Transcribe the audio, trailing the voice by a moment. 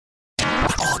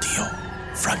Audio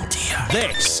Frontier.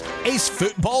 This is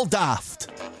Football Daft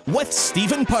with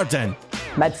Stephen Purden,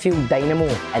 midfield dynamo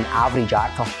and average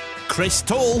actor, Chris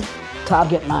Toll,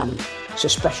 target man,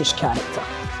 suspicious character,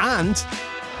 and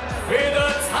Hey,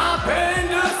 the top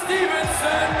end of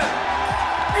Stevenson,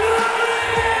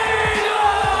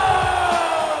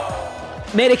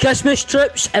 Merry Christmas,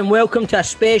 troops, and welcome to a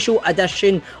special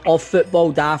edition of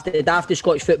Football Daft, the daftest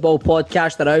Scottish football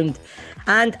podcast around.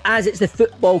 And as it's the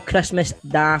Football Christmas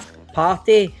Daft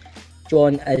party,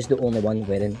 John is the only one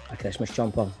wearing a Christmas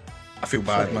jumper. I feel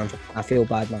bad, man. I feel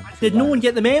bad, man. Did no one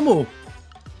get the memo?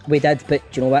 We did, but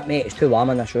do you know what, mate? It's too warm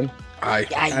in this room. Aye.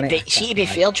 Aye, but see, to be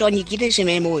fair, John, you give us a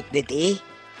memo the day.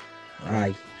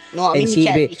 Aye. No, I mean, see,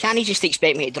 you can't just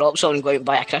expect me to drop something and go out and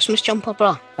buy a Christmas jumper,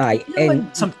 bro. Aye. You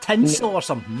want some tinsel or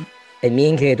something? And me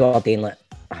and Grado are doing like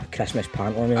a Christmas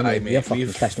pantaloon. Aye, We're mate, fucking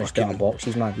we've Christmas fucking- out of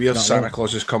boxes, man. We have Santa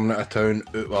Claus is coming out of town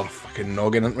out our fucking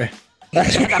noggin, aren't we?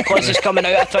 Santa Claus is coming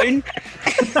out of town.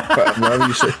 But whatever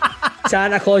you say.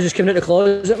 Santa Claus is coming out the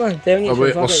closet, man. Telling you,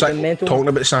 We're it's sick mental. talking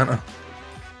about Santa.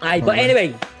 Aye, but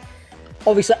anyway,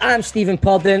 obviously I'm Stephen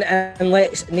Purden, and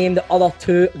let's name the other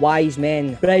two wise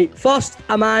men. Right, first,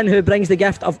 a man who brings the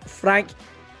gift of Frank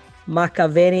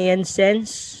Machiavellian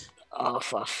sense. Oh,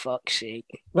 for fuck's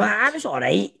sake. Well, that was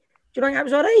alright. Do you think that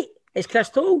was alright? It's Chris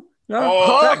Toll? No?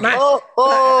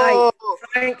 Oh,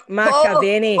 Frank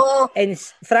Machiavelli and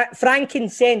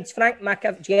frankincense. Frank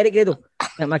Machiavelli. Do you get it, Grado?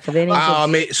 Frank Machiavelli. Ah,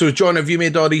 mate, so John, have you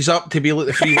made all these up to be like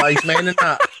the three wise men and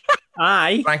that?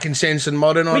 Aye. Frankincense and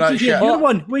myrrh and all Wait that till you shit? hear your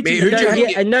one. Wait till Mate, you who'd hear you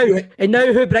your think- And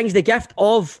now who brings the gift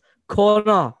of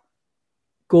Connor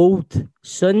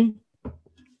Goldson?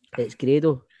 It's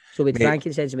Grado. So with Mate.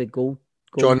 frankincense and with gold.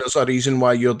 John, there's a reason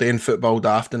why you're doing football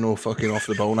daft and no fucking off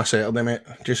the ball on a Saturday, mate.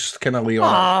 Just kind of lay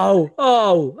on.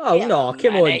 Oh, no,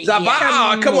 come on. Is that back?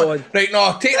 Ah, come on. Right,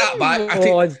 no, take that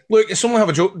back. Look, it's only have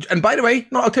a joke. And by the way,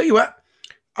 no, I'll tell you what.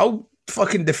 I'll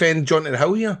fucking defend John to the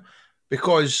hill here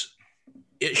because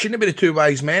it shouldn't be the two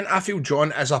wise men. I feel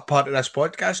John is a part of this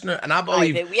podcast now, and I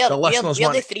believe the listeners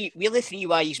want. We're the three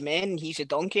wise men. He's a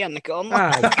donkey in the corner.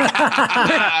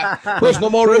 Aye. There's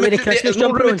no more room With the to Christmas the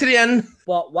jumper on. inn.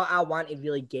 But what I want to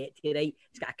really get to, right,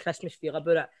 it's got a Christmas feel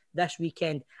about it. This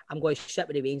weekend, I'm going to sit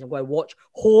with the Waynes. I'm going to watch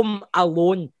Home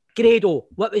Alone. Grado,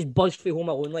 what was buzz for Home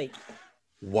Alone like?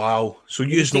 Wow. So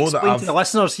you Just know that explain I've... to the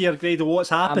listeners here, Grado, what's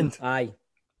happened. Aye.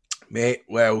 Mate,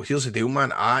 well, here's the deal,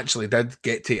 man. I actually did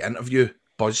get to interview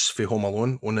Buzz for Home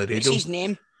Alone on the What's radio. his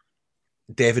name?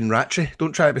 Devin Rattray.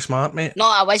 Don't try to be smart, mate. No,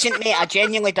 I wasn't, mate. I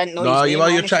genuinely didn't know No, his you name. are.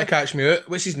 You're honestly. trying to catch me out.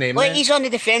 What's his name, Look, mate? he's on the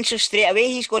defensive straight away.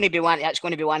 He's going to be one. That's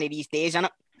going to be one of these days, isn't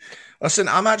it? Listen,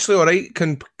 I'm actually all right,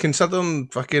 considering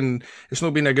fucking it's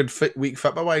not been a good week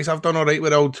football-wise. I've done all right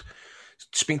with old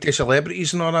speaking to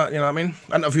celebrities and all that, you know what I mean?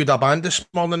 Interviewed a band this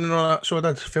morning and all that, so I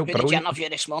did. Felt Who did you brilliant. interview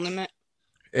this morning, mate?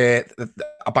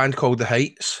 A band called The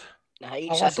Heights. The I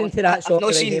Heights. listened to that song. I've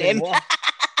not seen them.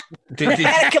 Did you,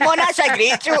 Come on, that's a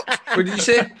great joke. what did you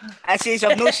say? I says,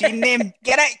 I've not seen them.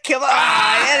 Get it? Come on.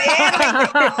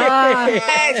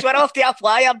 Yes, we're off to a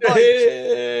flyer, boys.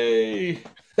 Hey.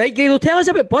 Right, Grado, tell us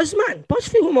about Buzz, man. Buzz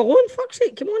for Home Alone, fuck's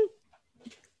sake, come on.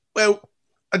 Well,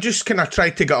 I just kind of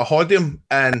tried to get a hold of him,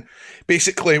 and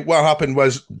basically what happened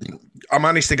was I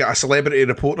managed to get a celebrity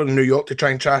reporter in New York to try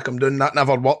and track him down. That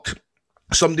never worked.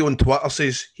 Somebody on Twitter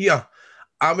says, here,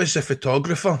 I was the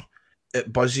photographer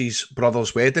at Buzzy's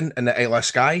brother's wedding in the Isle of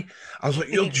Skye. I was like,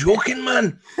 you're joking,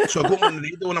 man. So I go on the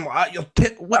radio and I'm like,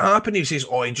 what happened? He says,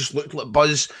 oh, he just looked like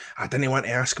Buzz. I didn't want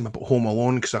to ask him about Home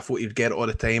Alone because I thought he'd get it all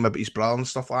the time about his brother and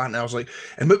stuff like that. And I was like,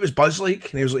 and what was Buzz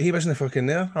like? And he was like, he wasn't fucking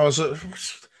there. I was like,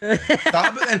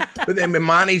 but then we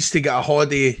managed to get a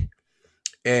hold of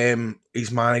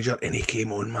his manager, and he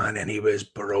came on, man, and he was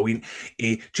brilliant.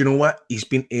 Do you know what? He's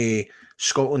been to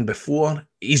Scotland before.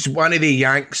 He's one of the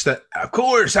Yanks that, of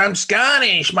course, I'm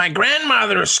Scottish. My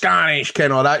grandmother is Scottish.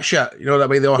 Kind of all that shit. You know that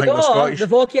way they all think they're Scottish.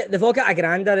 They've all got a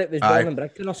granda that was born in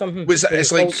Brighton or something.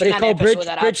 It's like They call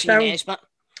Bridgetown.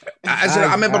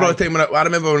 I remember all the time I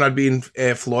remember when I'd be in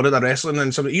Florida wrestling,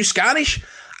 and somebody, you Scottish?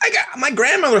 My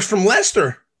grandmother's from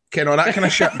Leicester. Kind of all that kind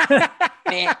of shit.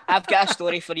 Mate, I've got a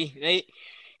story for you, right?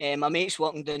 My mate's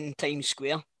walking down Times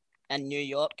Square in New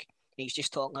York, and he's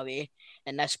just talking away,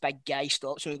 and this big guy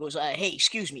stops him and goes, hey,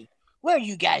 excuse me, where are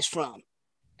you guys from?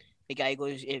 The guy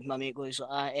goes, my mate goes,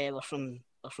 we're from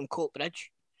Coatbridge.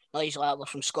 No, he's like, we're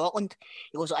from Scotland.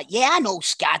 He goes, yeah, I know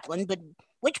Scotland, but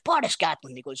which part of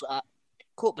Scotland? He goes,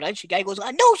 Coatbridge. The guy goes,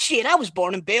 no shit, I was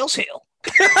born in Bales Hill.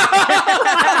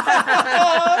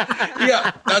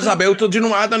 Yeah, that's a belter. Do you know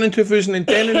what I done in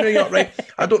 2010 in New York, right?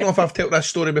 I don't know if I've told this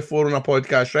story before on a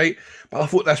podcast, right? But I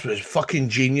thought this was fucking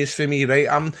genius for me, right?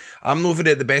 I'm not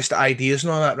very at the best at ideas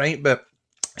and all that, right? But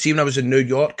see, when I was in New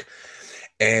York,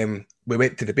 we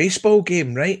went to the baseball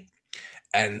game, right?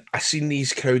 And I seen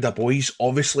these crowd of boys,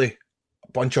 obviously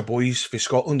a bunch of boys from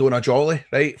Scotland on a jolly,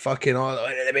 right? Fucking all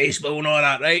the baseball and all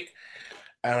that, right?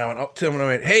 And I went up to them and I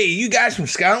went, "Hey, you guys from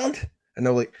Scotland?" And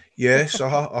they're like, "Yes,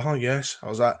 yes." I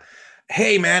was like,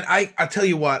 "Hey man, I tell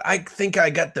you what, I think I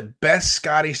got the best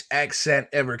Scottish accent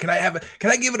ever. Can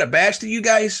I give it a bash to you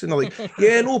guys?" And they're like,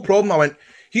 "Yeah, no problem." I went,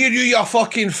 "Here you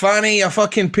fucking fanny, you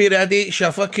fucking pair of idiots, you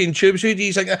fucking tubes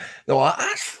hoodies." Like, they're like,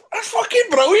 that's fucking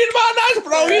brilliant, man, that's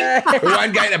brilliant.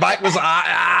 One guy in the back was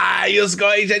like, you're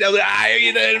Scottish. And I was like, how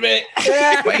you doing, mate?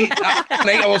 Right, that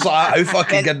night I was like, how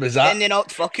fucking good was that? Then they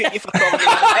knocked fuck at you for calling me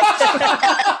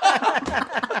that.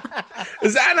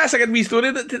 Is that a good wee story?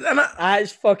 Isn't it?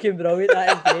 That's fucking brilliant.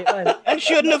 That is great, man. I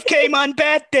shouldn't have came on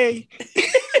bad day.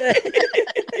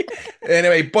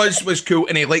 Anyway, Buzz was cool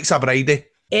and he likes a bridie.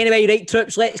 Anyway, right,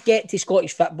 troops, let's get to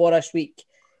Scottish football this week.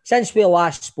 Since we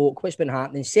last spoke, what's been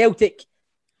happening? Celtic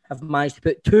have managed to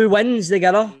put 2 wins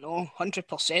together. No,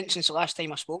 100% since the last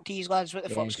time I spoke to you lads. What the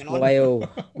fuck's going on?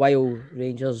 While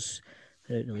Rangers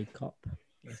are out in the League Cup.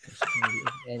 Listen,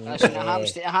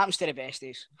 it happens to the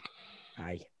besties.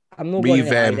 Aye. I'm not going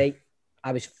to lie, right?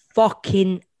 I was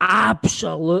fucking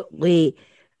absolutely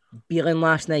bearing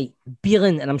last night.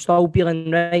 Bearing, and I'm still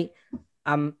bearing, right?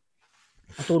 I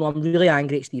don't know, I'm really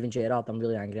angry at Steven Gerrard. I'm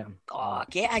really angry at him. Oh,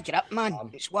 get a grip, man.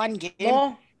 It's one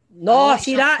game. No,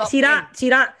 see that.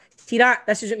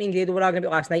 This is what me and Grado were arguing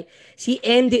about last night. See,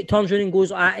 MD turns around and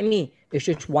goes like that to me. It's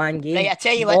just one game. Right, I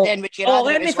tell you what then, would you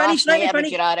rather let me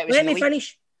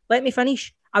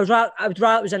finish. I would rather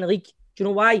it was in the league. Do you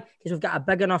know why? Because we've got a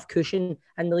big enough cushion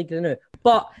in the league now.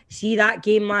 But see that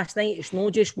game last night, it's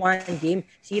not just one game.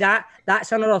 See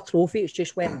that's another trophy. It's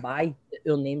just went by.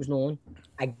 Your name's known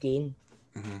again.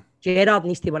 Mm-hmm. Gerrard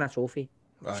needs to win a trophy.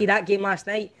 Right. See that game last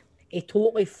night? He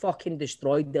totally fucking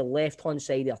destroyed the left-hand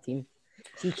side of their team.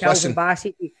 See Calvin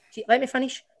Bassett. Let me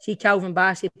finish. See Calvin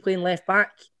Bassett playing left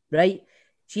back, right?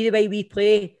 See the way we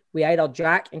play with either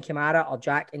Jack and Kamara or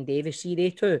Jack and Davis. See they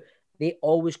two, they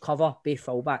always cover both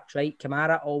fullbacks, right?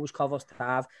 Kamara always covers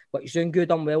Tav, but he's doing good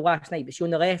on well last night. But see on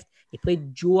the left, he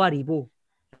played Joe Aribo.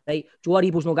 Right, Joe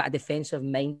Aribo's not got a defensive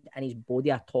mind in his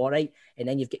body at all, right? And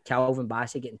then you've got Calvin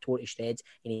Bassett getting tore to shreds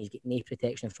and he's got no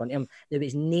protection in front of him. There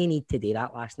was no need to do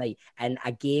that last night in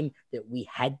a game that we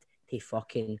had to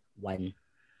fucking win.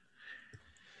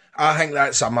 I think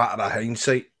that's a matter of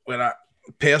hindsight.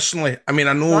 Personally, I mean,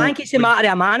 I know... I think it's a matter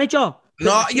of a manager.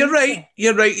 No, you're right.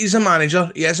 He's a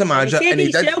manager. He is a manager.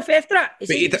 He said himself after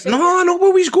it. No,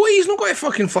 well, he's not got to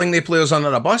fucking fling the players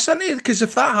under a bus, isn't he? Because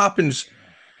if that happens...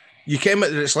 You came at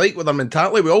what it's like with their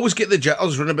mentality. We always get the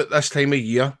jitters running about this time of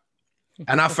year.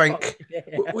 And I think...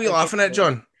 What are you laughing at,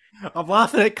 John? I'm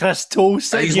laughing at Chris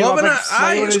Toast. He's loving it.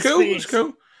 Aye, it's cool. It's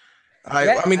cool.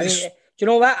 I mean, do you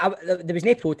know what? There was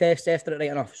no protests after it, right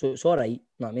enough, so it's all right. You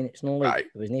know what I mean? It's not like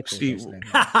there was no protests.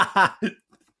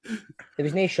 There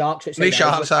was no sharks. No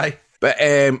sharks, aye. But,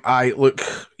 look,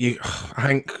 I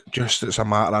think just it's a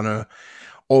matter of now.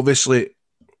 Obviously,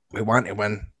 we want to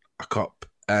win a cup,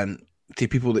 and to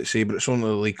people that say, but it's only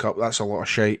the League Cup, that's a lot of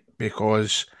shite,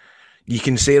 because you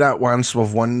can say that once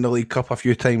we've won the League Cup a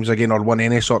few times again, or won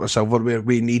any sort of silverware.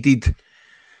 We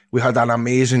had an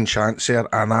amazing chance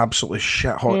there, an absolutely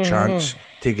shit-hot chance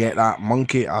to get that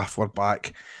monkey off our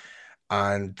back,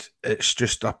 and it's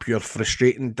just a pure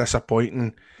frustrating,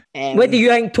 disappointing. What do you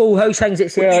think, Toll? How's things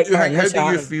at Celtic? How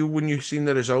do you feel when you seen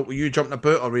the result? Were you jumping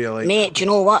about, or were you like... Mate, do you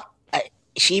know what?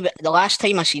 See, the last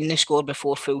time I seen the score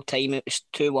before full time, it was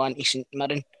 2-1 to St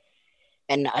Mirren.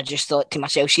 And I just thought to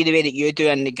myself, see the way that you do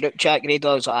in the group chat,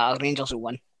 Grado, I was like, Rangers will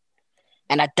win.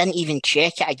 And I didn't even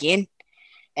check it again.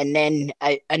 And then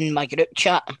in my group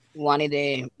chat, one of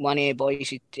the boys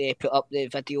had put up the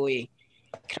video of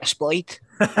Chris Boyd.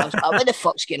 I was like, what the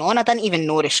fuck's going on? I didn't even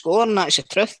know the score, and that's the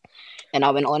truth. And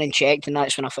I went on and checked, and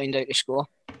that's when I found out the score.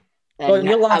 John,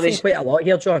 you're laughing quite a lot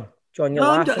here, John. John, you're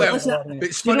laughing.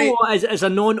 It's funny. You know what? As a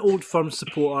non-Old Firm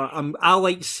supporter, I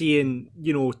like seeing,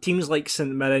 teams like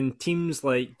St Mirren, teams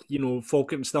like,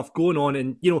 Falkirk and stuff going on,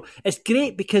 and, it's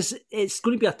great because it's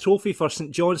going to be a trophy for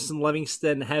St Johnstone,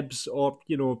 Livingston, Hibs, or,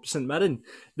 St Mirren,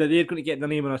 that they're going to get their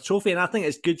name on a trophy, and I think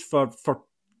it's good for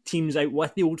teams out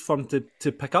with the Old Firm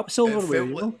to pick up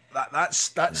silverware. That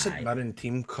St Mirren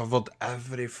team covered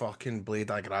every fucking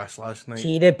blade of grass last night.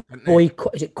 See the boy,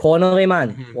 is it Connolly,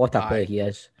 man? Mm-hmm. What a player he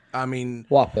is. I mean,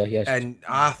 Yes. And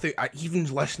I think I even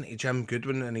listened to Jim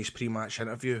Goodwin in his pre-match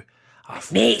interview.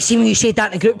 Mate, see when you said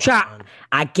that in the group chat, man.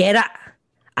 I get it.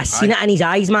 I seen it in his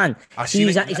eyes, man. I seen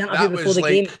his interview before the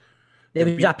game. There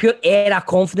was a pure air of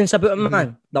confidence about him,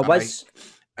 man. There was.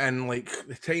 And like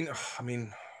the time, I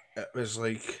mean, it was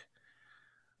like,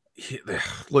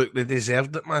 look, they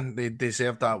deserved it, man. They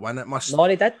deserved that win. It must. No,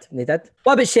 they did.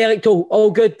 What about Celtic, though?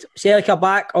 All good. Celtic are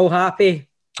back. All happy.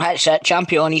 That's it.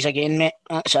 Champions again, mate.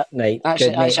 That's it. Right. That's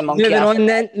good, it. That's a monkey.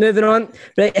 Moving on.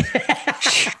 Right.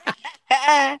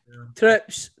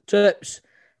 Trips.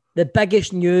 The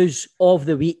biggest news of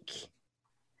the week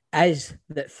is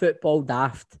that Football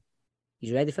Daft,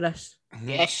 you ready for this?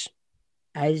 Yes.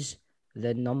 Is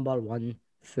the #1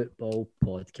 football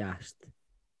podcast.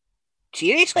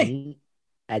 Seriously?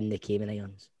 In the Cayman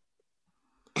Islands.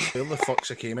 Where the fuck's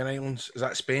the Cayman Islands? Is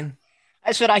that Spain?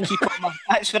 That's where I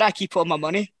keep all my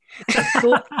money.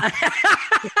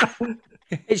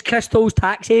 It's Crystal's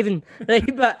tax haven,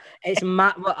 right? But it's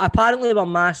apparently we're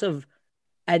massive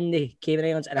in the Cayman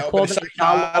Islands, and according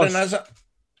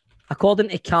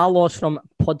to Carlos from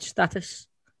Pod Status,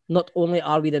 not only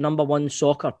are we the #1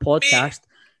 soccer podcast,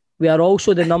 we are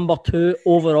also the #2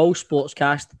 overall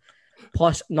sportscast,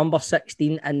 plus number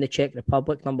 16 in the Czech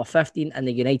Republic, number 15 in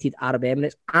the United Arab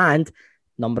Emirates, and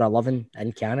number 11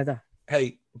 in Canada.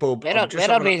 Hey, Bob. Where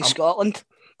are we in Scotland?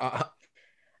 No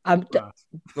It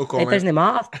comment. doesn't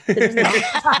matter.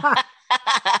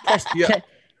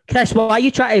 Chris, why are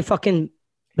you trying to fucking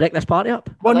break this party up?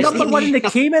 Well, #1 in the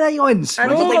Cayman Islands. I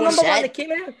know, we're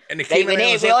 #1 in the Cayman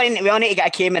Islands. We all need to get a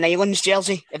Cayman Islands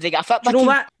jersey if they get a fit. Do you know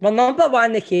what? We're #1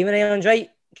 in the Cayman Islands, right?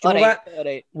 Do you know what? All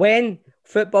right. When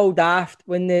Football Daft,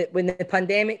 when the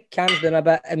pandemic calms down a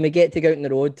bit and we get to go out on the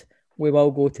road, we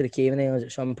will go to the Cayman Islands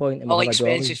at some point. And all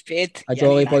expenses paid. A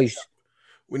jolly boys.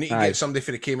 We need to get somebody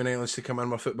for the Cayman Islands to come in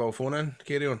with football phone in.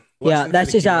 Carry on. Yeah,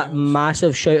 this is a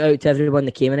massive shout out to everyone in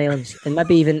the Cayman Islands and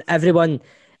maybe even everyone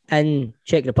in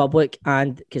Czech Republic,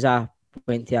 and because I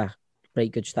went to a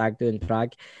right good stag do in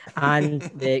Prague, and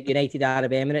the United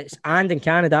Arab Emirates, and in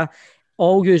Canada.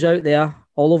 All yous out there,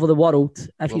 all over the world,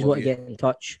 if you want to get in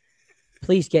touch,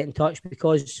 please get in touch,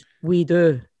 because we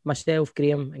do, myself,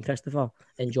 Graham and Christopher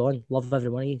and John, love every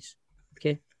one of yous.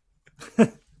 Okay?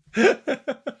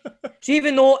 So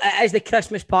even though it is the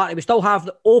Christmas party, we still have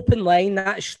the open line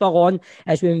that's still on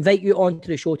as we invite you on to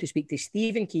the show to speak to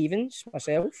Stephen Keevans,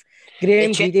 myself,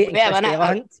 Graham Greedy, and Chris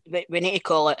Hunt. We need to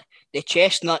call it the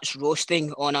Chestnuts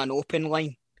Roasting on an Open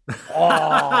Line.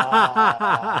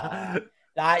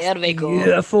 That's there we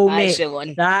beautiful, go.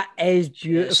 Mate. That is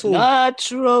beautiful.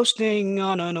 Chestnuts roasting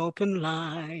on an open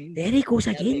line. There he goes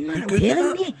again, man. I'm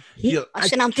telling you.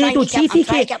 I'm trying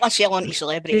to get myself onto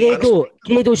celebrity.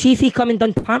 Grado, see if he come and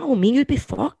done panel, me, you'd be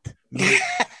fucked.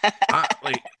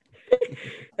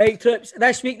 Right, Trips,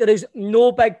 this week there is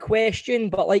no big question,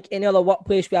 but like any other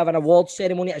workplace, we have an award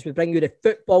ceremony as we bring you the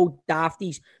Football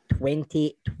Dafties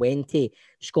 2020.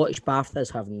 Scottish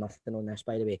BAFTAs have nothing on this,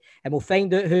 by the way. And we'll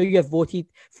find out who you've voted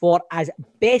for as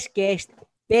best guest,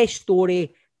 best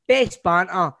story, best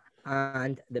banter,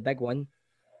 and the big one,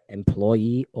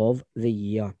 Employee of the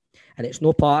Year. And it's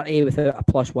no party without a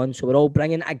 +1, so we're all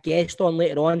bringing a guest on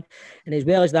later on. And as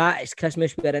well as that, it's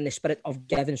Christmas, we're in the spirit of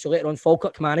giving. So later on,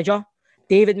 Falkirk manager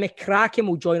David McCracken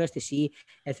will join us to see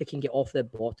if he can get off the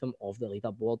bottom of the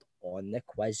leaderboard on the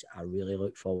quiz. I really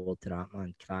look forward to that,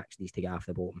 man. Cracks needs to get off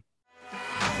the bottom.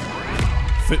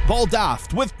 Football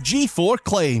Daft with G4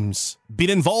 Claims. Been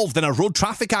involved in a road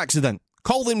traffic accident?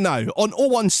 Call them now on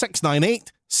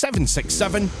 01698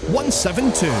 767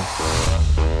 172.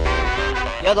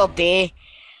 The other day,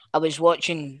 I was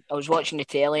watching the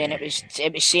telly, and it was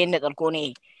saying that they're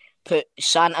going to put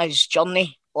Santa's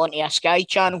Journey onto a Sky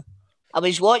channel. I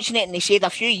was watching it, and they said a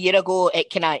few years ago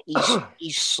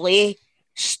his sleigh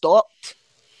stopped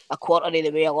a quarter of the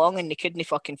way along, and they couldn't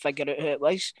fucking figure out who it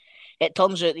was. It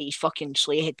turns out that his fucking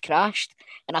sleigh had crashed,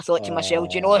 and I thought to myself,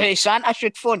 do you know who Santa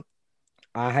should phone?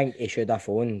 I think he should have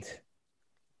phoned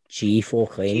G4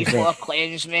 Claims. G4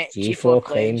 Claims, mate. G4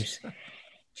 Claims.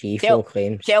 G4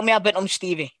 Claims. Tell me about him,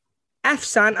 Stevie. If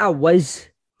Santa was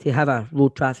to have a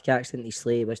road traffic accident, his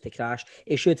sleigh was to crash,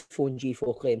 he should phone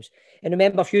G4 Claims. And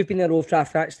remember, if you've been in a road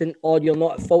traffic accident or you're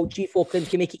not at fault, G4 Claims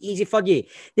can make it easy for you.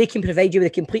 They can provide you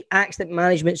with the complete accident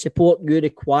management support you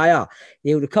require.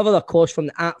 They'll recover the cost from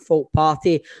the at-fault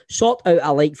party, sort out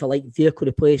a like-for-like vehicle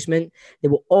replacement. They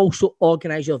will also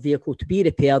organise your vehicle to be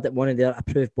repaired at one of their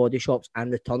approved body shops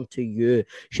and returned to you.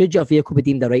 Should your vehicle be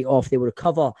deemed a write-off, they will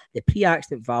recover the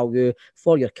pre-accident value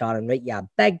for your car and write you a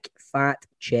big, fat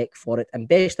cheque for it. And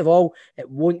best of all, it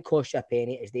won't cost you a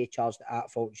penny as they charge the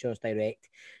at-fault insurance direct.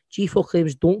 G4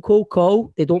 Claims don't cold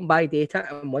call, they don't buy data,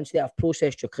 and once they have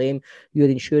processed your claim, your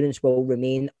insurance will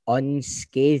remain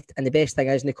unscathed. And the best thing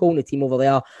is, Nicole and the team over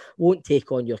there won't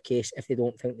take on your case if they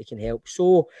don't think they can help.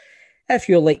 So if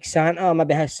you're like Santa, or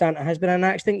maybe Santa has been in an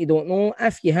accident, you don't know.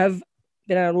 If you have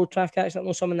been in a road traffic accident,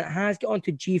 know someone that has, get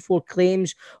onto G4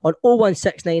 Claims on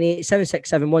 01698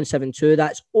 767 172.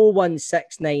 That's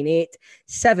 01698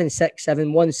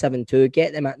 767 172.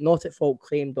 Get them at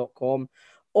notatfaultclaim.com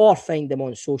or find them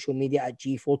on social media at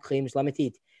G4 Claims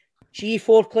Limited.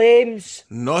 G4 Claims.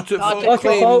 Not at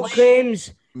Fault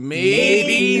Claims. Made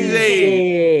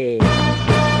easy.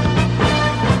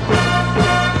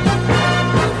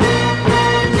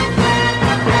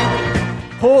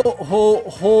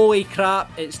 Holy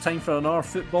crap, it's time for another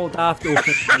football daft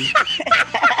open.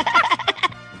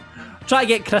 Try to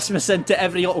get Christmas into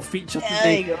every little feature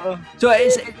today. There you go. So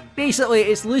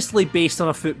it's loosely based on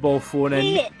a football phone in.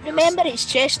 Hey, remember, it's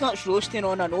chestnuts roasting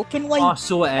on an open line. Oh,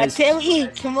 so it is. I tell you,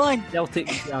 come on. Celtic,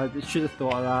 I should have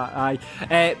thought of that.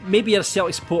 Aye. Maybe you're a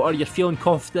Celtic supporter, you're feeling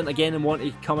confident again and want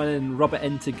to come in and rub it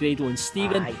into Grado and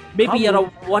Stephen. Aye. Maybe you're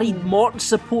a worried Morton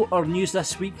supporter. News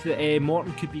this week that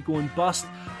Morton could be going bust.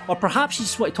 Or perhaps you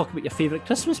just want to talk about your favourite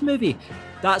Christmas movie.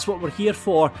 That's what we're here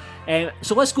for.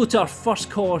 So let's go to our first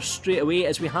caller straight away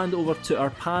as we hand over to our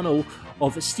panel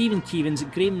of Stephen Keevans,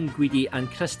 Graham Guidi and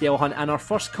Chris Delhunt. And our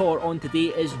first caller on today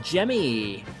is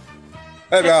Jimmy.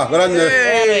 There we are, we're in there.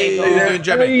 Hey, how you doing,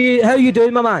 Jimmy? How you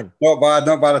doing, my man? Not bad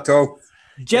at all.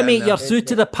 Jimmy, no. you're through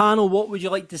to the panel. What would you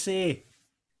like to say?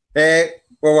 Well,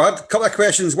 we had a couple of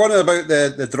questions. One about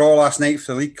the draw last night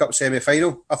for the League Cup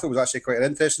semi-final. I thought it was actually quite an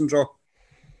interesting draw.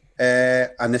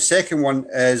 And the second one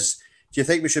is, do you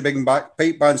think we should bring back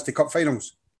pipe bands to cup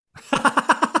finals?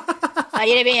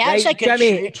 That's a good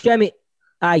shoot.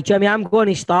 Jimmy, I'm going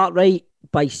to start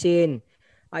by saying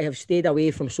I have stayed away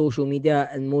from social media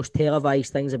and most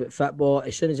televised things about football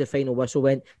as soon as the final whistle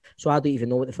went. So I don't even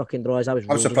know what the fucking draw is.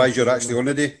 I'm surprised you're actually on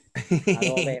the day. I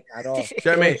know, mate. I know.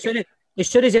 Jimmy. As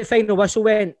soon as the final whistle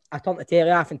went, I turned the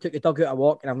telly off and took the dog out a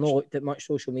walk, and I've not looked at much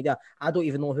social media. I don't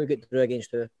even know who got through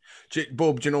against who.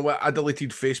 Bob, do you know what? I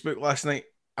deleted Facebook last night.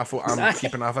 I thought I'm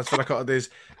keeping off this for a couple of days,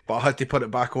 but I had to put it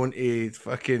back on to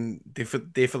fucking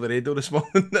Day for the Radio this morning.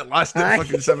 It lasted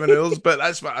fucking 7 hours, but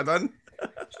that's what I done.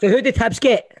 So who did Hibs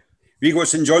get? We got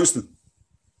St Johnstone.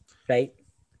 Right.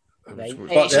 But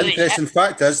the interesting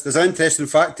fact is, there's an interesting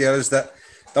fact there is that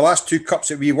the last two cups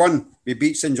that we won, we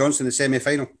beat St Johnstone in the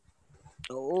semi-final.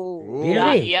 Oh,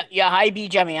 really? Yeah, high B,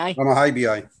 Jimmy, aye. I'm a high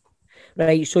BI.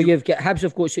 Right, so you've got Hibs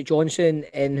have got St Johnstone,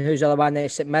 and who's the other one there?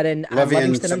 St Mirren and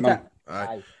Livingston, isn't it?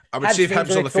 Aye. I would say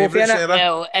Hibs are the favourites there.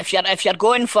 Well, if you're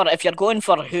going for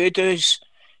hoodoos,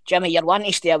 Jimmy, you're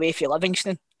wanting to stay away from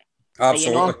Livingston.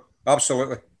 Absolutely.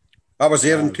 Absolutely. I was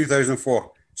there in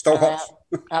 2004. Still hurts.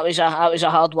 That was a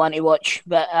hard one to watch,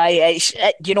 but I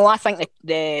think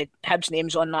the Hibs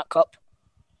name's on that cup.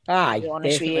 Aye, to be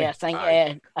honest with you, I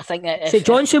think that St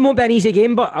Johnstone won't be an easy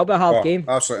game, but it'll be a hard game.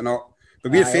 Absolutely not.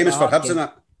 But we're famous for Hibs, isn't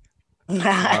it?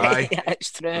 Aye,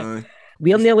 that's true. Aye.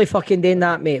 We're nearly fucking doing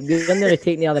that, mate. We're nearly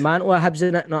taking the other mantle of Hibs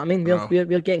in it, know what I mean?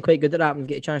 We're getting quite good at that and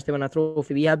get a chance to win a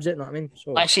trophy. We Hibs it, know what I mean?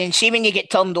 So. Listen, see when you get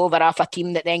turned over off a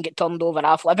team that then get turned over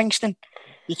off Livingston,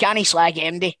 you can't slag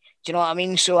MD. Do you know what I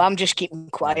mean? So I'm just keeping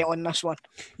quiet on this one.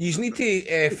 You need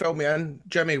to fill me in,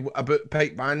 Jimmy, about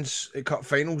pipe bands at cup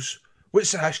finals.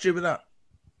 What's the history with that?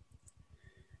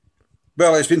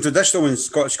 Well, it's been traditional in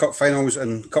Scottish Cup finals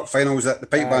and cup finals that the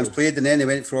pipe bands played, and then they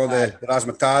went for all the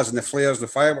razzmatazz and the flares and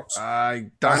the fireworks.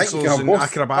 Dancers and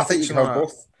acrobatics. I think you can have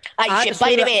both.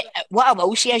 By the way, what I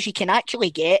will say is you can actually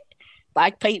get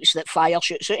bagpipes that fire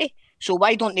shoots out of. So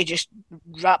why don't they just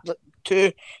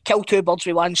kill two birds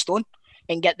with one stone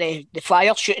and get the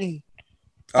fire shooting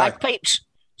bagpipes?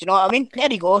 Do you know what I mean? There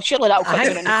you go. Surely that'll cut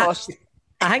down on the cost.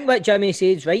 I think what Jimmy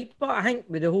says right, but I think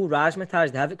with the whole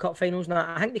razzmatazz they have at cup finals now,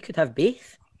 I think they could have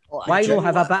both. Why not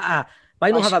have have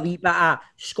a wee bit of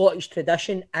Scottish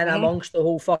tradition in amongst the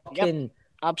whole fucking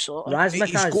absolutely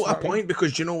razzmatazz? He's got a point,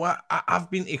 because you know what?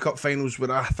 I've been to cup finals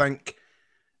where I think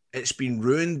it's been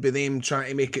ruined by them trying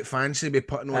to make it fancy by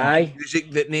putting on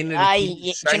music that none of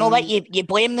the do you know what? You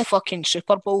blame the fucking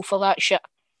Super Bowl for that shit.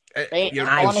 Right? You're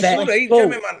honestly. so right, Jimmy,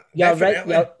 man. You're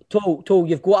Definitely. right. Toll,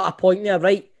 you've got a point there,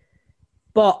 right?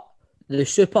 But the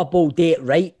Super Bowl date,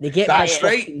 right? They get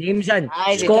big names in.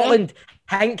 Scotland,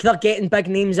 I think they're getting big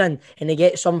names in, and they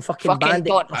get some fucking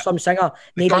bandit or some singer.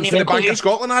 Maybe the Bank of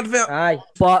Scotland advert. Aye,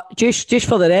 but just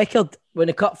for the record, when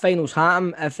the cup finals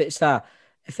happen, if it's a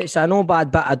if it's a no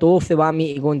bad bit of dough, if they want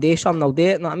me to go and do something, I'll do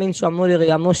it. Know what I mean? So I'm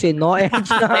not saying not.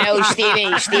 Well,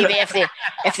 Stevie,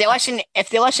 if they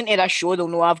listen to this show, they'll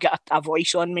know I've got a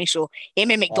voice on me. So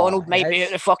Amy McDonald might be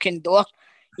out the fucking door.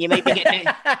 You might be getting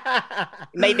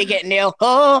there.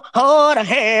 Oh, oh, the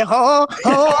hey, oh,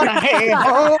 oh, the hey,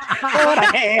 oh, oh, the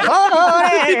hey,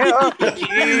 oh,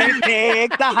 you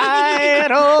take the high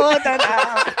road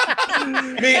now.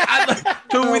 Mate,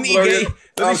 we need to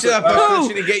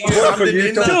get you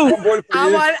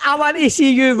I want to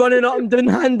see you running up and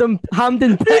down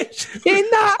Hampden Pitch in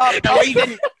that. Up and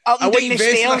down the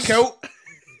stairs.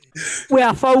 With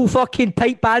a full fucking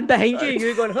pipe band behind you.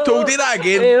 You going, oh, Told, do that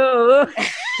again. Hey, oh.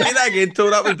 Do that again,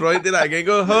 Told. That was brilliant. Do that again.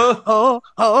 Go, ho. Oh,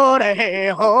 oh, the hey,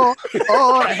 ho.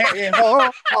 Oh, the hey, ho.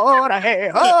 Oh, the hey,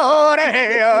 ho. The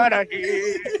hey, oh, the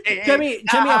hey. Jimmy,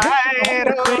 I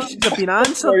hope the questions have been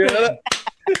answered.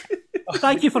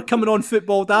 Thank you for coming on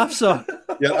Football Daft, sir.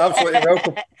 You're absolutely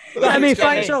welcome. Jimmy,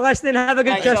 thanks for listening. Have a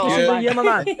good Christmas and New Year,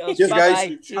 my man. Cheers,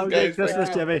 guys. Have a good Christmas,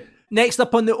 Jimmy. Next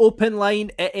up on the open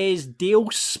line, it is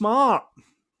Dale Smart.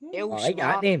 I like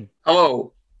that name.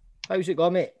 Hello. How's it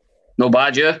going, mate? No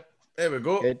bad, you? There we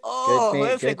go. Good. Oh, good, who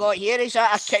mate, have we good. got here? Is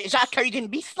that a Cowden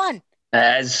beef fan?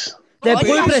 It is. The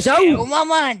Blue Brazil. Oh, my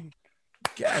man.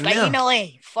 Get in there.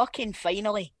 Finally. Fucking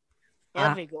finally.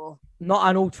 There we go. Not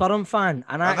an Old Firm fan,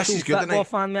 an this actual is good, football isn't it?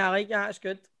 fan, mate. I like that. It's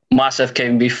good. Massive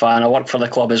Beef fan. I work for the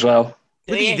club as well.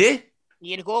 What do you do?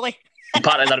 You're the goalie? I'm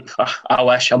part of their. I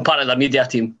wish. I'm part of their media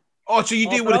team. Oh, so you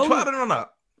deal with the Twitter and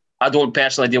that? I don't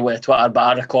personally deal with Twitter, but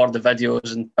I record the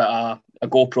videos and put a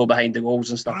GoPro behind the goals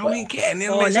and stuff. Brilliant. Get in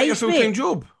there, Oh, mate. Is that your nice, full-time mate.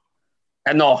 job?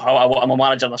 And no, I'm a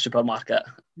manager in a supermarket.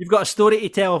 You've got a story to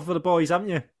tell for the boys, haven't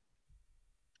you?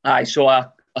 Aye, so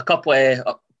a couple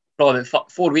of probably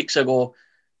 4 weeks ago,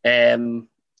 I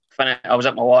was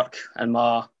at my work and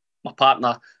my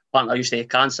partner used to have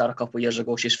cancer a couple of years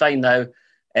ago. She's fine now.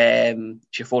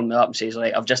 She phoned me up and says,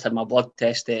 like, I've just had my blood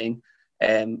test taken.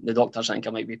 The doctors think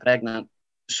I might be pregnant.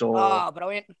 So,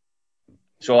 brilliant.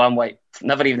 So I'm like,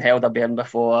 never even held a bairn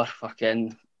before.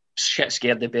 Fucking shit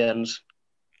scared of bairns.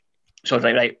 So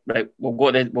right. We'll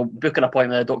book an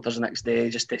appointment with the doctors the next day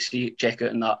just to check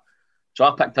out and that. So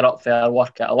I picked her up for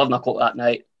work at 11 o'clock that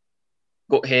night.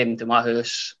 Got home to my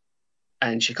house,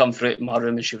 and she come through to my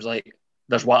room and she was like,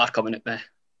 "There's water coming at me,"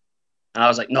 and I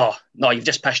was like, "No, you've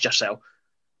just pissed yourself.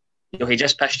 You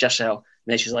just pissed yourself."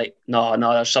 And then she's like, "No,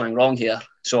 there's something wrong here."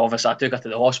 So obviously I took her to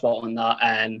the hospital and that,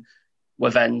 and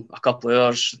within a couple of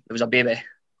hours there was a baby.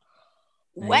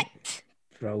 What?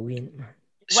 Brilliant, man.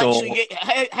 So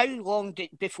how long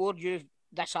before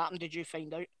this happened did you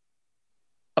find out?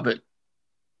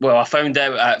 I found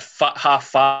out at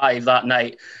 5:30 that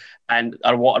night, and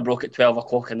our water broke at 12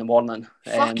 o'clock in the morning.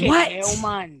 Fucking What? hell,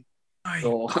 man. My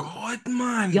So- God,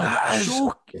 man. You're That's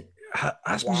joking.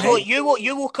 So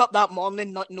you woke up that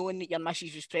morning not knowing that your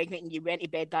missus was pregnant and you went to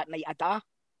bed that night a da?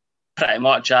 Pretty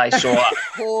much, aye. So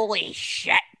Holy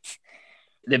shit.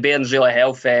 the bairn's really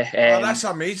healthy. that's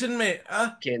amazing, mate.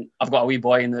 I've got a wee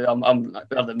boy now. I'm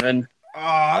over the moon. Oh,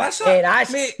 that's Hey,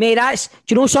 mate. that's. Do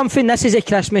you know something? This is a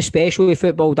Christmas special with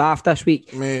Football Daft this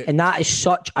week, Mate. and that is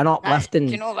such an uplifting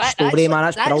Do you know what? story, man.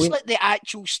 That's That's brilliant. like the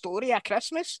actual story of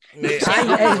Christmas. Mate.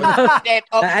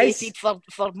 Updated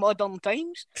for modern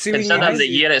times. See, when Considering the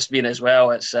you, year it's been as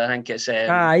well, I think it's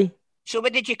Aye. So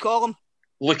what did you call him?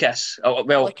 Lucas. Well,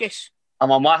 Lucas. I'm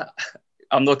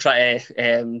not trying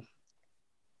to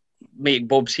make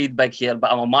Bob's head big here,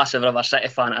 but I'm a massive River City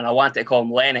fan, and I wanted to call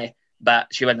him Lenny, but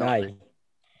she wouldn't. Aye.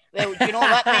 Well, do you know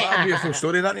what, that'd mate? be a full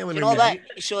story, that nearly. Do you know what?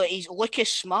 So he's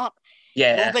Lucas Smart.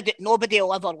 Yeah. Nobody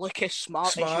will ever Lucas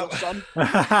Smart as your son.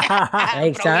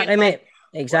 Exactly, mate.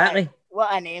 Exactly.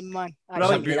 What a name, man. That's a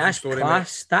Brilliant, mate. beautiful That's story,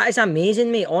 class. That is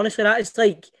amazing, mate. Honestly, that is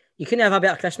like you couldn't have a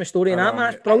better Christmas story than that,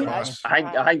 man. That's brilliant.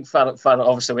 I think for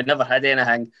obviously we never had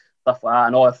anything stuff like that,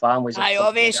 and all the families. Aye,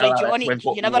 obviously, together, Johnny. we've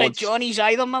got You never had loads. Johnny's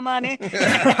either, my man. Eh?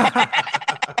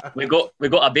 We got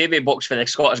a baby box for the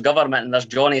Scottish Government, and there's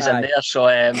Johnny's in Aye. there, so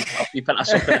I'll be putting a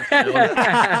something.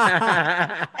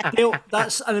 Dale,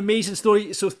 that's an amazing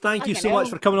story. So thank you so much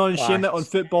for coming on and sharing it on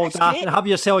Football That's Daft, great. and have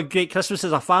yourself a great Christmas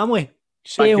as a family.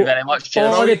 Thank you very much.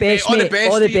 Cheers. All the best, All the mate.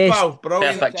 best, All the to you, best. pal.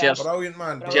 Brilliant. Perfect, cheers. Brilliant,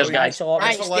 man. Cheers, Brilliant. guys. Thanks for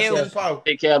Thanks, listening, Dale. pal.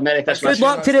 Take care. Merry Christmas. Good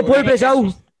luck to the Blue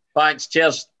Brazil. Thanks.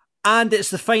 Cheers. And it's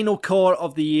the final call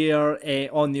of the year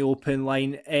on the open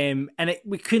line, and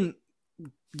we couldn't,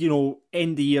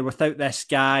 end the year without this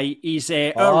guy. He's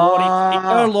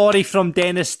our Laurie from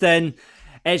Denniston.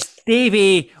 It's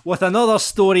Davey with another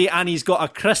story, and he's got a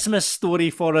Christmas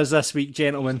story for us this week,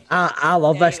 gentlemen. I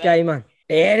love this guy, man.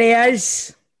 There he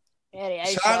is. There he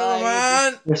is. Santa,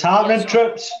 man. What's happening,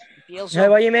 troops?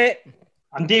 How are you, mate?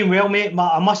 I'm doing well, mate.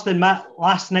 I must admit,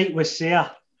 last night was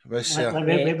Sarah. Was Sarah.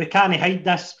 We can't hide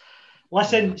this.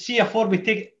 Listen, see, before we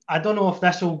take, I don't know if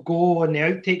this will go on the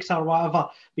outtakes or whatever,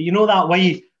 but you know that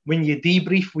way when you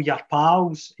debrief with your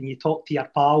pals and you talk to your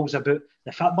pals about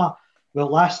the football. Well,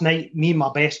 last night, me and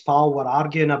my best pal were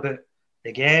arguing about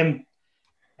the game.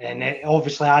 And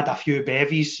obviously, I had a few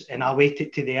bevies, and I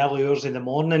waited to the early hours in the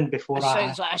morning before That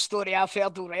sounds like a story I've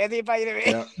heard already, by the way.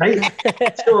 Yeah.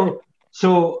 Right?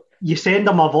 So you send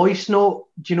them a voice note,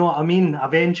 do you know what I mean?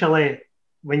 Eventually,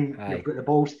 when you've got the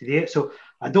balls to do it. So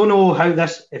I don't know how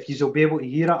this, if you'll be able to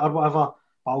hear it or whatever,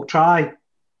 but I'll try.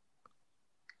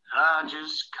 I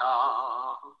just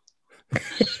call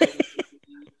to say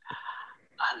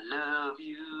I love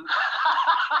you.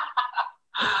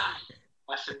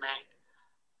 Listen, mate,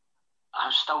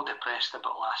 I'm still depressed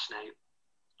about last night.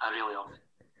 I really am.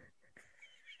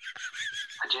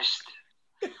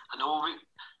 I know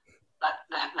the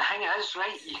thing is,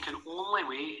 right, you can only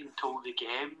wait until the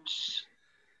games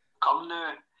come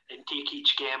now and take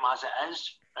each game as it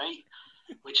is, right?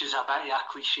 Which is a bit of a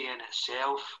cliche in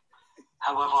itself.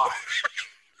 However, I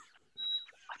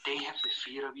do have the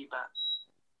fear a wee bit.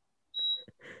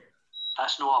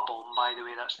 That's not a bomb, by the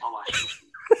way, that's my last.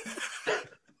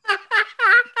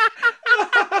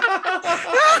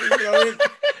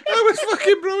 That was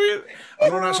fucking brilliant. I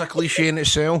know that's a cliche in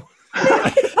itself.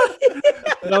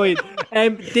 Brilliant.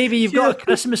 Davey, you've got a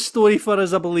Christmas story for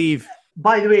us, I believe.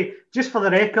 By the way, just for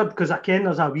the record, because I ken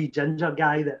there's a wee ginger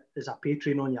guy that is a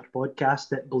patron on your podcast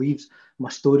that believes my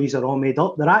stories are all made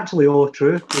up. They're actually all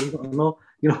true. You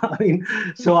know what I mean?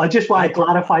 So I just want to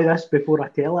clarify this before I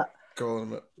tell it. Go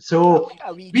on. So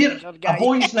we're a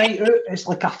boys' night out. It's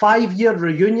like a 5-year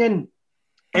reunion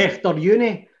after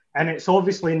uni, and it's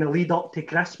obviously in the lead up to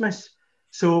Christmas.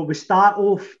 So we start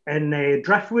off in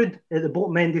Driftwood at the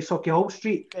bottom end of Socky Hall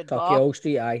Street. Hall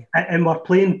Street, aye. And we're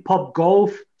playing pub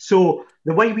golf. So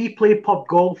the way we play pub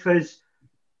golf is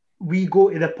we go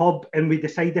to the pub and we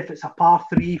decide if it's a par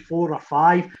 3, 4 or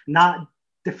 5. And that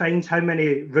defines how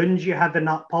many rounds you have in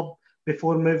that pub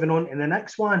before moving on to the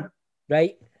next one.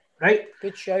 Right.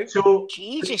 Good shout. So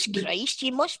Jesus Christ,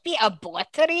 you must be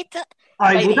obliterated.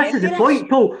 Aye, well, this is the point,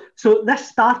 Paul. So this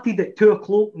started at 2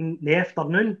 o'clock in the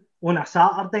afternoon on a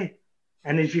Saturday.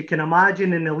 And as you can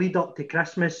imagine, in the lead up to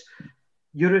Christmas,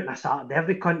 you're out on a Saturday.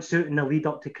 Every cunt's out in the lead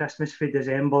up to Christmas for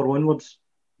December onwards.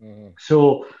 Mm-hmm.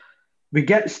 So we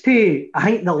gets to, I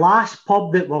think the last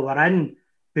pub that we were in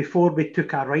before we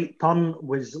took a right turn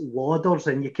was Lauders,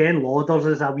 and you ken Lauders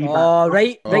is a wee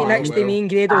bit. Right next to me in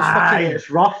Grado's. Aye, it's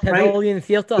rough, right? Pavilion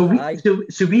Theatre.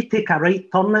 So we take a right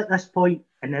turn at this point,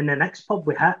 and then the next pub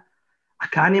we hit, I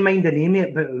can't mind the name of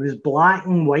it, but it was black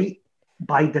and white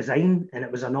by design, and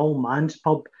it was an all man's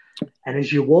pub. And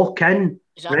as you walk in,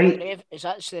 is that right, is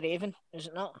that the Raven? Is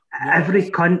it not? Every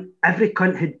cunt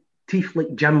had teeth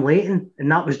like Jim Layton, and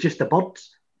that was just the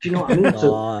birds. Do you know what I mean?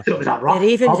 So it was a rough. The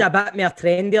Raven's pub. a bit more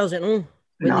trendy, is it? No,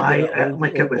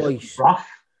 it was rough.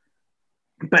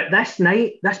 But this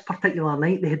particular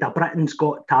night, they had a Britain's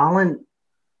Got Talent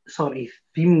sort of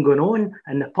theme going on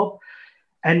in the pub.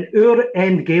 And our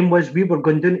end game was we were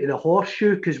going down to the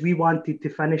Horseshoe because we wanted to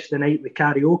finish the night with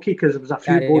karaoke because there was a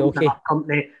few boys in our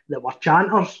company that were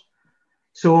chanters.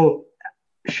 So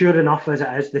sure enough, as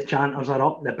it is, the chanters are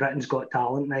up. The Britain's Got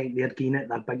Talent night, they're getting it,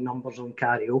 their big numbers on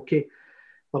karaoke.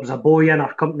 There was a boy in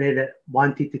our company that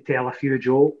wanted to tell a few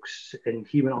jokes, and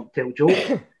he went up to tell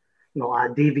jokes.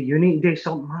 Like, Davey, you need to do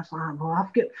something. I was like, well,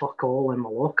 I've got fuck all in my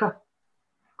locker.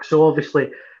 So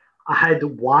obviously, I had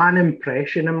one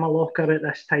impression in my locker at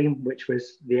this time, which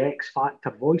was the X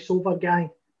Factor voiceover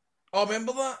guy. Oh,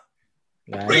 remember that?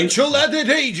 Yeah. Rachel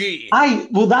Adedeji. Aye,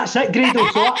 well, that's it, Grado.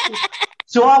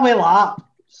 So I went like,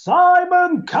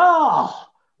 Simon Carr,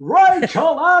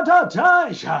 Rachel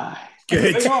Adedeji.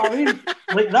 Good. You know what I mean?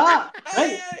 Like that,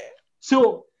 right?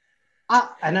 So,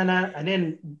 and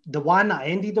then the one that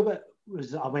ended of it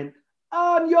was I went,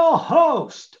 I'm your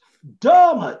host,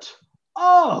 Dermot.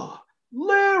 Oh,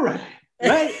 Larry,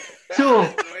 right? So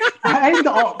I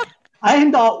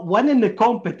ended up winning the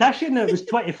competition. It was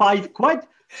 25 quid.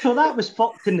 So that was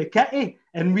fucked in the kitty.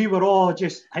 And we were all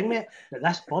just hanging it. But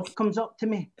this bird comes up to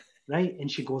me, right?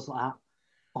 And she goes like that.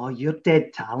 Oh, you're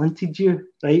dead talented, you,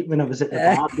 right? When I was at the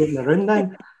bar getting the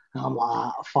rundown. And I'm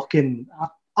like, fucking, I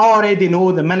already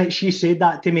know the minute she said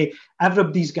that to me,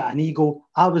 everybody's got an ego.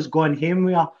 I was going home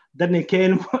with her, didn't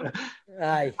ken.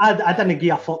 Aye. I didn't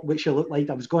give a fuck what she looked like.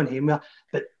 I was going home with her.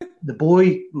 But the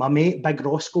boy, my mate, Big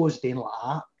Roscoe's doing like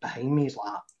that behind me. He's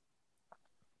like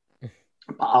that.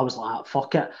 But I was like,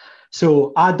 fuck it.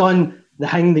 So I done the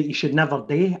thing that you should never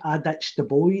do. I ditched the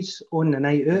boys on the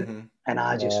night out. Mm-hmm. And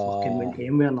I just fucking went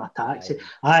home with her in a taxi.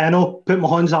 I know, put my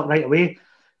hands up right away.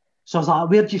 So I was like,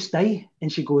 where'd you stay?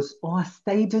 And she goes, oh, I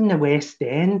stayed in the West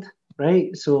End,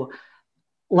 right? So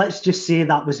let's just say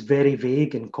that was very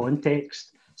vague in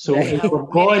context. So as we're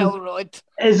gone,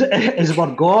 as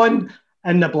we're gone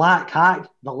in the Black Hack,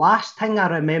 the last thing I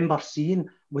remember seeing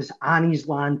was Annie's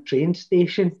Land train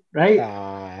station, right?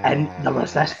 And there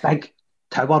was this big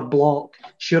tower block.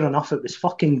 Sure enough, it was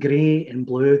fucking grey and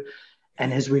blue.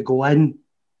 And as we go in,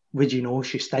 would you know,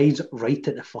 she stays right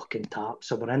at the fucking top.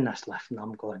 So we're in this lift and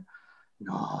I'm going,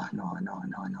 no.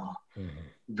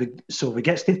 So we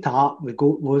get to the top, we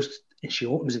go close, and she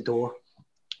opens the door.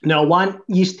 Now, I want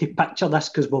you to picture this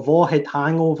because we've all had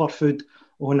hangover food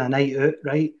on a night out,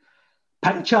 right?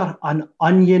 Picture an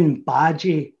onion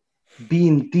bhaji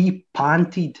being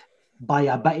deep-panted by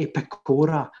a bit of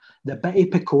pakora. The bit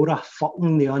of pakora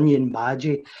fucking the onion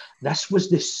bhaji. This was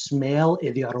the smell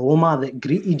of the aroma that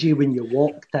greeted you when you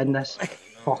walked in this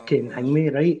fucking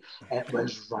thingy, right? It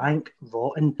was rank,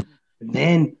 rotten. And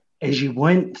then, as you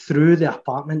went through the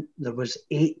apartment, there was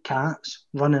 8 cats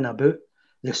running about.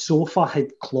 The sofa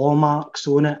had claw marks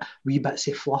on it, wee bits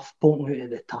of fluff poking out of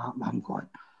the top. I'm going,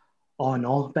 oh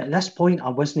no. But at this point, I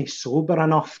wasn't sober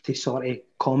enough to sort of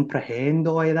comprehend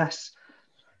all of this.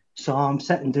 So I'm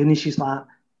sitting down and she's like,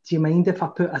 do you mind if I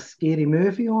put a scary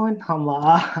movie on? I'm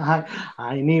like,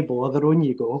 aye, no bother, on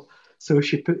you go. So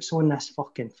she puts on this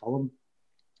fucking film.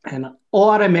 And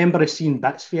all I remember is seeing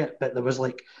bits for it, but there was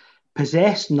like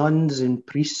possessed nuns and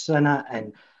priests in it,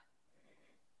 and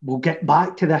we'll get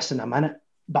back to this in a minute.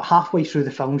 But halfway through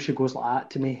the film, she goes like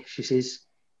that to me. She says,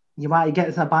 you want to get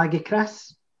us a bag of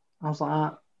crisps? I was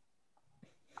like,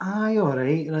 aye, all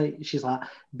right. Like, she's like,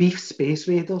 beef Space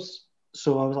Raiders.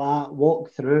 So I was like,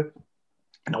 walk through,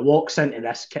 and I walks into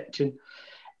this kitchen,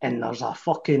 and there's a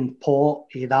fucking pot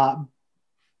of that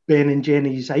Ben and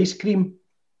Jenny's ice cream.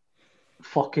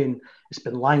 Fucking, it's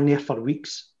been lying there for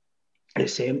weeks.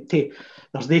 It's empty.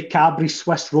 There's the Cadbury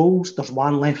Swiss rolls. There's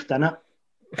one left in it.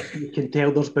 You can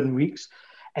tell there's been weeks.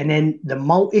 And then the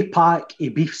multi-pack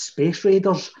of beef Space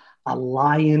Raiders are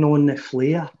lying on the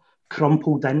flare,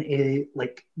 crumpled into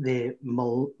like the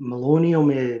Millennium,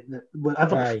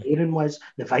 whatever the flaring was,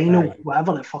 the vinyl,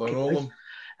 whatever the fuck it was.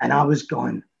 And I was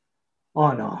going,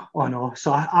 oh no.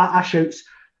 So I shouts,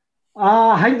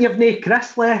 I think you've no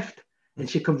Chris left. And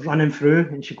she comes running through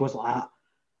and she goes like that.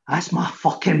 That's my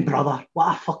fucking brother.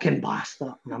 What a fucking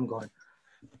bastard. And I'm going,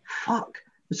 fuck.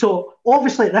 So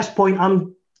obviously at this point,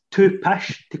 I'm too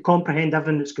pish to comprehend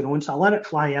everything that's going on. So I let it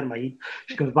fly in my head.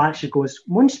 She comes back, she goes,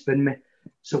 one spoon me.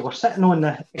 So we're sitting on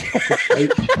the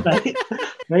couch,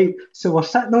 right? So we're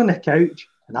sitting on the couch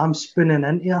and I'm spooning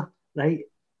into her, right?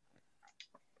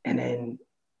 And then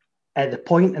at the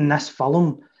point in this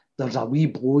film, there's a wee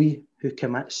boy who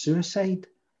commits suicide.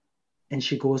 And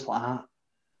she goes like that.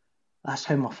 That's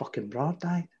how my fucking brother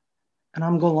died. And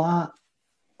I'm going like that.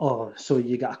 Oh, so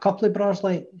you got a couple of brothers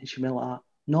like? And she went like that.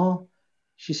 No.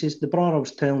 She says, the brother I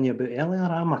was telling you about earlier,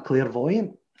 I'm a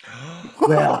clairvoyant.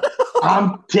 Well,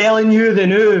 I'm telling you the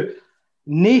new.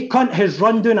 No cunt has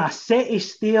run down a set of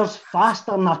stairs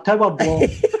faster than a tower block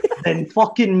than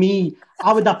fucking me.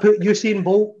 I would have put Usain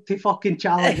Bolt to fucking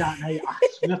challenge that night. I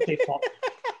swear to fuck.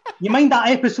 You mind that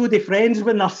episode of Friends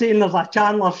when they're saying there's a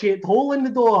Chandler-shaped hole in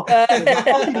the door? There's a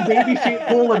fucking baby-shaped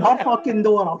hole in her fucking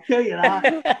door, I'll tell you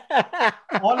that.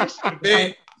 Honestly.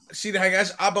 Mate, see, the thing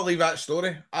is, I believe that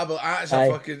story. That's a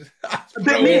fucking...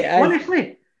 But mate,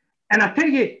 honestly, and I tell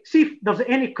you, see if there's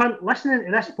any cunt listening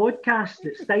to this podcast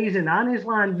that stays in Annie's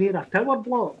Land near a tower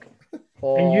block,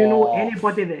 and you know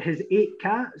anybody that has 8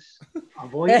 cats,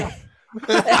 avoid her.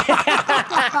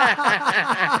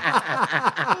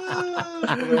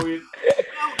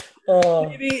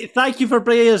 Thank you for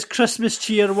bringing us Christmas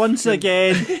cheer once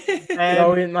again.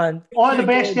 Brilliant, man. All the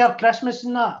best there, Christmas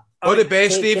and that. All the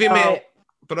best, Davey, mate.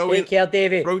 Take Brilliant. care,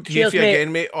 Davey. Brilliant to hear you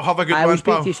again, mate. I'll have a good I will one,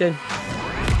 speak pal. to you soon.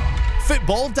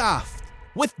 Football Daft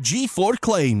with G4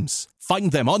 Claims.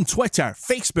 Find them on Twitter,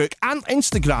 Facebook and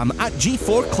Instagram at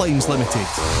G4 Claims Limited.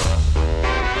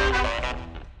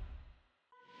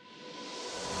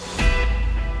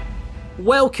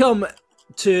 Welcome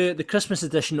to the Christmas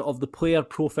edition of the Player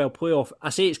Profile Playoff. I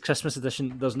say it's Christmas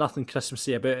edition, there's nothing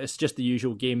Christmassy about it, it's just the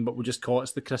usual game, but we'll just call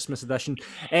it the Christmas edition.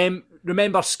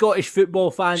 Remember, Scottish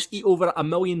football fans eat over 1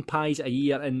 million pies a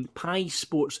year, and Pie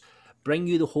Sports bring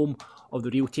you the home of the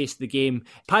real taste of the game.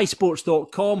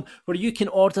 Piesports.com, where you can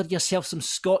order yourself some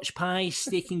Scotch pies,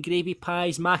 steak and gravy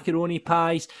pies, macaroni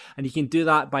pies, and you can do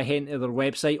that by heading to their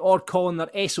website or calling their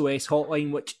SOS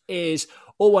hotline, which is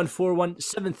 0141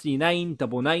 739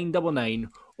 9999.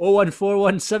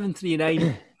 0141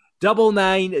 739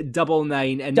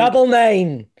 9999. And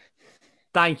 99.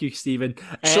 Thank you, Stephen.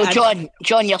 So,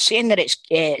 John, you're saying that it's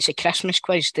a Christmas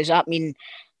quiz. Does that mean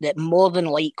that more than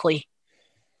likely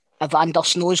Evander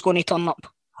Snow's going to turn up?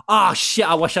 Oh, shit,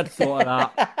 I wish I'd thought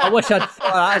of that.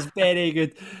 That's very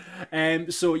good.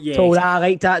 So, yeah. I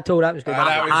liked that. That was good.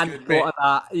 I hadn't thought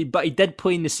of that. But he did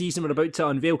play in the season we're about to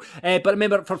unveil. But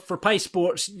remember, for Pie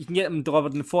Sports, you can get them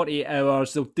delivered in 48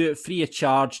 hours. They'll do it free of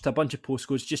charge to a bunch of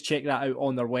postcodes. Just check that out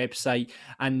on their website,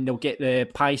 and they'll get the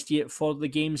pies to you for the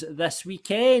games this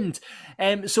weekend.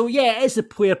 So, yeah, it is the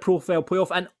player profile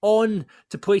playoff. And on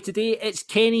to play today, it's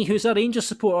Kenny, who's a Rangers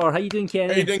supporter. How you doing,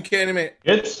 Kenny? How you doing, Kenny, mate?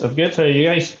 Good. I'm good. How are you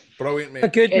guys? Brilliant,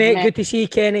 mate. Good, mate. Good to see you,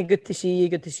 Kenny. Good to see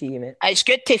you, mate. It's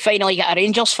good to finally get a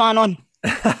Rangers fan on.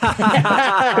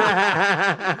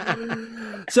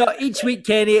 So each week,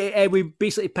 Kenny, we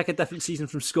basically pick a different season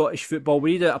from Scottish football.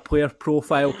 We read out a player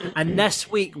profile, and this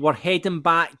week we're heading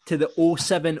back to the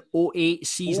 07-08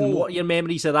 season. What are your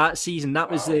memories of that season?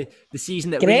 That was the season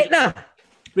that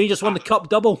Rangers won the Cup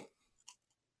double.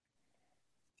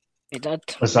 He did.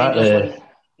 Was that the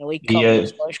League Cup and the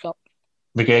Scottish Cup?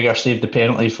 McGregor saved the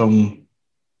penalty from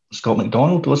Scott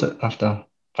McDonald, was it? After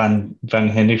Van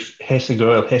Henry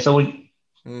Hesselink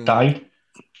died.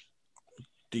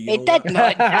 He did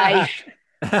not die.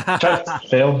 Just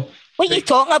fell. What are you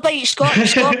talking about? Scott,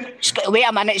 wait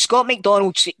a minute. Scott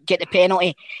McDonald get the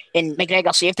penalty and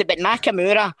McGregor saved it, but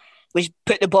Nakamura was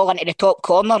put the ball into the top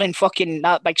corner and fucking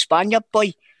that big Spaniard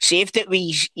boy saved it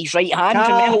with his right hand.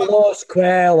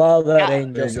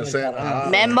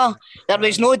 Remember, there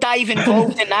was no dive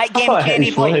involved in that game, Kenny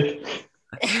boy.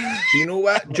 Do you know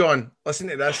what, John? Listen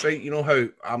to this, right? You know how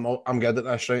I'm good at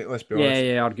this, right? Let's be honest.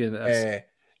 Yeah, I'm good at this.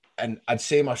 And I'd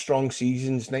say my strong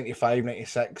seasons 95,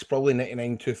 96, probably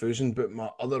 99, 2000, but my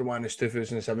other one is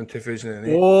 2007,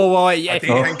 2008. Oh, well, yeah. I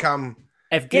don't think I'm.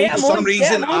 For some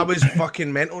reason, I was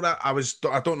fucking mental. I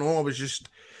don't know. I was just.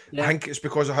 Yeah. I think it's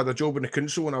because I had a job in the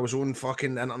council and I was on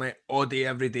fucking internet all day,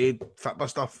 every day, Fitbit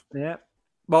stuff. Yeah.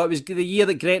 Well, it was the year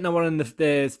that Gretna were in the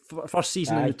first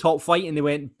season in the top flight and they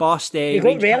went bust. They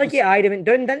got relegated, they went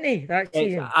down, didn't they, that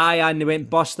season? And they went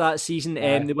bust that season.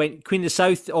 They went Queen of the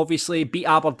South, obviously, beat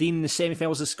Aberdeen in the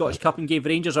semi-finals of the Scottish Cup and gave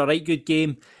Rangers a right good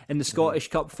game in the Scottish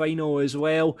Cup final as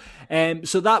well.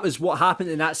 So that was what happened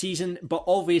in that season, but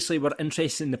obviously we're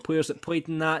interested in the players that played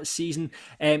in that season.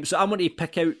 So I'm going to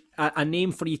pick out a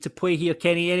name for you to play here,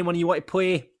 Kenny. Anyone you want to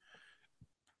play?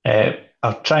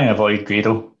 I'll try and avoid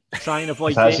Grado. Try and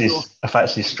avoid if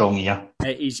that's his strong year.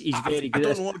 He's very good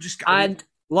at this. And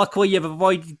luckily you've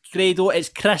avoided Grado. It's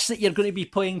Chris that you're going to be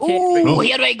playing, Kenny. Oh,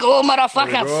 here we go,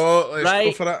 motherfuckers. Let's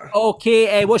go for it.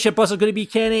 Okay, what's your buzzer going to be,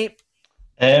 Kenny?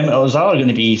 It was either going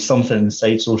to be something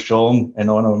inside so strong in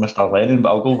honour of Mr. Lennon, but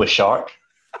I'll go with Shark.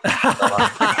 Our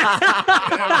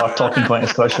talking point is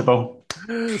Scottish football.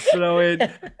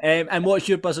 Brilliant. And what's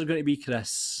your buzzer going to be,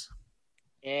 Chris?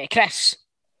 Chris.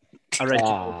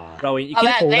 Original. Brilliant.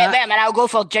 Wait a minute, I'll go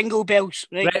for Jingle Bells.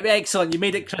 Right, excellent. You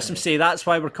made it Christmas Day. That's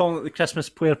why we're calling it the Christmas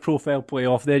Player Profile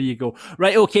Playoff. There you go.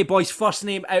 Right, okay, boys. First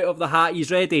name out of the hat.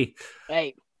 He's ready.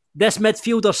 Right. This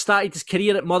midfielder started his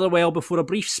career at Motherwell before a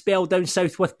brief spell down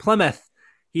south with Plymouth.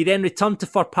 He then returned to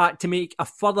Fir Park to make a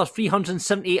further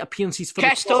 378 appearances for the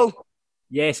club.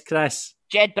 Yes, Chris.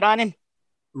 Jed Brannan.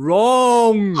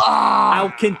 Wrong.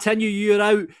 I'll continue. You're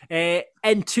out.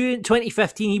 In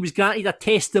 2015, he was granted a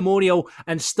testimonial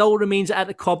and still remains at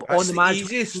the club on the match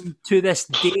to this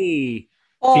day.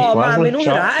 Oh, man, we know who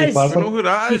that is. I know who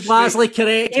that is. Steve Lasley,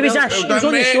 correct. He was on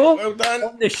the show. Well done.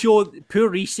 On the show. Poor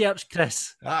research,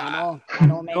 Chris. I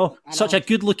know, mate. Oh, such a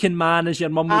good-looking man as your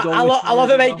mum would always say. I love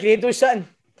it when Grado's sitting.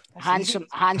 Handsome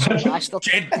bastard.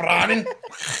 Jed Brannan.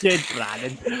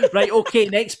 Right, okay,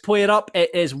 next player up.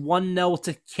 It is 1-0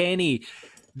 to Kenny.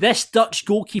 This Dutch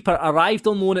goalkeeper arrived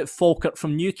on loan at Falkirk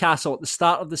from Newcastle at the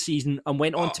start of the season and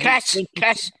went on to... Chris. Tim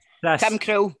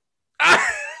Krul.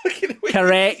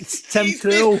 Correct, Tim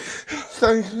Krul.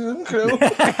 Tim Krul.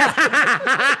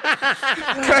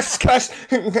 Chris.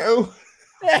 No.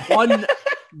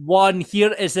 1-1.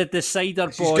 Here is the decider,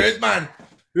 boys. He's good, man.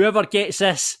 Whoever gets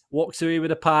this walks away with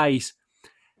the pies.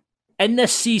 In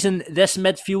this season, this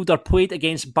midfielder played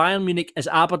against Bayern Munich as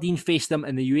Aberdeen faced them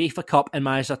in the UEFA Cup and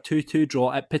managed a 2-2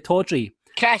 draw at Pittodrie.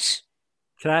 Chris.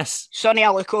 Sonny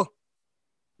Aluko.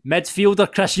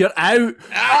 Midfielder, Chris, you're out.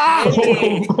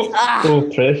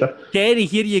 Pressure. Kenny,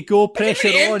 here you go. Pressure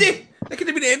on. That could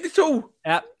have been empty too.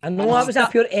 Yep. I know, that was a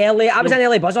pure early. I was an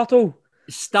early buzzer too.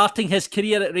 Starting his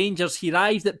career at Rangers, he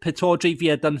arrived at Pittodrie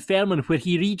via Dunfermline, where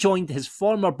he rejoined his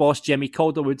former boss, Jimmy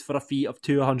Calderwood, for a fee of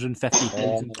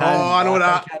 £250,000. I know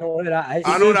that. I know who that is.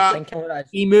 I know that.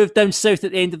 He moved down south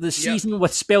at the end of the season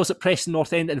with spells at Preston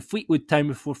North End and Fleetwood Town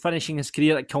before finishing his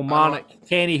career at Kilmarnock.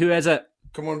 Kenny, who is it?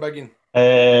 Come on, Biggin.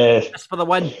 Just for the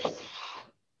win.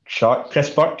 Chris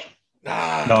Burke.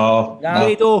 No.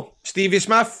 No. Stevie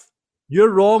Smith. You're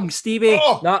wrong, Stevie.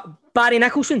 Oh. No, Barry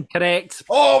Nicholson. Correct.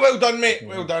 Oh, well done, mate.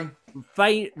 Well done.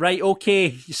 Right, okay.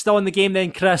 You're still in the game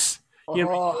then, Chris. Here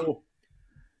we go.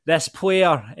 This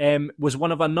player was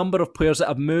one of a number of players that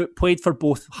have played for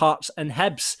both Hearts and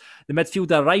Hibs. The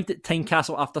midfielder arrived at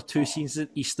Tynecastle after 2 seasons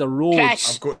at Easter Road.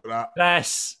 I've got that.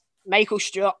 Chris. Michael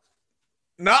Stewart.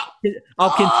 No.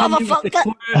 I'll continue with the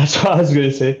clue. That's what I was going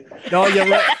to say. No, you're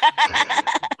right.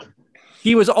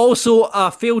 He was also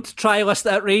a failed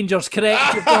trialist at Rangers,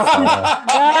 correct? You've got it.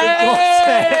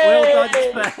 Well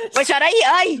done, Chris. Was I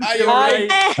right?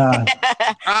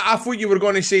 I thought you were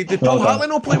going to say, did Paul Hartley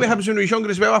not play with Hibs when he was younger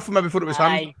as well? I thought maybe thought it was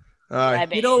him. Aye.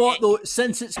 You know what, though?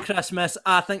 Since it's Christmas,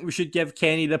 I think we should give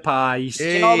Kenny the pies. Do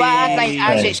you know what? I think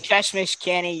as it's Christmas,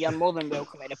 Kenny, you're more than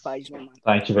welcome to the pies, my man.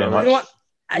 Thank you very much. You know what?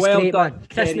 That's Well great, done, man.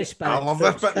 Christmas spirit. I love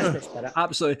this bit. Christmas spirit.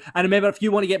 Absolutely. And remember, if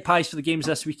you want to get pies for the games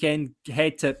this weekend,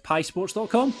 head to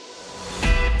piesports.com.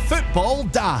 Football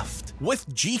Daft with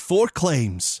G4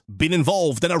 Claims. Been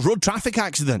involved in a road traffic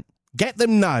accident? Get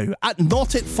them now at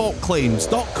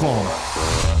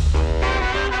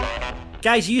notitfaultclaims.com.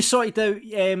 Guys, you sorted out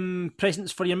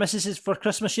presents for your missuses for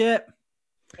Christmas yet?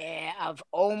 I've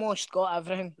almost got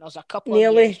everything. There's a couple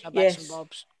Nearly, of bits and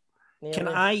bobs. Can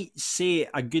I say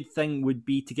a good thing would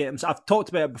be to get them? So I've talked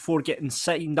about it before, getting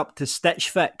signed up to Stitch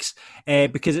Fix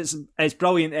because it's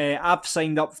brilliant. I've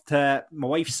signed up to, my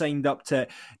wife signed up to.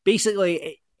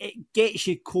 Basically, it gets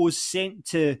you clothes sent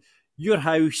to your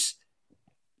house.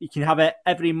 You can have it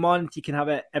every month. You can have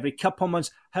it every couple of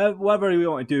months, however you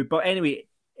want to do. But anyway,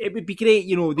 it would be great.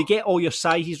 You know, they get all your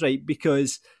sizes right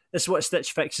because this is what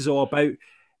Stitch Fix is all about.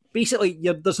 Basically,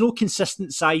 there's no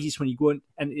consistent sizes when you go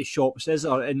into the shops, is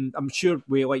there? And I'm sure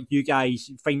like you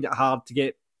guys find it hard to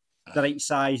get the right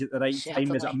size at the right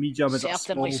time. Is it a medium? Is it a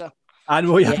small? Sir. I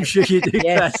know, I'm sure you do,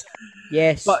 Chris.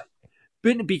 Yes. But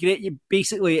wouldn't it be great? You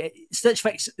basically, Stitch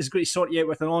Fix is great to sort you out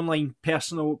with an online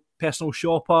personal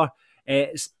shopper.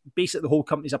 It's basically the whole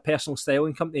company's a personal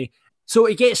styling company. So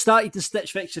to get started in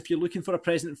Stitch Fix, if you're looking for a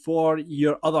present for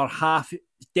your other half, it's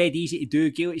dead easy to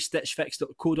do. Go to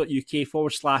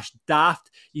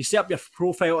stitchfix.co.uk/daft. You set up your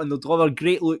profile and they'll deliver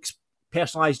great looks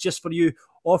personalised just for you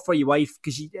or for your wife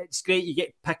because it's great. You get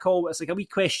to pick all, it's like a wee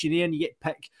questionnaire and you get to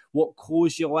pick what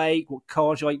clothes you like, what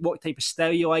colours you like, what type of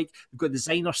style you like. They've got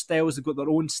designer styles, they've got their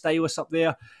own stylists up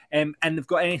there, and they've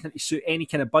got anything to suit any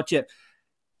kind of budget.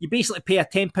 You basically pay a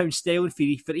 £10 styling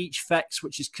fee for each fix,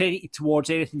 which is credited towards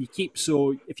anything you keep.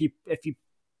 So if you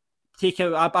take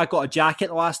out, I got a jacket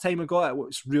the last time I got it, it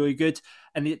was really good.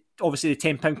 And obviously the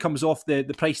 £10 comes off the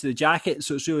price of the jacket,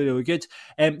 so it's really, really good.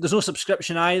 There's no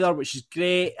subscription either, which is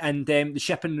great. And the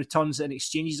shipping, returns and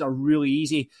exchanges are really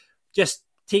easy. Just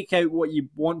take out what you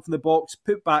want from the box,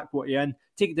 put back what you're in,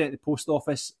 take it down to the post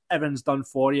office, everything's done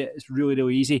for you. It's really,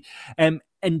 really easy.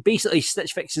 And basically,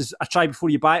 Stitch Fix is a try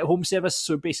before you buy it home service.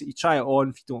 So basically, you try it on.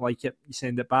 If you don't like it, you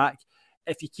send it back.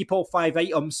 If you keep all 5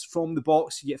 items from the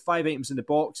box, you get 5 items in the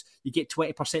box, you get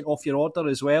 20% off your order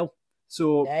as well.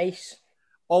 So nice.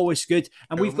 Always good.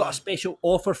 And we've got a special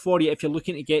offer for you if you're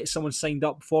looking to get someone signed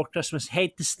up before Christmas.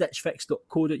 Head to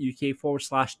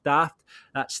stitchfix.co.uk/daft.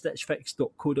 That's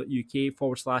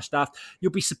stitchfix.co.uk/daft.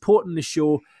 You'll be supporting the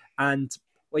show and,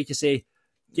 like I say,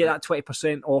 get that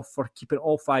 20% off for keeping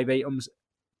all 5 items.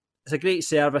 It's a great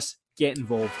service. Get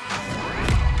involved.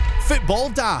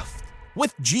 Football Daft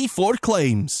with G4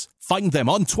 Claims. Find them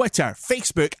on Twitter,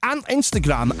 Facebook and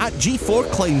Instagram at G4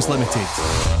 Claims Limited.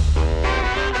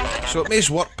 So at most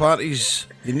work parties,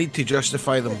 they need to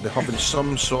justify them by having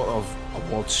some sort of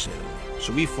awards ceremony.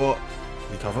 So we thought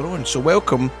we'd have our own. So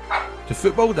welcome to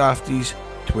Football Dafties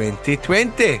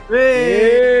 2020.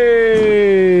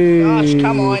 Hey! Gosh,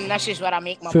 come on, this is where I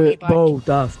make my money back. Football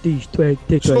Dafties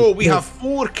 2020. So we have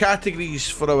 4 categories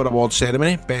for our award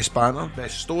ceremony: best banter,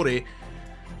 best story,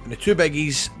 and the 2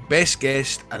 biggies: best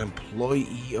guest and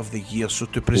employee of the year. So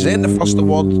to present the first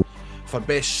award for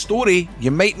best story,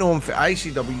 you might know him for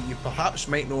ICW, you perhaps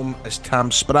might know him as Tam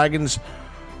Spraggins,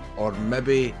 or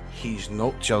maybe he's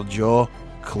knocked your jaw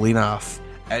clean off.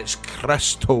 It's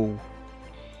Chris Toll.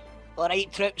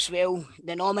 Alright, troops, well,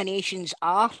 the nominations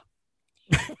are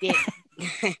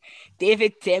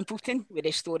David Templeton with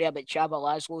his story about Chaba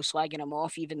Laszlo slagging him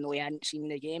off even though he hadn't seen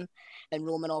the game, and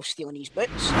Romanov stealing his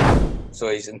boots. So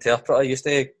his interpreter used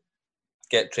to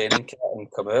get training kit and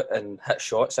come out and hit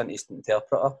shots into his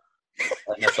interpreter.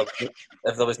 And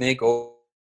if there was no goals,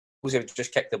 he would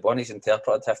just kick the ball, and his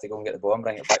interpreter would have to go and get the ball and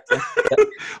bring it back to him.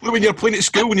 Look, when you're playing at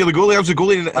school, when you're the goalie, there's a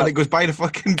goalie, and it goes by the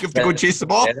fucking, you have to go and chase the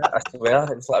ball. Yeah, I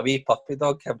swear, it was like a wee puppy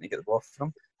dog having to get the ball from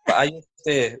him. But I used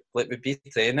to, like, we'd be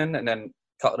training, and then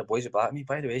a couple of the boys would be like, me,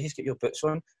 by the way, he's got your boots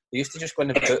on. We used to just go in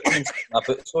the boots and stick my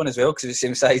boots on as well, because it's the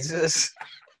same size as us.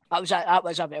 That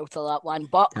was a belter, that one.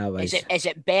 But is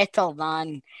it better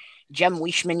than Jim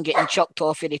Leishman getting chucked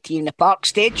off of the T in the Park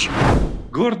stage?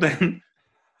 Gordon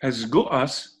has got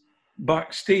us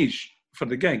backstage for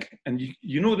the gig, and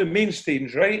you know the main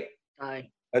stage, right? Aye.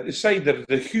 At the side there are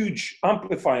the huge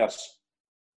amplifiers.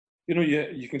 You know,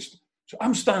 you can. So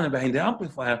I'm standing behind the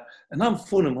amplifier, and I'm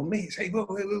phoning my mate. Say,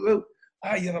 whoa.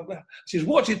 Ah, you're up there. He says,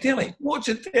 watch it, telly.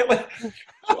 So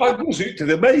I goes out to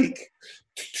the mic.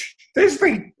 This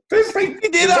thing. You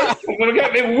did that. I'm gonna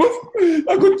get me woof.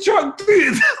 I got chucked.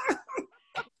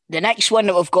 The next one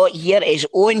that we've got here is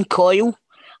Owen Coyle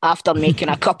after making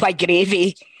a cup of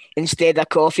gravy instead of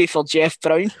coffee for Jeff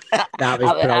Brown. That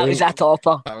was brilliant. That was a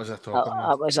topper. That was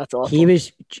a topper.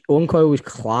 Owen Coyle was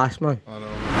class, man. I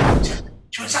know.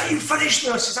 She was like, you finished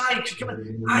now? I says, aye, come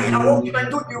in. Aye, I walked him in,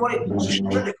 don't you worry. So she's in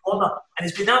the corner, and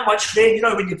it's been that much rain, you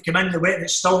know, when you've come in the wet and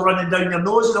it's still running down your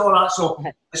nose and all that, so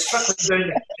it's trickling down.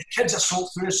 The kids are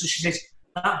soaked through, so she says,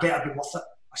 that better be worth it.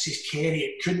 I says, Kerry,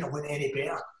 it couldn't have went any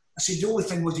better. I said, the only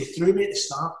thing was he threw me at the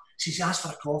start. She says, he asked for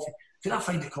a coffee. Could I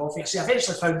find the coffee? I said, I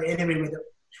eventually found it anyway with it.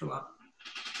 She was like,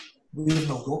 we've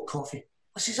not got coffee.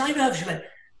 I says, I have. She went,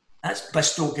 that's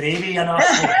Bristol gravy, you know.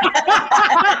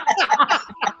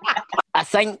 I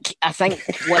think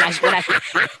when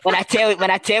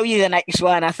I tell you the next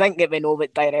one, I think that we know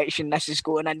what direction this is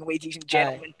going in, ladies and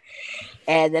gentlemen.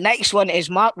 The next one is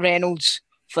Mark Reynolds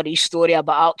for his story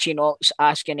about Archie Knox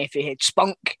asking if he had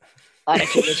spunk or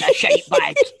if he was a shite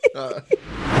bag.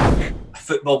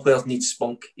 Football players need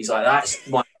spunk. He's like, that's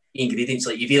one of the ingredients.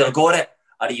 Like, you've either got it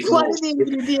or you've What not. are the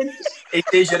ingredients? It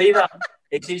says you're either.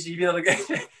 It says you've either got.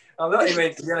 I'm not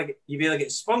even. You've either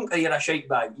get spunk or you're a shite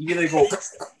bag. You either go.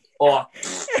 Oh.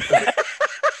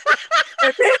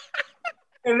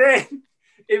 and then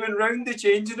he went round the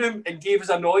changing room and gave us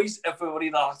a noise if we were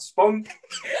either spunk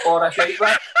or a shite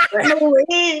bag. No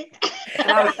way.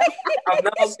 I've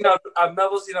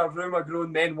never seen a room of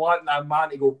grown men wanting a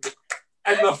man to go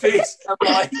in their face. I'm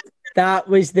like, that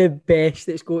was the best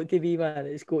it's got to be, man.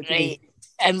 It's got to be.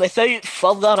 And without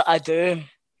further ado,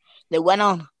 the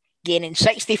winner gaining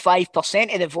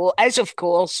 65% of the vote is, of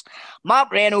course,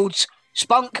 Mark Reynolds.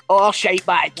 Spunk or shite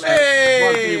bag.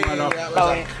 Hey, that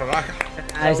was a cracker.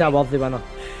 That is a worthy winner.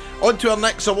 On to our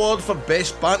next award for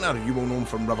Best Banter. You will know him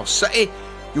from River City.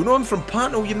 You'll know him from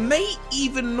Panto. You might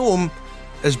even know him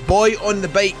as Boy on the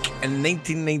Bike in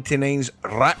 1999's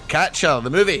Rat Catcher, the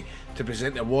movie. To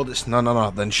present the award, it's none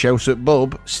other than Shellsuit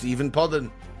Bob, Stephen Pudden.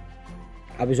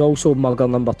 I was also mugger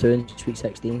number 2 in Sweet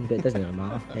 16, but it doesn't really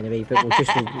matter anyway. But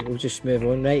we'll just move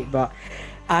on, right?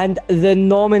 And the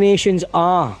nominations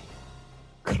are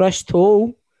Chris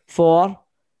Toll for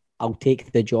I'll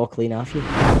Take the Jaw Clean Off You.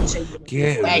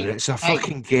 Get out, it's a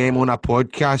fucking game on a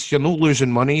podcast. You're not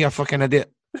losing money, you fucking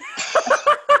idiot.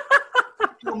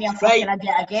 Call me a fucking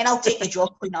idiot again. I'll take the jaw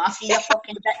clean off you, you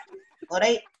fucking dick.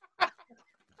 Alright?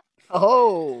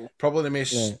 Oh. Probably the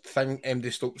most thing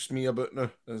MD stops me about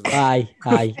now. Aye.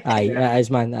 It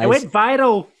is, man. It went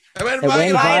viral. It went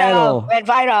viral. Went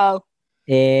viral.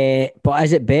 But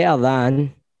is it better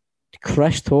than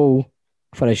Chris Toll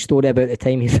for a story about the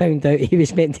time he found out he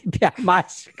was meant to be a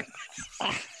mask?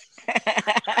 I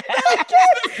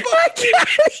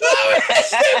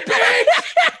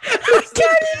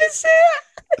can't even say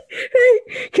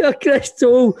it. Chris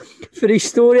Toll for his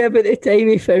story about the time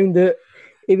he found out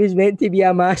he was meant to be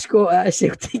a mascot at a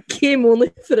Celtic game,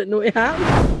 only for it not to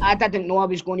happen. I didn't know I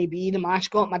was going to be the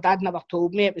mascot. My dad never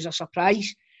told me. It was a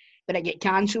surprise, but it got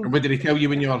cancelled. And what did he tell you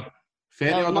when you were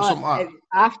 30 or something like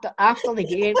that? After the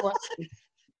game.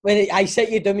 When I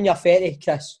sit you down when you're 30,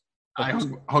 Chris. I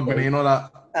hug my hand on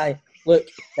that. Aye, look,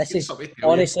 this is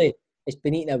honestly, it's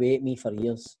been eating away at me for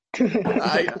years.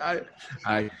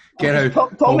 Aye. Get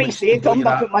out. Tommy said, come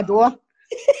back at my door.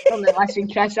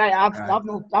 Listen, Chris, I've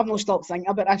not stopped thinking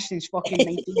about this since fucking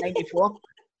 1994.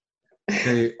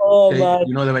 Man.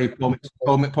 You know the way Paul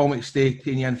McStay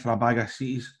taking you in for a bag of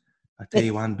Ceties? I tell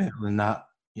you one better than that.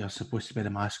 You're supposed to be the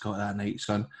mascot that night,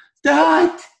 son.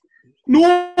 Dad!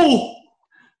 No!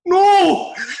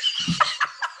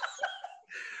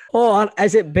 Or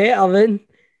is it better than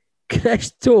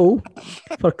Chris Toll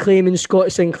for claiming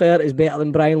Scott Sinclair is better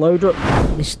than Brian Laudrup?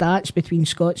 The stats between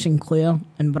Scott Sinclair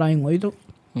and Brian Laudrup.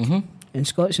 and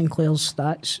Scott Sinclair's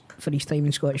stats for his time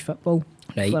in Scottish football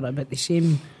Right. for about the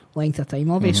same length of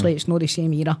time. Obviously, it's not the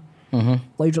same era.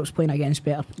 Loudrop's playing against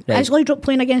better. Right. Is Loudrop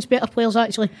playing against better players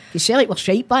actually? Because Celtic were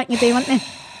shite back in the day, weren't they?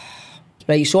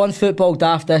 Right, so on Football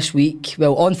Daft this week,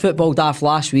 on Football Daft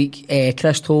last week,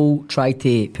 Chris Toll tried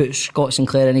to put Scott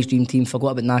Sinclair in his dream team,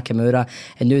 forgot about Nakamura,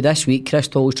 and now this week, Chris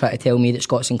Toll's trying to tell me that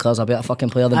Scott Sinclair's a better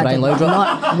fucking player than I Brian did Laudrup.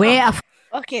 not. Wait a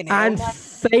Fucking hell, And man.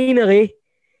 finally,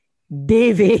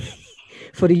 Davey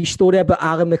for his story about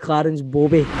Alan McLaren's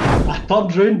Bobby. I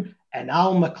turned round and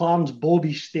Alan McLaren's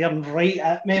Bobby staring right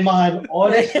at me, man.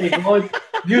 Honestly, God,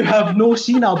 you have no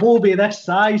seen a Bobby this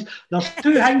size. There's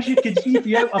two things you can see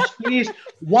from outer space.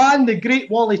 One, the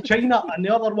Great Wall of China, and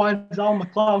the other one's Alan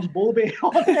McLaren's Bobby.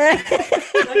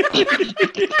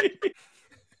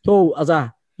 So,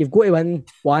 you've got to win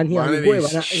one here. One You've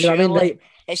of got to these. win it. You know what I mean? Like,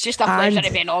 It's just a pleasure And-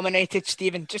 to be nominated,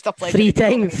 Stephen. Just a pleasure. three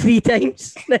to be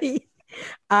times, right?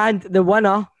 And the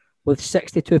winner with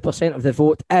 62% of the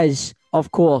vote is,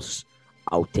 of course,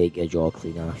 I'll take your jaw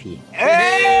clean off you.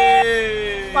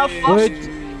 Hey! My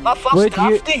first would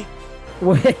you- drafty.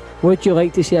 Would you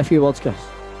like to say a few words, Chris?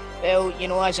 Well, you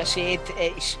know, as I said,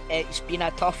 it's been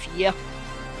a tough year.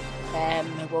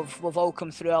 We've all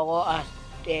come through a lot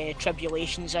of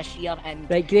tribulations this year, and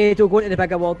Right, great. We'll go to the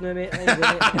big award now, mate.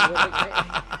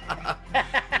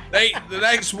 Right, the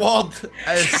next word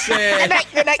is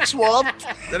the next word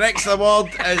the next award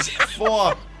is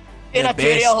for in a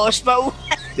Curia hospital.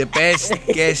 the best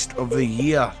guest of the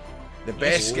year. The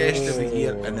best guest of the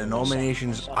year, and the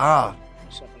nominations are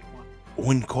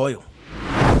Owen Coyle.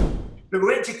 We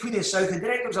went to Queen of South, and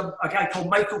there was a guy called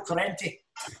Michael Correnti,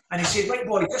 and he said, "Right,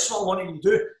 boy, this is what I wanted you to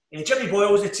do." Jimmy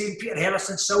Boyle was the team, Peter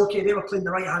Harrison, Silky, they were playing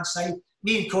the right-hand side.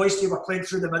 Me and Coisty were playing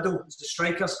through the middle as the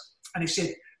strikers. And he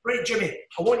said, "Right, Jimmy,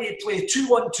 I want you to play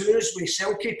 2-1-2s with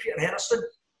Silky, Peter Harrison.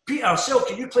 Peter,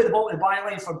 Silky, you play the ball to the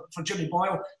byline for Jimmy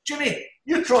Boyle. Jimmy,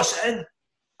 you cross it in.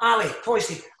 Ali,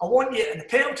 Coisty, I want you in the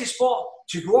penalty spot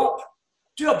to go up,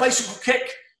 do a bicycle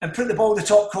kick, and put the ball in the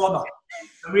top corner."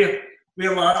 And we're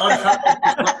like,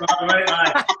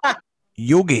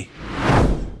 Yogi.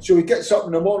 So he gets up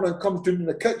in the morning, comes down in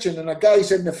the kitchen, and a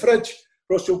guy's in the fridge.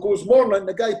 Russell goes, "Morning."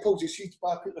 The guy pulls his sheets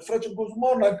back out the fridge and goes,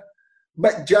 "Morning."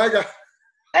 Mick Jagger.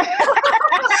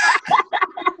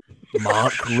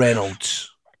 Mark Reynolds.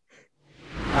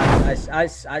 That's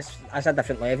a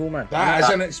different level, man. That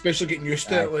isn't it, especially getting used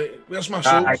to it. Like, where's my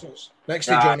socks? Next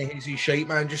to Johnny Hazy's shite,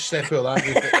 man. Just step out of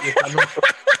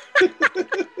that.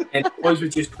 And boys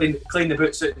would just clean the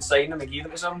boots out and sign them and give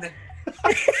them to somebody.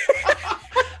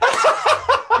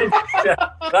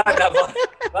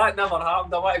 that never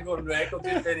happened. I want to go on record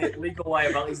with any legal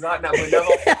liabilities. That never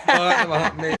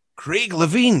happened. Craig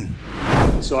Levine.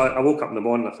 So I woke up in the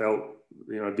morning, I felt,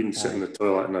 I'd been sitting in the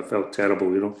toilet and I felt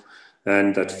terrible,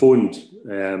 and I'd phoned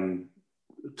to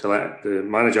let the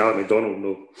manager at McDonald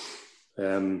know,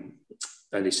 and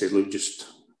he said, "Look, just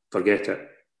forget it."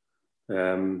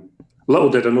 Little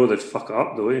did I know they'd fuck it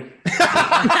up, though, eh?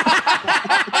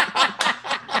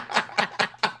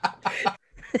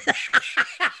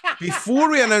 Before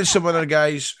we announce the winner,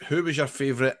 guys, who was your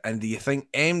favourite, and do you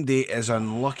think MD is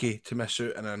unlucky to miss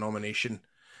out on a nomination?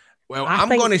 Well, I'm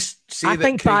going to say I that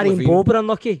think Craig Barry and Levine- Bob are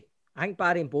unlucky. I think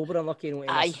Barry and Bob are unlucky.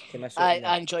 To miss out on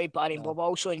I enjoyed Barry and Bob. I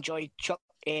also enjoyed Chick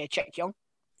Young.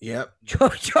 Yep.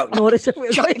 Chuck Norris. No, I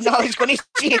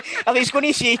was going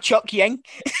to say Chuck Young.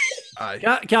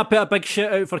 Can I put a big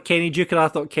shout out for Kenny Duker? I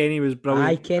thought Kenny was brilliant.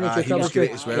 Aye, Kenny Duker he was was great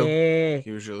good as well. Yeah.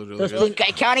 He was really, really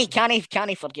good. Can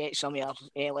he forget some of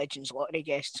our Legends Lottery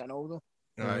guests and all though?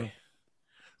 Aye.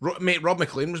 Mate, Rob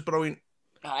McLean was brilliant.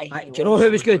 Aye. Do you know who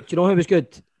was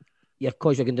good? Yeah,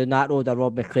 because you're going down that road,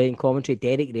 Rob McLean commentary.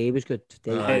 Derek Ray was good.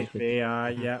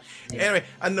 Yeah. Anyway,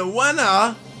 and the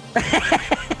winner,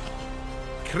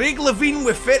 Craig Levine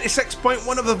with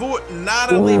 36.1 of the vote,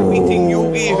 narrowly beating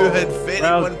Yogi, who had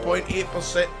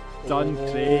 31.8%. Done,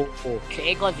 Craig.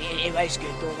 Craig Levine, he was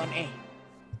good though, wasn't he?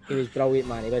 He was brilliant,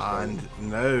 man. He was And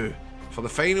now, for the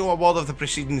final award of the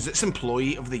proceedings, it's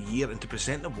Employee of the Year, and to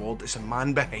present the award, it's a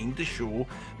man behind the show,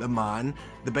 the man,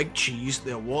 the big cheese,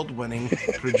 the award-winning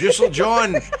producer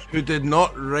John, who did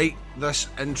not write this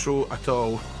intro at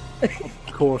all.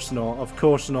 Of course not.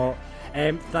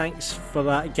 Thanks for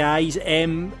that, guys.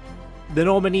 The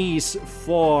nominees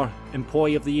for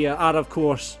Employee of the Year are, of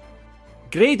course,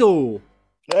 Grado.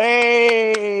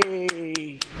 Hey!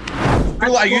 I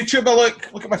feel like a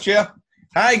YouTuber, look at my chair.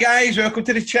 Hi guys, welcome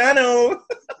to the channel.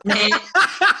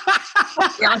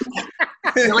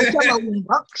 You like a million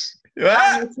bucks?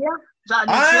 What? Well,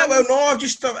 no,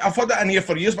 I've had that in here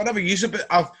for years, but I never use it. But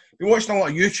I've been watching a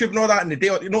lot of YouTube and all that, and the day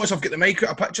you notice I've got the mic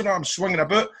out, a picture, and I'm swinging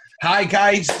about. Hi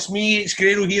guys, it's me, it's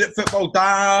Grado here at Football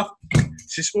Daft.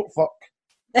 It's just, oh fuck.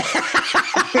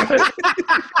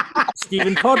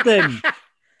 Stephen Corden.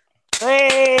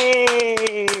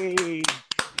 Hey!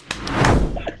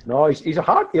 No, he's a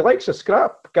hard. He likes a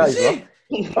scrap, guys.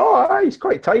 Oh, he's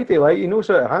quite tidy. Like he knows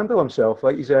how to handle himself.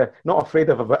 Like he's not afraid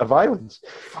of a bit of violence.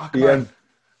 Fuck, I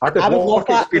would love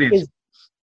that experience.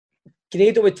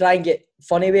 Grado would try and get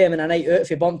funny with him in a night out if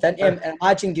he bumped into him. And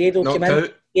imagine Grado came in,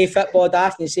 say Football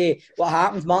Daft, and say, "What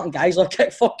happened, Martin Geisler?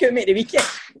 Kick fuck out, mate, the weekend."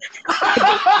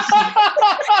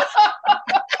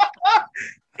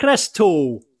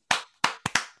 Crystal.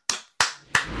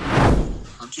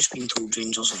 I've just been told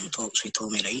Rangers are in talks with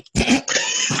Tommy Wright.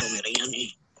 Tommy Wright, isn't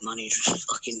he? Manager's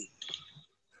fucking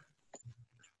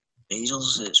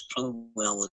Rangers. It's probably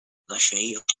all the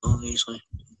shite, obviously.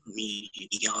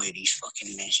 You get all these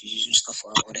fucking messages and stuff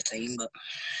like that all the time, but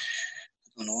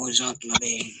I don't know, is that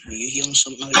maybe, are you hearing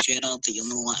something about Gerrard that you're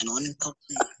not letting on?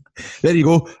 There you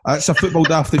go. That's a Football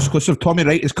Daft exclusive. Tommy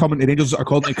Wright is coming to Rangers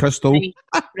according to Crystal.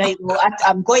 Right, well,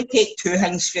 I'm going to take two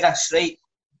things for this, right?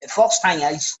 The first thing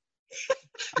is,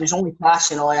 I was only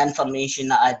passing all the information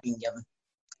that I'd been given.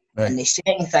 Right. And the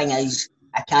second thing is,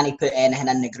 I can't put anything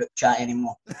in the group chat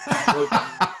anymore.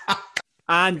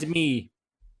 And me.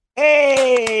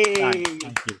 Hey!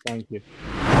 Thank you.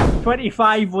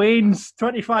 25 lanes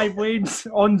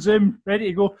on Zoom, ready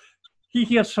to go. He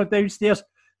hears from downstairs,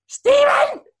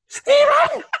 Stephen!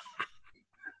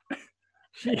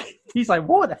 He's like,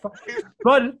 what the fuck?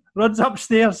 Runs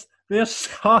upstairs. There's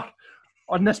her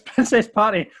on this princess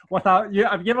party with have you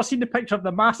ever seen the picture of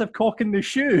the massive cock in the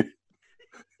shoe?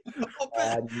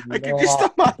 I can just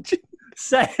imagine.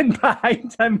 Sitting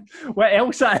behind him with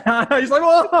Elsa and Anna. He's like,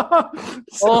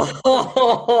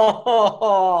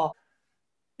 oh!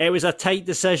 It was a tight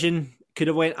decision. Could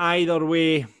have went either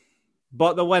way.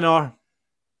 But the winner,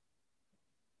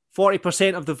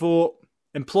 40% of the vote,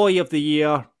 Employee of the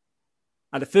Year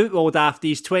at the Football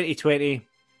Dafties 2020.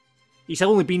 He's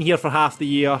only been here for half the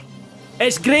year.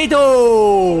 It's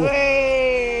Grado!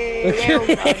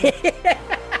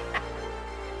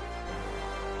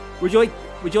 Would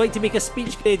you like to make a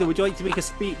speech, Grado? Would you like to make a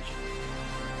speech?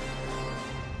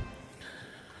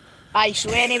 Aye,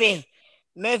 so anyway,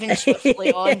 moving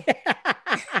swiftly on. I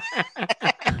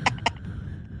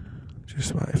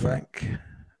just want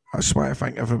to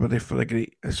thank everybody for the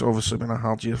great. It's obviously been a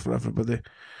hard year for everybody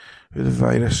with the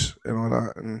virus and all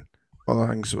that and other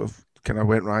things that have kind of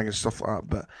went wrong and stuff like that.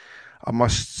 But I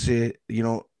must say,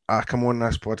 I come on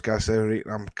this podcast every week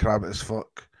and I'm crab as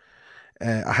fuck.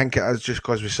 I think it is just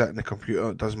because we sit in the computer,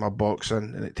 it does my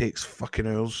boxing, and it takes fucking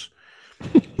hours.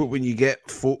 But when you get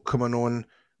folk coming on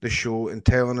the show and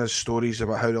telling us stories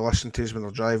about how they listen to us when they're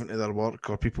driving to their work,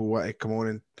 or people want to come on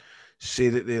and say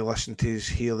that they listen to us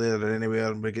here, there, or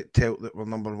anywhere, and we get told that we're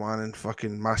number one in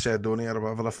fucking Macedonia or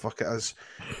whatever the fuck it is,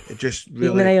 it just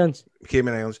really...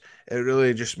 Cayman Islands. It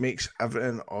really just makes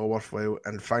everything all worthwhile.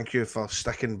 And thank you for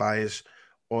sticking by us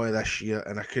all this year.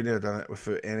 And I couldn't have done it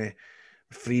without any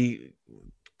three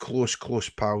close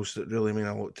pals that really mean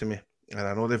a lot to me, and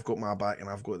I know they've got my back and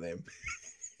I've got them.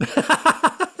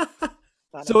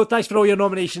 So thanks for all your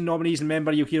nominees, and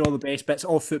remember, you'll hear all the best bits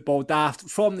of Football Daft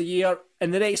from the year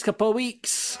in the next couple of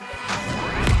weeks.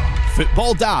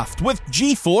 Football Daft with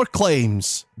G4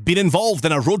 Claims. Been involved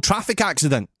in a road traffic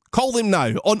accident? Call them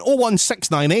now on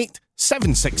 01698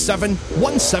 767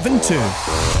 172.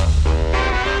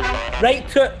 Right,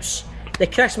 troops. The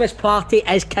Christmas party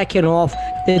is kicking off.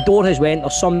 The door has went.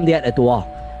 There's somebody at the door.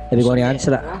 Are we going to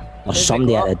answer it? There's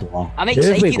somebody at the door. I'm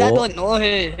excited. I don't know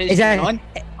who's going on.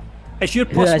 It's your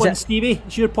plus one, Stevie.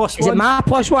 It's your plus one. Is it my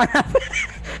plus one?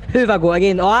 Who have I got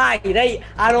again? Oh, aye, right.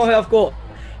 I know who I've got.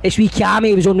 It's wee Cammy.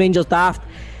 He was on Rangers Daft.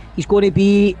 He's going to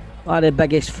be one of the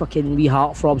biggest fucking wee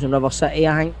heartthrobs in River City,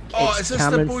 I think. Oh, is this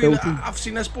Cameron the boy? I've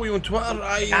seen this boy on Twitter.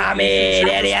 Cammy,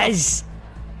 there he is.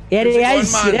 There he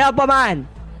is. You there, man?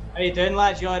 How you doing,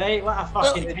 lads? You alright? What a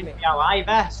fucking thing to be alive,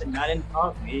 and I didn't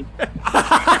talk to me.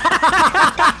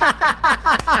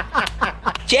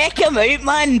 Check him out,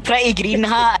 man. Pretty green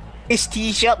hat, his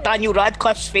t-shirt, Daniel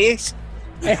Radcliffe's face.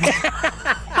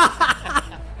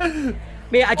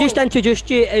 Mate, I just introduced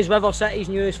you as River City's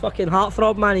newest fucking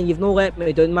heartthrob, man, and you've no let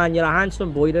me down, man. You're a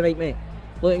handsome boy tonight, mate.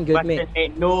 Looking good,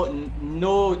 mate.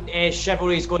 No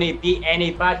chivalry's going to beat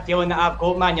any bad feeling that I've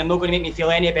got, man. You're not going to make me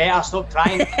feel any better. Stop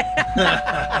trying.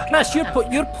 Chris,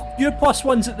 your plus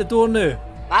one's at the door now.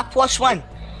 My plus one.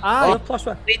 Your plus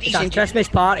one. Ladies and Christmas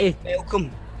party. Welcome.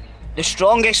 The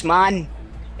strongest man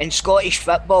in Scottish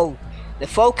football, The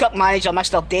Falkirk manager,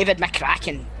 Mr. David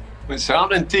McCracken. What's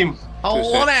happening, team?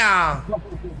 Hello there.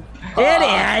 There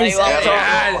he is.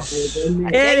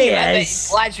 There he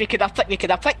is. Lads, we could have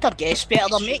picked our guests better.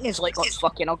 They're making us look like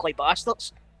fucking ugly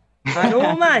bastards. I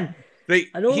know, man. Right,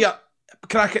 here,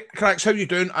 Cracks, how you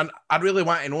doing? And I really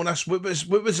want to know this. What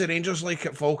was the Rangers like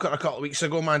at Falkirk a couple of weeks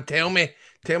ago, man? Tell me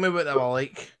what they were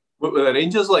like. What were the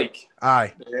Rangers like?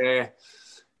 Aye.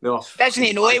 No. Doesn't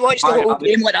he know he watched the whole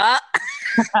game like that?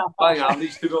 Bang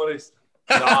average, to be honest.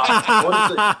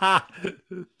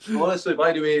 Honestly,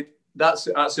 by the way, that's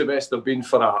the best they've been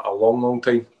for a long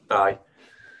time. Aye.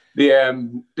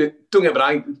 Don't get me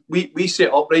wrong, we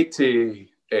set up right to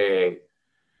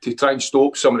try and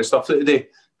stop some of the stuff that they do.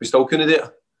 We still couldn't do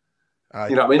it.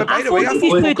 You know what I mean? I thought you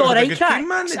played all right,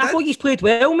 Cracks. I thought you played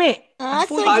well, mate. I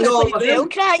thought you played well,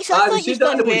 Cracks. I thought you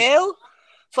done well.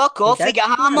 Fuck off, they get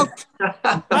hammered.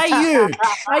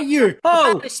 Hey you.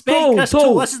 Oh, respect,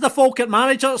 Crystal. This is the Falkirk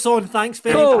manager that's on. Thanks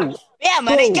very much. Yeah,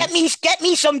 man, get me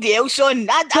somebody else on.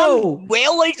 I'm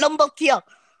well outnumbered here.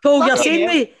 Paul, you're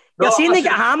saying they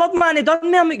get hammered, man. They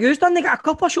done me McHugh's done. They got a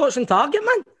couple of shots on target,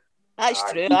 man. That's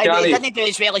true. They didn't do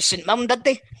as well as St Mirren, did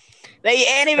they? Right,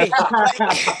 anyway.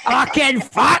 Fucking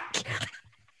fuck.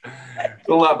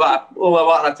 Only a bit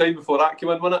of time before that came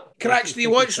in, wasn't it? Cracks, do you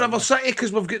watch River City?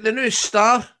 Because we've got the new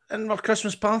star in our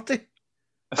Christmas party.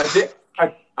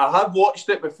 I have watched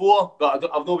it before, but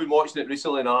I've not been watching it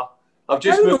recently now. I've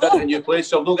just moved into a new place,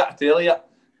 so I've not got to tell you.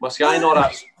 My Sky and all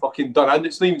that's fucking done in.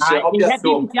 It's not even set up yet.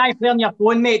 You can play on your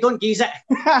phone, mate. Don't geese it.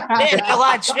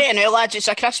 Right now, lads, it's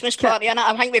a Christmas party, innit?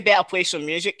 I think we better play some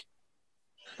music.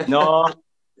 No.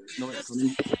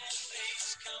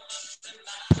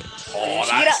 Oh,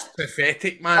 that's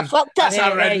pathetic, man. That's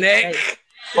a redneck.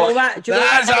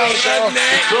 That's a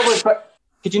redneck.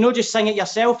 Could you not just sing it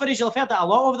yourself, or you'll have heard that a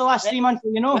lot over the last 3 months,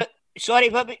 you know? Sorry,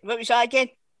 what was that again?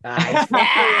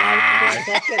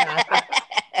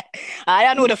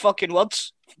 I know the fucking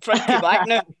words. Front to back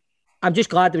now. I'm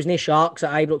just glad there was no sharks at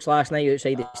Ibrox last night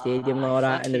outside the stadium and all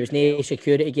that, and there was no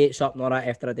security gates up and all that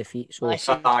after a defeat. So,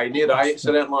 near riots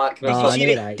and anything like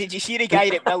that. Did you see the guy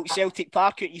that built Celtic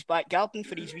Park out his back garden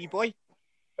for his wee boy?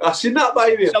 I seen that, by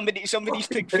the way. Somebody's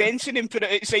took fencing and put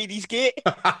it outside his gate.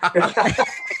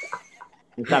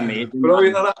 It's amazing.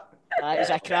 Brilliant, isn't it? That is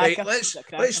a cracker. Right,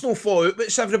 let's not fall out.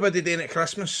 What's everybody doing at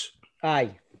Christmas?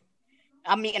 Aye.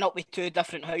 I'm meeting up with 2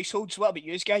 different households. What about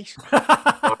you guys?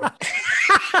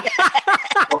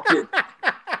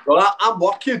 Well, I'm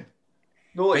working.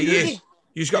 No, like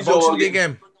you've got a Boxing Day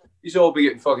game. You'll all be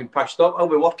getting fucking pissed up. I'll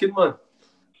be working, man.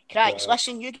 Cracks,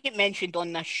 listen, you get mentioned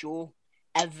on this show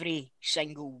every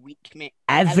single week, mate.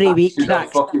 Every week,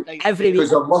 Cracks. Every week.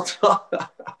 Because I'm murder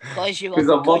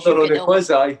on the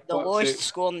quiz, aye. The lowest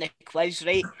score on the quiz,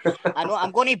 right? I know,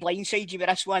 I'm going to blindside you with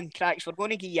this one, Cracks. We're going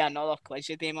to give you another quiz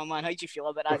today, my man. How do you feel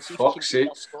about that? For fuck's sake.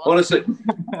 Honestly,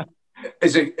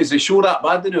 is the show that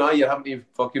bad now? You're having to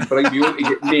fucking bring me on to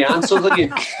get me answers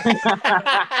again.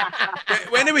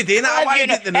 When are we doing it? I want to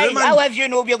get the new, man. I'll have you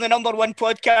know we're the #1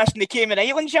 podcast in the Cayman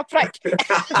Islands, you prick.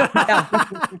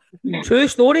 True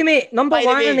story, mate. Number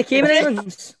 1 in the Cayman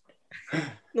Islands.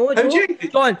 No,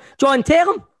 John,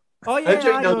 tell him. Oh yeah.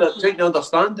 How do you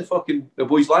understand the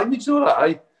boys' language and all that?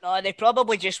 Aye. No, they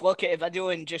probably just look at a video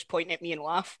and just point at me and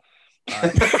laugh.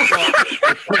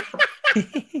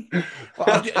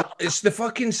 It's the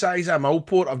fucking size of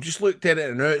Millport. I've just looked at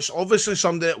it now. It's obviously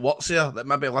somebody that works there that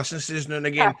maybe listens to us now and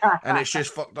again, and it's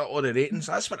just fucked up all the ratings.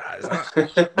 That's what it is.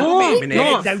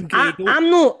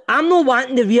 I'm not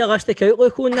wanting the realistic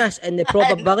outlook on this and the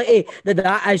probability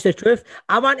that is the truth.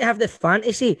 I want to have the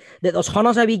fantasy that there's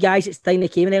hundreds of wee guys that stay in the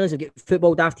Cayman Islands that get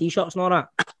football daft t-shirts and all that,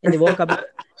 and they walk about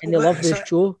and they love this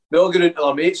show. They all go into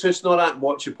their mates' house and all that and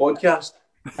watch your podcast.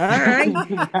 Aye.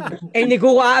 And they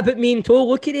go at about me and Toe.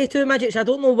 Look at the 2 midgets. I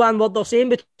don't know one word they're saying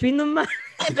between them, man.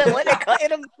 But what they cut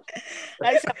them.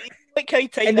 That's like how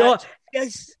tight that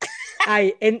is.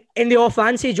 Aye, and they all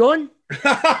fancy John. The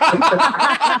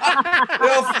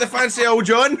fancy old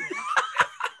John.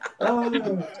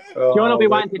 John will be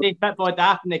wanting to do football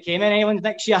daft in the Cayman Islands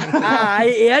next year. Aye,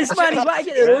 he is, man. He's want to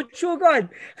get the road show going.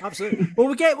 Absolutely. Well,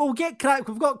 we'll get Cracks.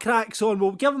 We've got Cracks on.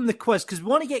 We'll give him the quiz because we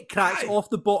want to get Cracks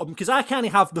off the bottom because I can't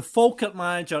have the Falkirk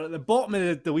manager at the bottom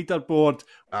of the leaderboard.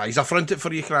 He's affronted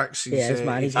for you, Cracks.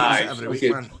 Man. He's every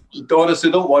week, man.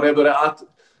 Honestly, don't worry about it.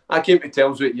 I came to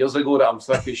terms with it years ago that I'm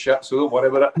sick as shit, so don't worry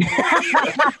about it.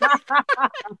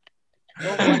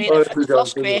 Don't worry, the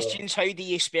first question's how do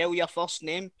you spell your first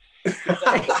name? Is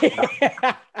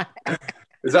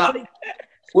that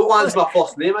what one's my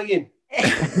first name again?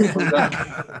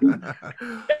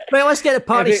 Right, let's get the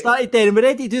party started then. We're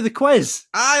ready to do the quiz.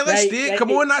 Aye, let's do it.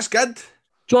 Come on, that's good.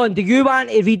 John, do you want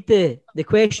to read the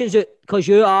questions out? Because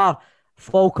you are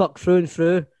Falkirk through and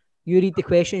through. You read the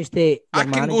questions to your manager.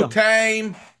 I can go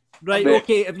time. Right,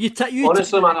 okay. If you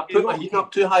honestly, man, I put my heat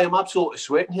up too high. I'm absolutely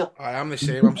sweating here. I am the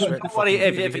same. I'm sweating. Don't worry,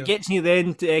 if it gets near the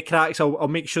end, Cracks, I'll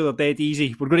make sure they're dead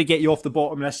easy. We're going to get you off the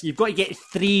bottom of this. You've got to get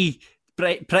 3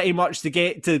 pretty much to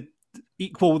get to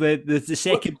equal the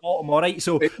second bottom, all right?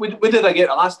 So what did I get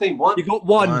the last time? 1? You got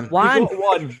 1. You got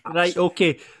 1. Right,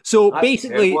 okay. So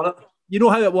basically, you know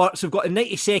how it works. We've got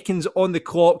 90 seconds on the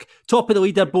clock. Top of the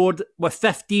leaderboard with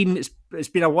 15. It's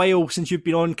been a while since you've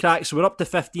been on, Crack, so we're up to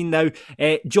 15 now.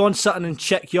 John Sutton and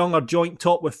Chick Young are joint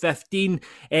top with 15.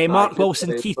 Mark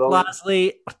Wilson, Keith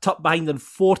Lasley are tucked behind on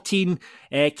 14.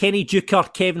 Kenny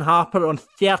Duker, Kevin Harper on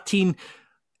 13.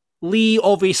 Lee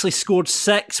obviously scored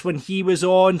 6 when he was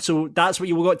on, so that's what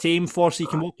you've got to aim for, so you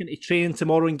can walk into training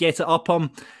tomorrow and get it up him.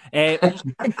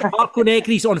 Marco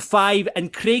Negri's on 5,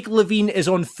 and Craig Levine is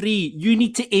on 3. You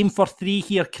need to aim for 3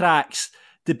 here, Cracks.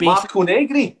 Marco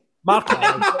Negri? Marco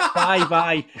Negri 5,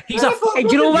 aye. He's a... And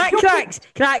do you know what,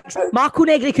 Cracks? Marco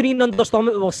Negri couldn't even understand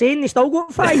what we were saying. They still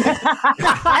got 5.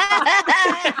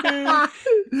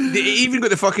 They even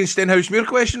got the fucking Stenhousemuir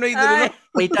question right, didn't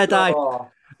they? He did, aye.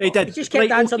 He did. He just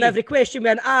kept answering every question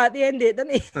with an at the end of it,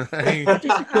 didn't he?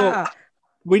 So,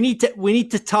 we need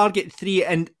to target 3,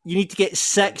 and you need to get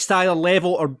 6 to either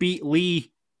level or beat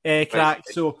Lee, Crack.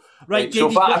 So, right. So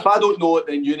if I don't know it,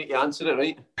 then you need to answer it,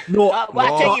 right? No. I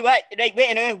tell you what. Right,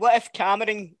 wait a minute. What if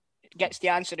Cameron gets the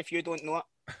answer if you don't know it?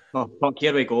 Oh, fuck,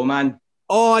 here we go, man.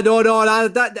 Oh, no,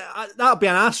 that'll be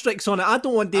an asterisk on it. I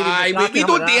don't want David. We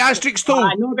don't do asterisks, though.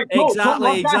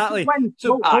 Exactly.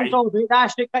 So, all about the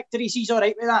asterisk victories. He's all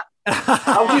right with that.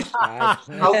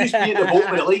 I'll just be in the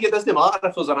boat with the league. It doesn't matter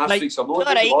if there's an asterisk or not.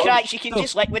 All right, Cracks, you can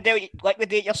just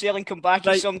liquidate yourself and come back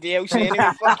as somebody else anyway.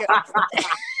 Fuck it.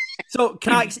 So,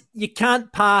 Cracks, you can't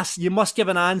pass. You must give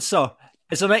an answer.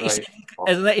 Is there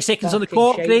 90 seconds on the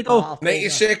clock, Grado? 90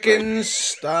 seconds,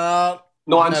 start.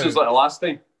 No answers like the last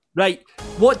time. Right.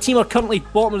 What team are currently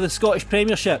bottom of the Scottish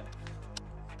Premiership?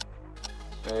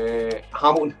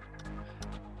 Hamilton.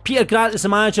 Peter Grant is the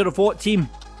manager of what team?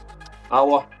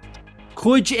 Alloa.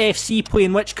 Cluj FC play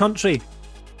in which country?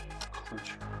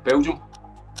 Belgium.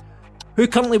 Who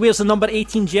currently wears the number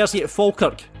 18 jersey at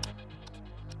Falkirk?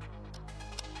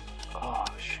 Oh,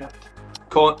 shit.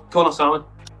 Connor Salmon.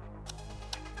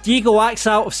 Diego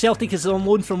Axel of Celtic is on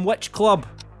loan from which club?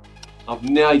 I've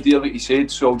no idea what he said,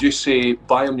 so I'll just say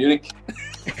Bayern Munich.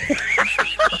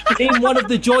 Name one of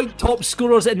the joint top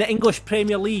scorers in the English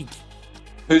Premier League.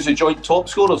 Who's the joint top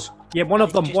scorers? Yeah, one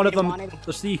of them.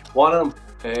 There's 3. One of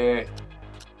them.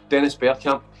 Dennis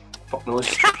Bergkamp. Fuck knows.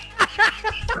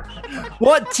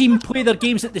 What team play their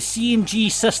games at the C&G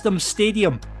Systems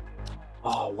Stadium?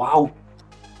 Oh, wow.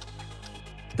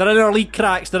 They're in our league,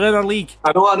 Cracks. They're in our league.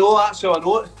 I know that, so I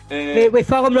know it. Wait,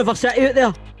 Fulham River City out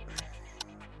there.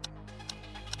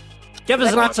 Give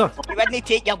us an answer. You wouldn't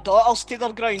take your daughters to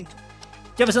their ground.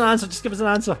 Give us an answer. Just give us an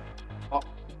answer. Oh,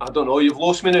 I don't know. You've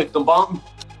lost me now. Dumbarton.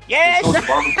 Yes.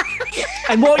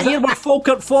 And what year were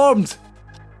Falkirk formed?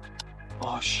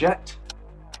 Oh, shit.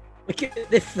 Look at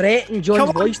the threat in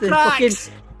John's voice.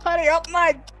 Hurry up,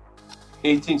 man.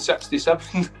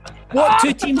 1867. What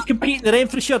 2 teams compete in the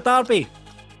Renfrewshire Derby?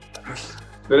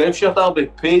 The Renfrewshire Derby.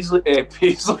 Paisley.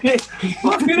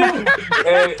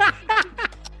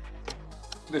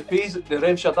 The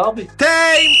Renfrewshire Derby.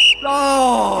 Time!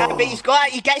 Oh! But he's got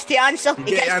it. He gets the answer.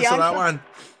 He gets the answer. That one.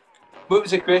 What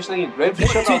was the question again?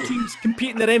 Renfrewshire What 2 teams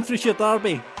compete in the Renfrewshire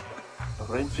Derby?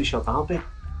 The Renfrewshire Derby?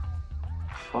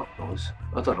 Fuck knows.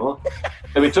 I don't know.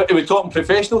 Are we talking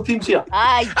professional teams here?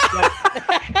 Aye.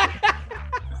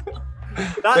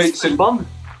 Right, St Mirren.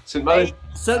 St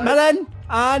Mirren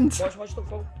and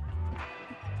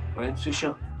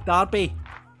Renfrewshire. Derby.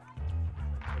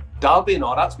 Derby?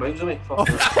 No, that's miles away. Fuck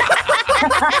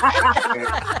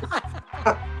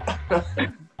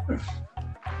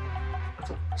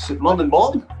St Mirren and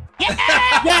Morton. Yes!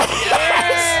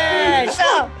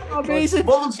 Amazing.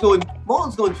 Morton's no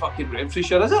in fucking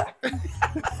Renfrewshire, is it?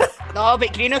 No,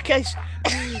 but Greenock is.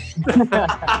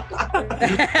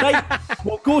 Right,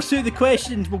 we'll go through the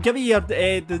questions. We'll give you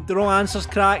the wrong answers,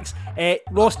 Cracks.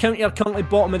 Ross County are currently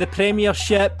bottom of the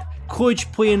Premiership. Cluj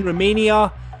play in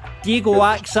Romania. Diego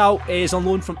Axel is on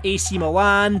loan from AC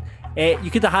Milan.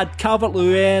 You could have had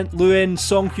Calvert-Lewin,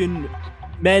 Song-Hyun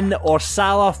Min or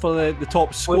Salah for the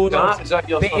top scorers. But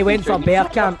he went for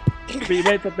Bergkamp.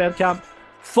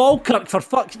 Falkirk, for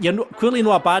fuck, you're clearly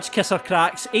not a badge kisser,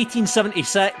 Cracks.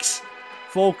 1876,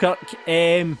 Falkirk.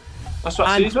 That's what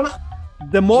I said, wasn't it?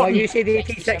 The Morton. You said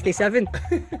 1867.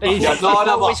 Yeah, no,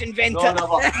 never. Was invented. No,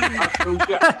 never. That's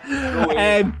bullshit. No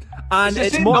way. And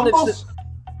it's Morton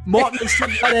and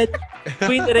St Mirren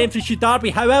playing the Renfrewshire Derby.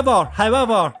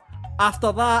 However,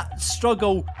 after that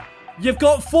struggle, you've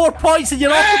got 4 points and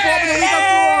you're off the bottom of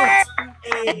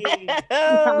the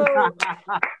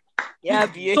leaderboard. Yeah,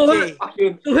 beauty. So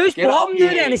who's bottom now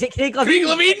then? Is it Craig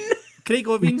Levine? Craig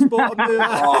Levine's bottom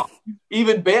now.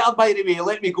 Even better, by the way,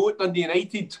 let me go at Dundee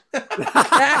United.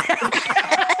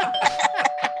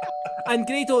 And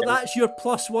Grado, that's your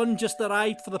 +1 just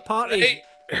arrived for the party.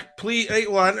 Please,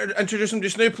 well, introduce him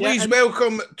just now. Please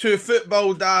welcome to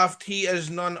Football Daft. He is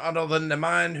none other than the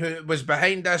man who was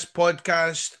behind this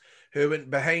podcast, who went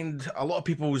behind a lot of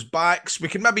people's backs. We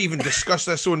can maybe even discuss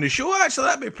this on the show, actually.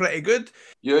 That'd be pretty good.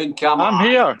 I'm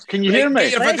here. Can you hear me?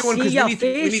 Get your video on, 'cause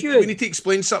we need to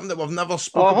explain something that we've never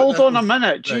spoken about. Hold on a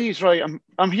minute. Jeez, right.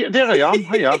 I'm here. There I am.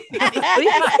 Hiya.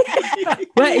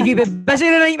 Wait, have you been busy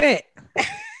tonight, mate?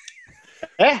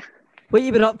 What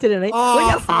you been up to tonight?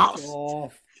 What your hearts?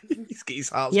 He's got his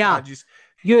hearts. Yeah. Badges.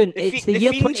 Ewan, it's the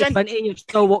year 2020 and you're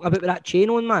still walking about with that chain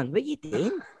on, man. What are you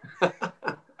doing?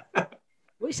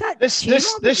 What's that? This.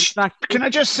 Can I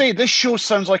just say, this show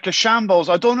sounds like a shambles.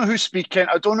 I don't know who's speaking.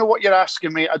 I don't know what you're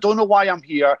asking me. I don't know why I'm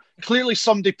here. Clearly,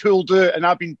 somebody pulled out, and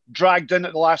I've been dragged in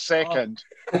at the last second.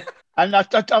 And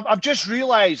I've just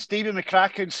realised David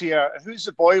McCracken's here. Who's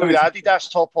the boy with the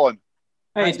Adidas top on?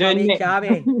 Hey, doing it,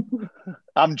 Cammy.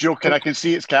 I'm joking. I can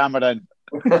see it's Cameron.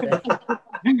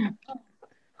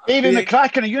 David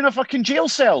McCracken, are you in a fucking jail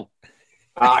cell?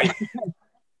 Aye.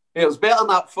 It was better than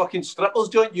that fucking strippers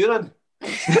joint you're in.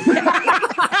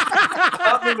 That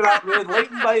remember that red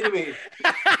lighting, by the way.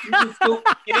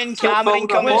 You're in Cameron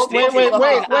coming straight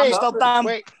Amsterdam.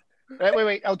 Wait.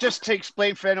 I'll just to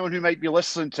explain for anyone who might be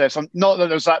listening to this. Not that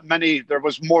there's that many. There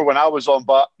was more when I was on,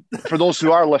 but for those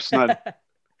who are listening,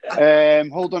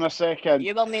 hold on a second.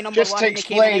 You will be number just one to in the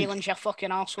Cayman explain. Islands, you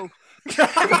fucking arsehole.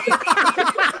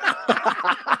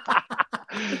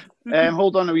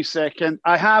 Hold on a wee second.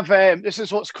 I have this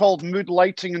is what's called mood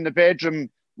lighting in the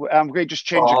bedroom. I'm going to just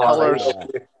change the colours.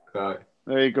 Right.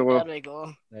 There you go. There we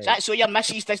go. Is that so your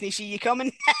missus doesn't see you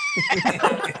coming?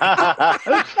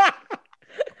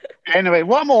 Anyway,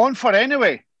 what am I on for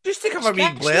anyway? Just to have a wee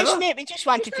Christmas, blather. mate. We just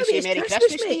wanted to say Merry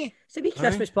Christmas to you. It's a wee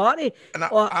Christmas party. And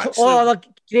All other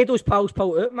Grado's pals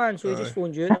pulled out, man, so he just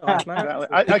phoned you at the last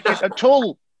minute.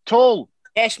 Toll.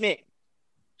 Yes, mate.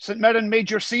 St Mirren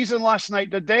made your season last night,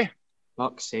 did they?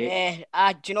 Fuck's sake.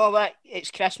 Do you know what?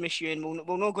 It's Christmas, you, and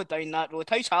we'll not go down that road.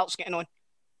 How's Hearts getting on?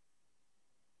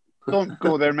 Don't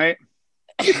go there, mate.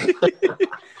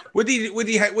 What do you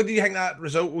think that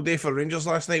result will do for Rangers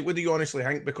last night? What do you honestly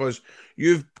think? Because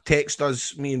you've texted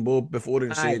us, me and Bob, before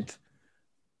and said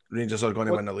Rangers are going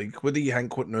to win the league. What do you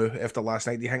think now after last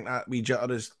night? Do you think that wee jitter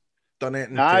has done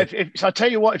it? So I tell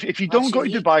you what, if you don't go to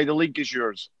Dubai, the league is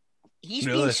yours. He's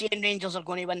been saying Rangers are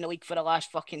going to win the league for the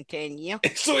last fucking 10 years.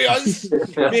 So he has.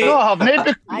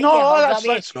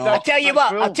 I'll tell you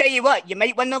what, you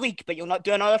might win the league, but you'll not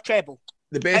do another treble.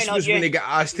 The best was when he got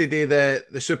asked to do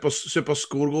the super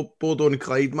scoreboard on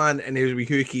Clyde, man, and he was with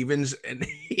Hugh Keevins, and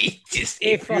he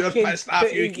pure pissed off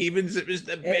Hugh Keevins. It was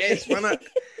the best, wasn't it?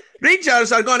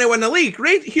 Rangers are going to win the league.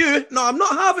 Hugh, no, I'm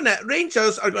not having it.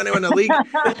 Rangers are going to win the league.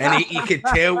 And you could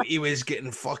tell he was getting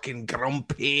fucking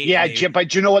grumpy. Yeah, but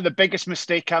do you know what the biggest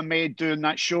mistake I made doing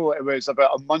that show? It was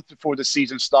about a month before the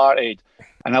season started,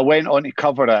 and I went on to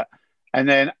cover it. And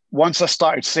then once I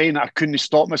started saying it, I couldn't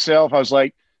stop myself. I was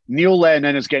like, Neil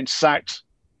Lennon is getting sacked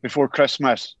before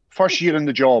Christmas. First year in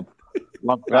the job.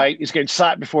 Right, he's getting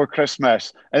sacked before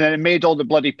Christmas, and then it made all the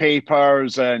bloody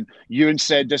papers. And Ewan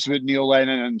said this about Neil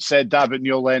Lennon, and said that about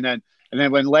Neil Lennon. And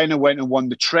then when Lennon went and won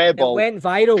the treble, it went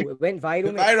viral. It went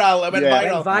viral.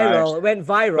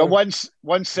 But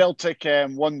once Celtic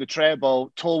won the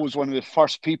treble, Toll was one of the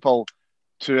first people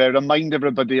to remind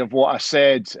everybody of what I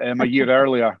said a year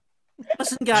earlier.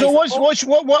 Listen, guys. So why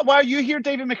are you here,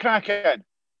 David McCracken?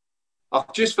 Oh,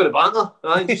 just for the banter,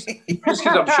 just because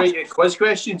I'm trying to get quiz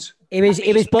questions. He was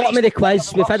bottom of the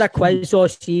quiz. We've had a quiz all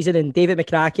season, and David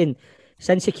McCracken,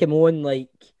 since he came on, like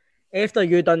after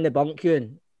you done the bunk,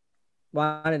 Ewan,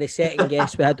 one of the second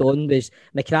guests we had on was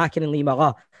McCracken and Lee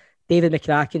Miller. David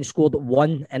McCracken scored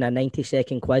 1 in a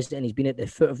 90-second quiz, and he's been at the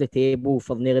foot of the table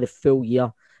for nearly the full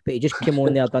year. But he just came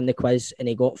on there, done the quiz, and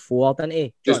he got 4, didn't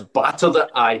he? John? Just battered it.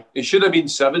 Aye, it should have been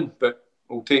 7, but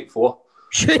we'll take 4.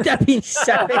 Should have been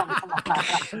 7.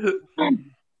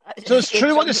 So it's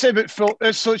true what they say about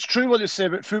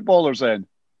footballers then.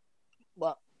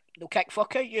 What? They'll kick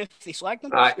fuck out you if they slag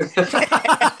them. Aye.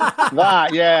 That,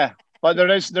 yeah. But there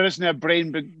isn't a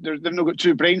brain, but they've not got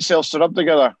 2 brain cells to rub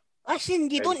together. Listen,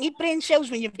 you don't need brain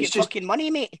cells when you've got fucking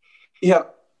money, mate. Yeah.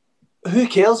 who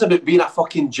cares about being a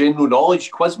fucking general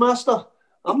knowledge quizmaster?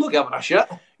 I'm not giving a shit.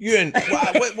 Ewan,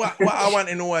 what I want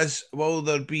to know is, will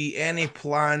there be any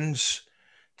plans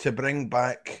to bring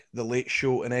back the Late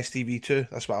Show in STV2?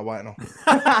 That's what I want to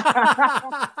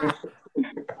know.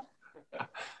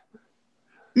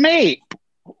 Mate,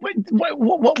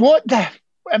 what the?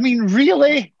 I mean,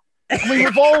 really? I mean,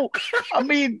 we've all. I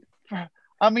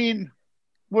mean,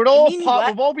 we're all part.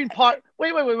 We've all been part.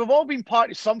 Wait. We've all been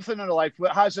part of something in our life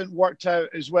that hasn't worked out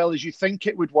as well as you think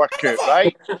it would work out,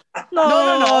 right?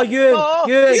 No,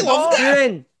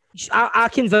 Ewan. I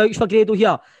can vouch for Grado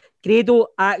here. Grado,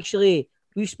 actually,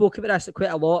 we've spoken about this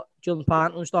quite a lot during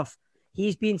Panto and stuff.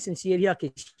 He's being sincere here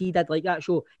because he did like that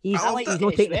show. He's not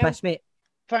taking the piss, mate.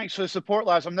 Thanks for the support,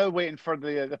 lads. I'm now waiting for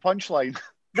the punchline.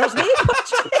 There's no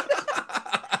punchline.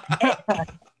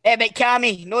 But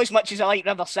Cammy, not as much as I like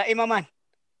River City, my man.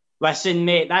 Listen,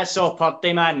 mate, that's all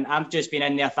purdy, man. I've just been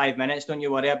in there 5 minutes. Don't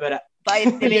you worry about it. By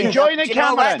the way, enjoying it,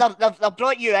 Cameron? They've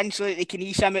brought you in so that they can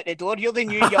ease him out the door. You're the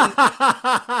new young.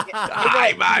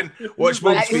 Aye, man. Watch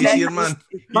Bob's face here, man.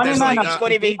 Money man, I'm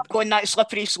going to be going that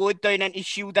slippery slope down into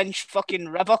Shield Inch fucking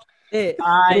river.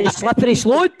 Slippery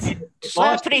slope?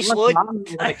 Slippery slope.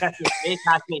 The Christmas break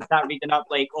has me start reading up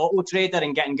like Auto Trader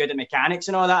and getting good at mechanics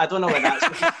and all that. I don't know what that's.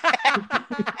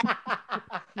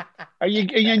 Are you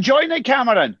enjoying it,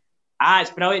 Cameron?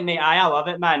 It's brilliant, mate. I love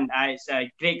it, man. It's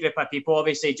a great group of people,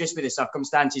 obviously, just with the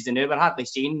circumstances and now we're hardly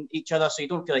seeing each other, so you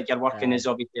don't feel like you're working as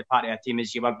obviously a part of a team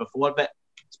as you were before, but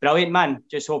it's brilliant, man.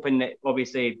 Just hoping that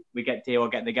obviously we get to all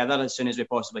get together as soon as we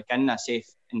possibly can in a safe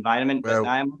environment. Well,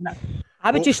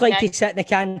 I would just like to sit in the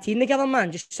canteen together,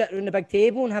 man. Just sit around the big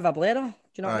table and have a bladder. Do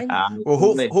you know what I mean? Well,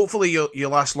 hopefully you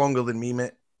last longer than me,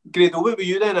 mate. Grado, what were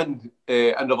you then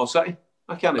in River City?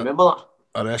 I can't remember that.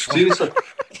 Seriously?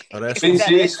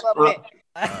 Serious?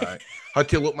 Had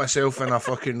to look myself in a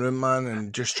fucking room, man,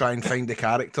 and just try and find the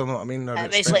character, know what I mean?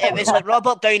 It was like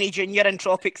Robert Downey Jr. in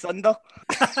Tropic Thunder.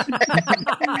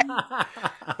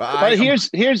 But here's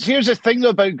the thing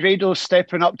about Grado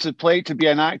stepping up to the plate to be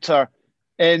an actor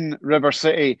in River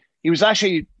City. He was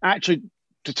actually to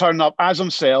turn up as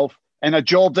himself in a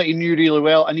job that he knew really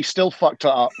well, and he still fucked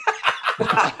it up.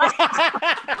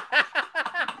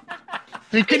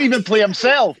 He couldn't even play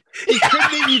himself.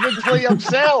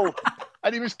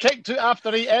 And he was kicked out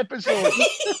after 8 episodes.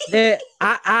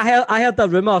 I heard the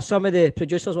rumour some of the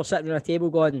producers were sitting around a table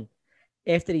going,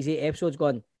 after these 8 episodes,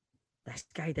 going, this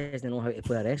guy doesn't know how to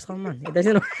play a wrestler, man. He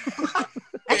doesn't know.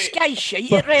 This guy's shite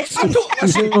at wrestling.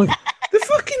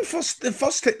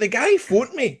 The guy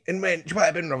phoned me and went, do you want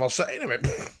to be in River City? And I went,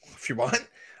 if you want.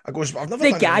 I goes, I've never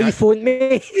the guy phoned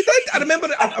me. He did. I remember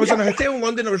I was in a hotel in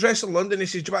London. I was wrestling in London. He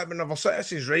says, do you want to be in River City? I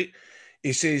says, right.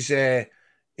 He says, I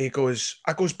goes,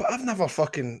 but I've never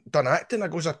fucking done acting. I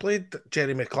goes, I played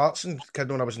Jeremy Clarkson,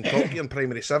 kid when I was in Top Gear in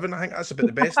Primary 7. I think that's about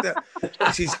the best at it.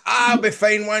 He says, I'll be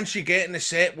fine once you get in the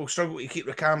set. We'll struggle to keep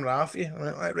the camera off you. I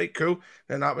went, right, cool.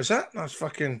 Then that was it. And I was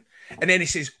fucking... And then he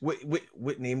says,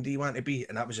 what name do you want to be?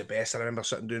 And that was the best. I remember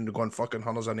sitting down and going fucking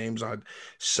hundreds of names. I had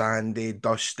Sandy,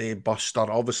 Dusty, Buster.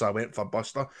 Obviously, I went for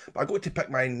Buster. But I got to pick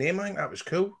my name. I think that was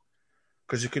cool.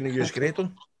 Because you couldn't use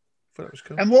Grado. That was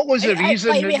cool. And what was the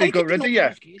reason that they got rid of you?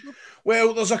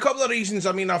 Well, there's a couple of reasons.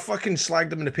 I mean, I fucking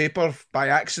slagged him in the paper by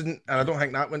accident. And I don't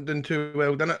think that went down too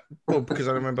well, didn't it? Well, because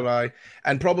I remember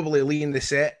and probably leaving a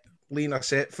set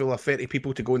full of 30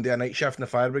 people to go and do a night shift in the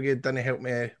fire brigade didn't help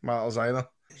me matters either.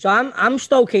 So I'm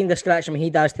still kind of scratching my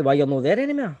head as to why you're not there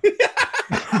anymore.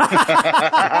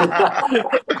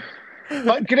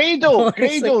 But Grado,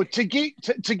 to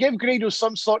give Grado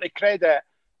some sort of credit,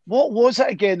 what was it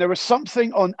again? There was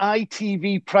something on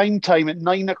ITV primetime at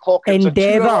 9 o'clock.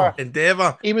 Endeavour.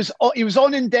 He was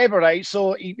on Endeavour, right?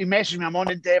 So he messaged me, I'm on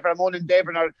Endeavour,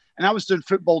 and I was doing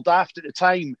Football Daft at the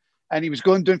time, and he was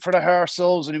going down for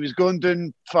rehearsals, and he was going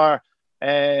down for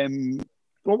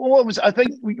what was it? I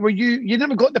think you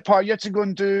never got the part. You had to go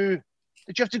and do.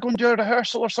 Did you have to go and do a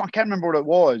rehearsal or something? I can't remember what it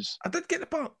was. I did get the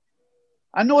part.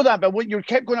 I know that, but when you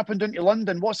kept going up and down to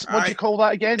London, what do you call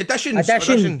that again?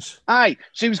 Auditions. Aye.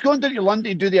 So he was going down to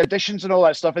London to do the auditions and all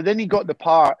that stuff, and then he got the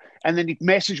part, and then he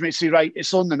messaged me and say, right,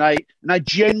 it's on the night. And I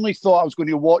genuinely thought I was going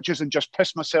to watch this and just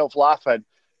piss myself laughing.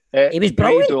 He was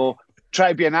brilliant. Grado, try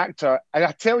to be an actor. And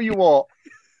I tell you what,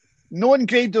 knowing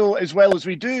Grado as well as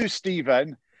we do,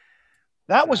 Stephen,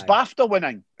 that was BAFTA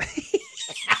winning.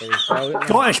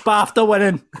 Scottish BAFTA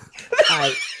winning.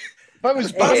 Aye. But it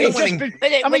was BAFTA winning.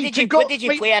 What did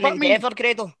you play in Endeavour,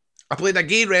 Grado? I played a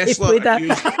gay wrestler. Your range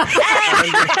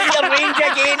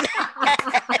again.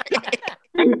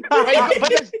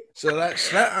 So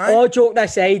that's that. All joke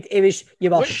aside, you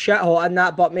were shit hot in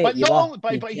that, but mate, But you not were.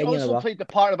 only, but he also played the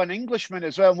part of an Englishman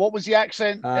as well. And what was the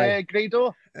accent,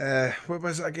 Grado? What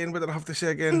was it again? What did I have to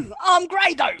say again? I'm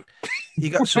Grado. You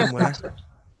got somewhere.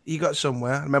 You got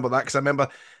somewhere. I remember that because I remember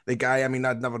the guy. I mean,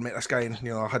 I'd never met this guy, and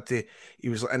I had to. He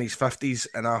was in his 50s,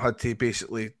 and I had to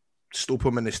basically stop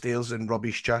him in the stairs and rub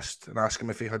his chest and ask him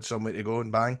if he had somewhere to go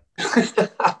and bang.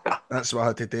 That's what I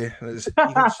had to do. It was,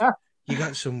 you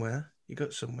got somewhere. You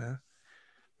got somewhere.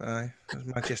 Aye, it was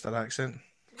Manchester accent.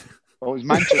 Oh, it was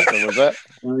Manchester, was it?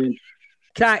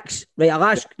 Cracks, right? I'll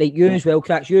ask like you as well,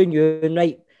 Cracks. You,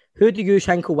 right? Who do you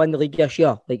think will win the league this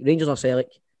year? Like Rangers or Celtic?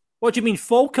 What do you mean,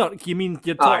 Falkirk? You mean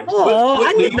you're talking?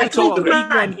 In the big league,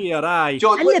 man. Here, aye.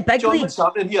 John, in the big league. What's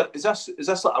happening here? Is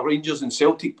this like a Rangers and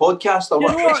Celtic podcast? Or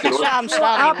what? That's what I'm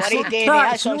starting to worry, Davey.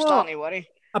 That's what I'm starting to worry.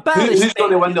 Who's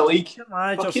going to win the league?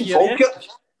 Fucking Falkirk.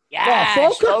 Yeah,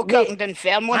 Falkirk and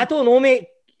Dunfermline. I don't know, mate.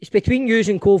 It's between yous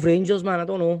and Cove Rangers, man. I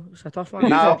don't know. It's a tough one.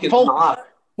 No,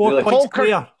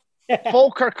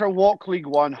 Falkirk will walk League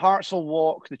One. Hearts will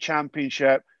walk the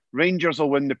Championship. Rangers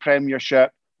will win the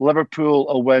Premiership. Liverpool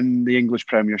will win the English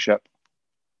Premiership.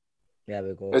 There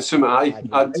we go.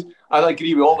 I'd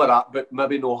agree with all of that, but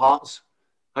maybe no Hearts.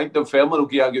 I think Dunfermline will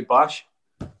give a good bash.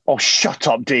 Oh, shut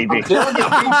up, Davey. I'm telling you,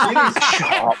 I'm being serious.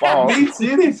 Shut up. Oh. I'm being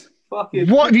serious. Fucking.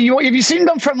 What have you seen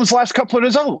Dunfermline's last couple of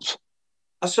results?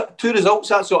 That's 2 results.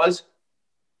 That's what it is.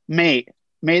 Mate,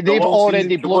 they've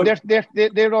already blown.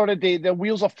 They're already. Their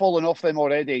wheels are falling off them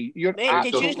already. You're Mate,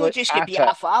 did you not just get beat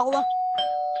a foul?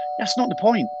 That's not the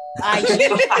point. Aye,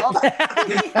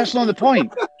 that's not the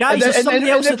point. Guys, there's somebody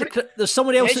else at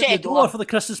the door for the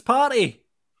Christmas party.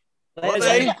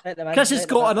 Chris has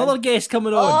got another guest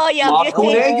coming on. Oh, yeah, Marco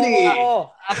Negri.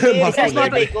 Is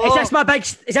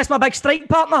this my big strike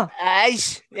partner? It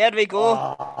is. There we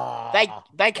go.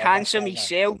 Big handsome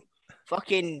himself.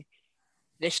 Fucking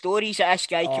the stories that this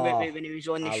guy came out with when he was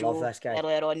on the show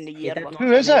earlier on in the year.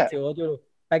 Who is it?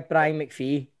 Big Brian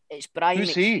McPhee. It's Brian Who's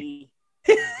McPhee.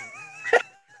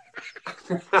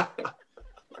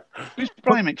 Who's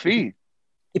Brian McPhee?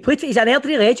 He's an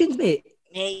Airdrie legend, mate.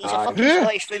 He's a fucking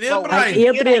Scottish football. Are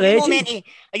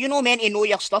you not meant to know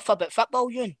your stuff about football,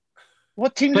 Ewan?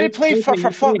 What team did he play for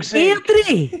fuck's sake?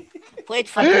 Airdrie! Played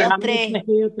for Airdrie.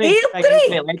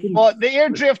 Airdrie! What, the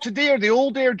Airdrie of today or the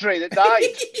old Airdrie that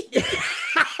died?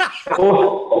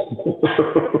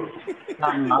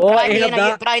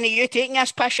 Brian, are you taking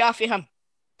this piss off of him?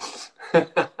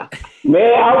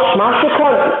 Mate, I'll smash the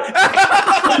cunt.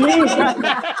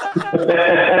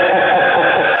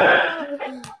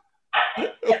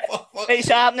 What's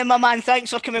happening, my man?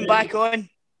 Thanks for coming back on.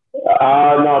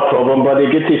 No problem, buddy.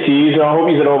 Good to see you. I hope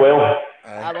you're all well.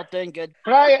 We're doing good.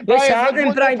 Brian, wait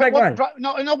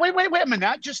a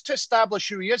minute. Just to establish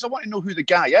who he is, I want to know who the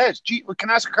guy is. Gee, can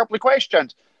I ask a couple of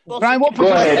questions? Brian,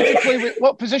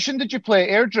 what position did you play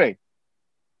at Airdrie?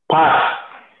 Pass.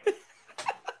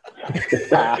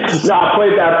 No, I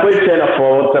played centre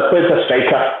forward. I played a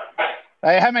striker.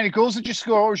 How many goals did you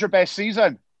score? What was your best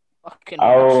season?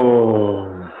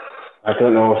 I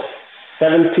don't know,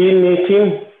 17,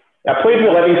 18. I played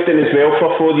with Livingston as well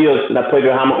for 4 years, and I played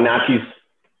with Hamilton Accies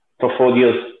for 4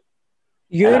 years.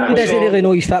 Ewan doesn't really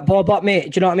know his football, but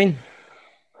mate, do you know what I mean?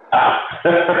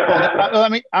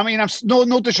 I mean, I'm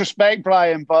no disrespect,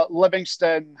 Brian, but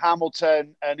Livingston,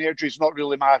 Hamilton, and Airdrie's not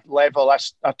really my level.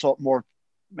 I talk more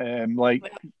like.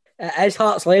 It is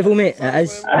Hearts level, mate. It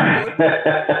is.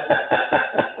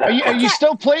 Are you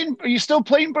still playing? Are you still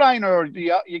playing, Brian, or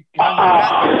you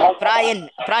Brian,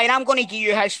 I'm going to give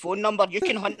you his phone number. You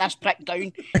can hunt this prick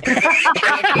down.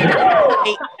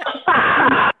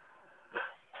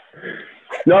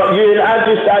 No, I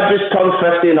just turned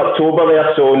 50 in October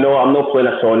there, so no, I'm not playing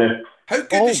at all now. How good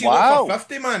does he look for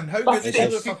 50, man? How good does he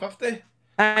look for 50?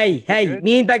 Hey,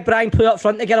 me and Big Brian play up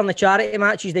front together on the charity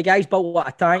matches. The guy's built like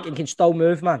a tank and can still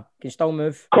move, man. Can still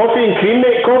move. Coffee and cream,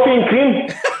 mate. Coffee and cream.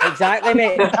 Exactly,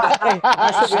 mate. Exactly.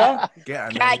 That's what we are.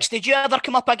 Cax, did you ever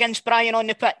come up against Brian on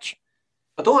the pitch?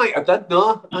 I don't think I did,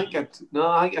 no. I think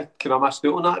I kind of missed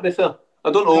out on that, to be fair.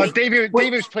 I don't know. No, Davey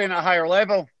was playing at a higher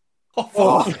level. No, I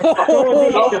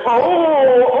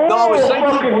was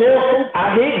thinking,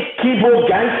 I hate keyboard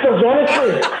gangsters,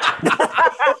 honestly.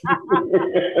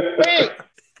 Wait.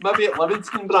 Maybe at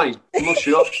Livingston, Brian. I'm not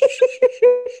sure.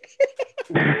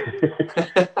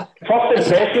 First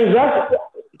impressions,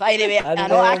 By the way,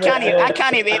 I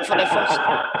can't wait for the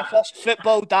first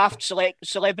football daft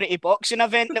celebrity boxing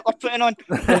event that we're putting on.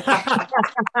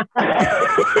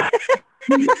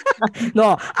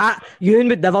 No, Ewan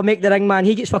would never make the ring, man.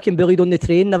 He gets fucking bullied on the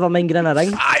train, never mind getting in a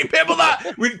ring. Aye, remember that?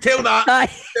 We tell that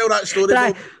story.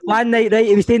 Right. One night, right,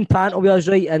 he was doing panto with us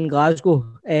right in Glasgow,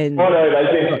 and Oh no,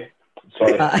 right.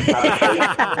 Sorry.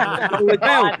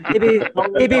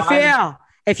 Well, to be fair,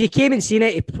 if you came and seen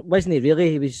it, he wasn't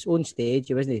really. He was on stage.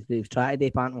 He wasn't. He was trying to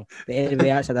do panto. But anyway,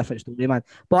 that's a different story, man.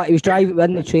 But he was driving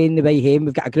in the train the way home.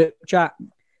 We've got a group chat.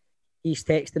 He's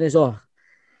texting us all.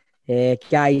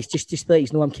 Guys, just to let you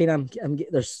know,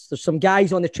 there's some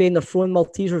guys on the train. They're throwing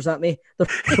Maltesers at me. They're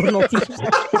throwing Maltesers.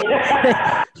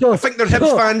 So, I think they're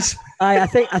Hibs fans. I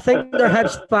think they're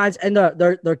Hibs fans, and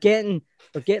they're getting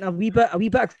a wee bit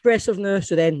aggressive now.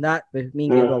 So then me and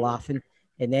Gabe were laughing,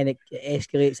 and then it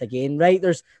escalates again. Right,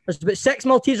 there's about 6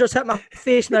 Maltesers hit my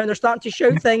face now, and they're starting to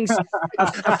shout things.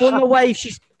 I phoned my wife.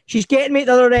 She's getting me at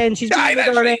the other end. She's getting me at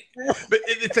the other end. But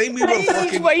at the time we were fucking...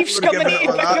 His wife's coming in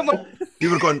to pick him up. We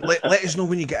were going, let us know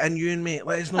when you get in, you and mate.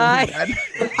 Let us know when you get in.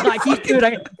 Like, he's too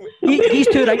right. He's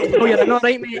too right to know you're not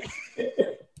right, mate.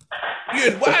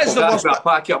 Ewan, what is the worst... That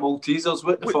packet of Maltesers.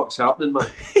 What the fuck's happening, man?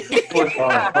 See, the worst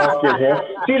thing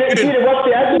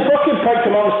is the fucking picked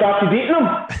him up and started eating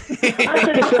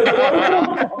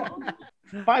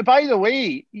them. By the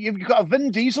way, you've got a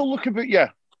Vin Diesel look about you.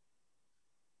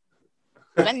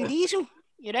 Vin Diesel,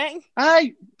 you reckon?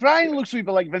 Aye, Brian looks a wee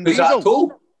bit like Vin Is Diesel. that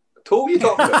Toll? Toll you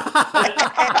talking about?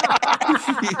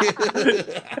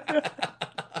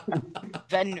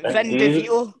 Vin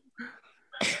DeVito.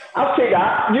 I'll take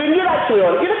that. You're actually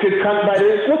on. You're a good cunt, by the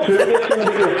way. It's not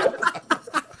true.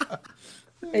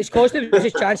 It's cost him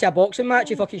his chance of a boxing match.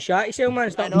 He fucking shot himself,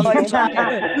 man.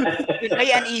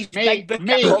 Mate,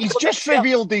 he's just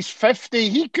revealed he's 50.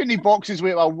 He couldn't box his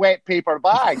way with a wet paper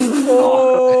bag.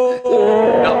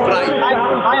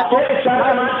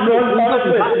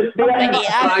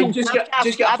 Brian, just get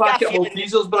a packet of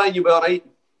Maltesers, Brian, you'll be alright.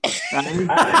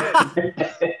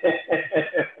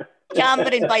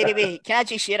 Cameron, by the way, can I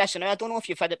just say this? And I don't know if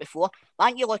you've had it before.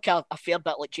 Don't you look a fair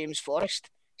bit like James Forrest?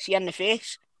 See in the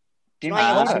face? Do you know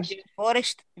how you look like James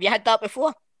Forrest? Have you had that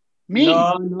before? Me?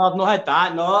 No, I've not had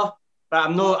that, no. But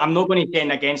I'm not going to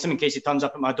get against him in case he turns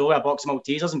up at my door with a box of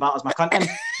Maltesers and batters my cunt in.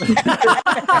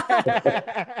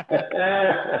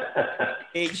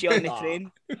 Hates you on the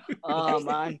train. Oh,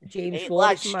 man. James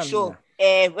Forrest, man. So,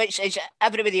 which is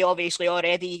everybody obviously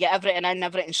already? You get everything in,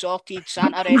 everything sorted.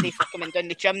 Santa ready for coming down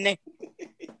the chimney.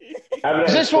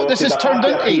 Is this what this has turned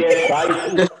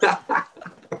into?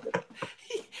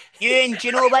 Ewan, do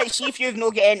you know what? See if you've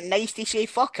not got anything nice to say,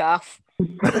 fuck off.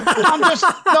 I'm just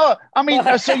no. I mean,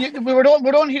 we're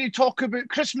on here to talk about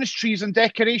Christmas trees and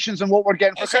decorations and what we're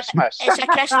getting for Christmas. It's a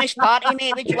Christmas party,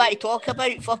 mate. What do you want to talk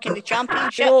about? Fucking the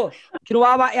championship. Do you know what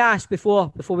I want to ask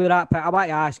before we wrap it? I want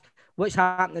to ask what's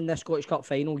happening in this Scottish Cup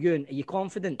final. Ewan, are you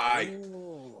confident? Aye.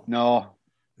 No,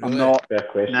 I'm not.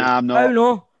 Nah, I'm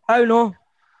not. How no?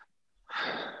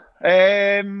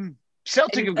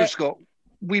 Celtic have just got a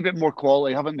wee bit more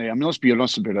quality, haven't they? I mean, let's be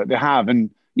honest about it. They have, and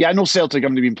yeah, I know Celtic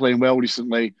haven't been playing well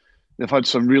recently. They've had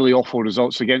some really awful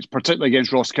results particularly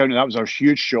against Ross County. That was a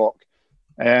huge shock.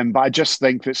 But I just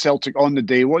think that Celtic on the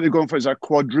day, what are they going for? Is that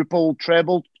quadruple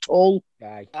treble toll?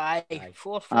 Aye.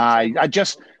 Four. Aye. I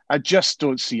just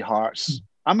don't see Hearts.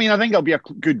 I mean, I think it'll be a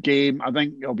good game. I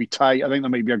think it'll be tight. I think there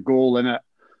might be a goal in it.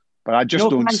 But I just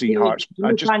don't see Hearts.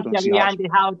 I just don't see Hearts. Andy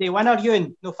Halliday winner,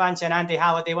 Ewan. No fancy an Andy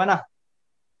Halliday winner.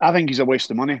 I think he's a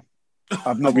waste of money.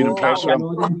 I've not been impressed with him.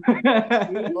 Not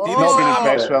been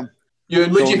impressed with him.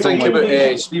 Ewan, what do you think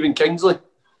about Stephen Kingsley?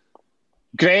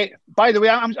 Great. By the way,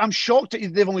 I'm shocked that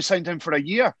they've only signed him for a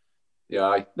year.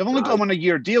 Yeah, they've only got him on a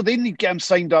year deal. They need to get him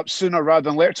signed up sooner rather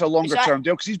than later to a longer term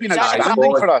deal because he's been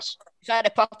outstanding for us. Is that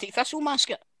the Partick Thistle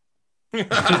mascot? Ewan,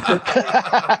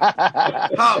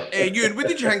 what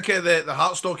did you think of the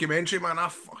Hearts documentary, man? I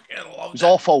fucking loved it. It was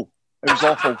awful.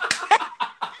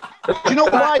 Do you know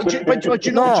why? Do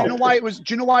you know why it was?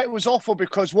 Do you know why it was awful?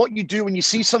 Because what you do when you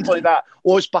see something like that,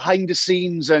 it's behind the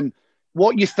scenes, and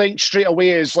what you think straight away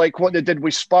is like what they did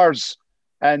with Spurs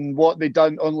and what they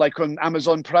done on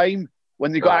Amazon Prime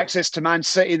when they got access to Man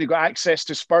City, they got access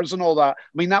to Spurs and all that.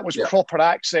 I mean, that was proper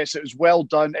access. It was well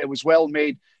done. It was well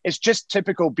made. It's just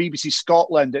typical BBC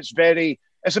Scotland. It's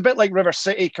a bit like River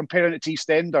City comparing it to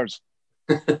EastEnders.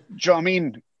 Do you know what I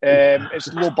mean?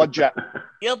 It's low budget.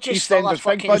 You're just full of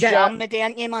fucking comedy,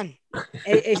 aren't you, man?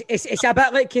 It's a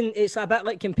bit like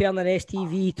comparing an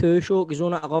STV2 show because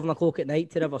on at 11 o'clock at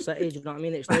night to River City. Do you know what I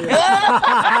mean? It's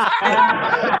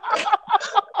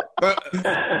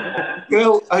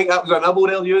Well, I think that was a nibble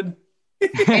there, Ewan.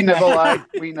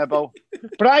 We nibble.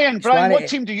 Brian, what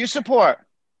team do you support?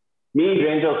 Me,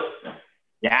 Rangers.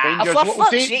 Yeah, Rangers. For fuck's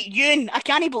sake, Ewan, I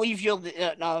can't believe you're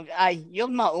you're not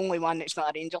the only one that's not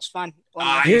a Rangers fan.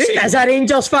 Ewan is a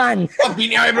Rangers fan. I've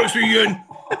been to Ibrox with Ewan.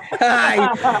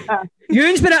 Aye.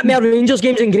 Ewan's been at more Rangers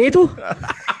games in Grado.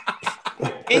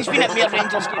 He's been at more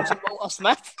Rangers games than Walter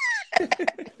Smith.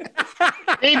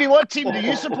 Davey, what team do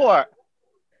you support?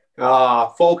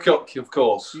 Falkirk, of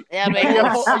course. There we go.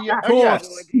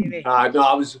 No,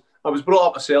 I was brought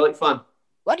up a Celtic fan.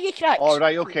 What are you cracks? All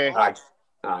right, okay. Aye.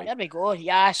 There we go.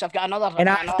 Yes, I've got another. And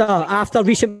after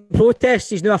recent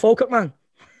protests, he's now a Falkirk man.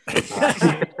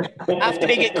 After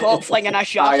he get caught flinging a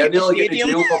shark I at the nearly get to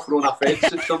stadium. jail for throwing a fence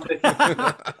at somebody.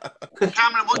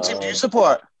 Cameron, what team do you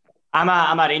support? I'm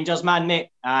a Rangers man, mate.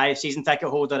 Season ticket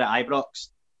holder at Ibrox.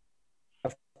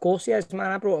 Of course he is,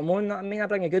 man. I brought him on. That I mean, I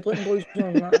bring a good looking boys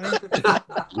on. That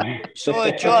I mean. So,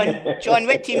 John,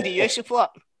 what team do you support?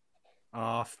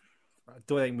 I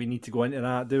don't think we need to go into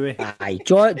that, do we? Aye,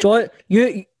 John,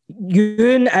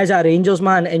 Ewan is a Rangers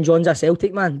man and John's a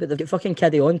Celtic man, but they've got fucking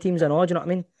kiddie on teams and all. Do you know what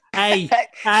I mean? Aye.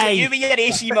 So you with your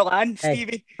AC Milan,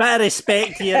 Stevie. Bit of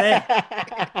respect here, eh?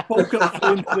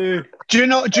 Do you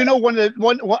know one of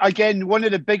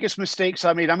the biggest mistakes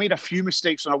I made? I made a few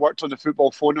mistakes when I worked on the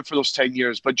football phone for those 10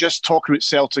 years, but just talking about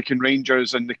Celtic and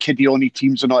Rangers and the kiddie-only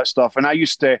teams and all that stuff. And I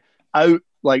used to out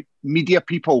like media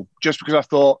people just because I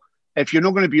thought, if you're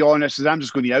not going to be honest, then I'm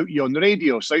just going to out you on the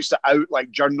radio. So I used to out like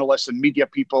journalists and media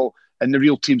people and the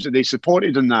real teams that they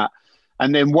supported in that.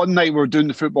 And then one night we were doing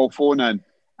the football phone in,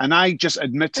 and I just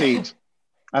admitted,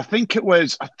 I think it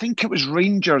was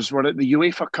Rangers were at the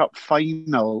UEFA Cup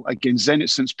final against Zenit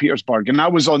St. Petersburg, and I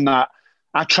was on that.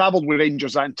 I travelled with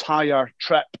Rangers that entire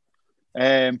trip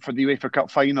for the UEFA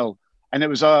Cup final, and it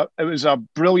was a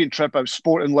brilliant trip. I was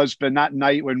sporting Lisbon that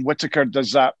night when Whittaker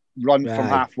does that run from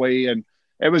halfway, and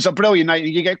it was a brilliant night.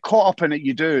 You get caught up in it,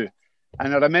 you do.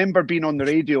 And I remember being on the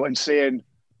radio and saying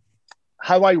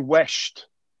how I wished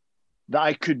that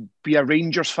I could be a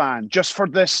Rangers fan just for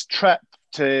this trip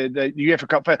to the UEFA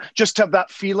Cup, just to have that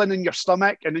feeling in your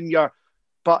stomach and in your.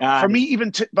 But for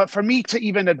me to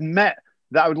even admit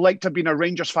that I would like to have been a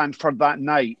Rangers fan for that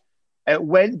night, it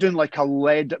went down like a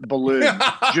lead balloon. Do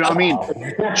you know what I mean?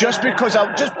 Just because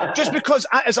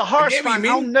as a Hearts fan,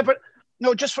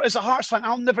 as a Hearts fan,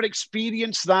 I'll never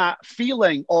experience that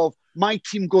feeling of my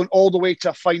team going all the way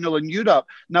to a final in Europe.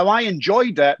 Now, I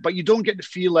enjoyed it, but you don't get the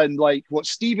feeling like what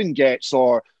Stephen gets,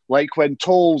 or like when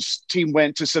Toll's team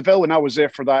went to Seville, and I was there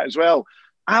for that as well.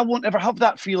 I won't ever have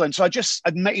that feeling. So I just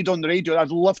admitted on the radio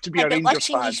I'd love to be a Rangers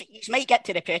fan. He might get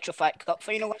to the Petrofac Cup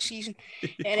final this season.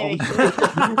 Anyway. That's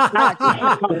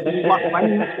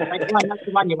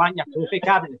the one you want your trophy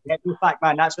cabinet. Petrofac,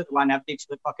 man, that's what the one everybody's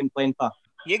fucking playing for.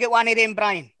 You get one of them,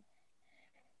 Brian?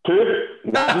 Two?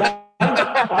 Who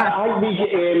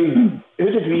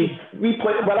did we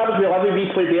play? When I was with Liverpool, we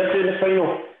played there in the final,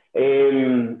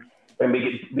 and we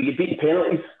get beaten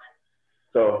penalties.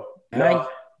 So no,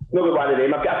 not one of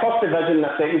them. I've got a first division and a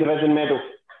second division medal.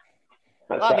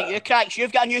 What about you, Cracks?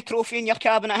 You've got a new trophy in your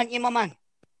cabinet, haven't you, my man?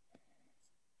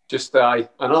 Just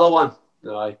another one.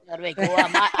 Aye. There we go.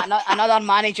 Another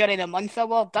Manager of the Month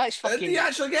award. That's fucking. Did he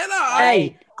actually get that?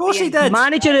 Hey, of course he did.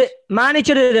 Manager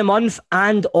of the Month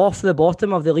and off the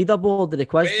bottom of the leaderboard of the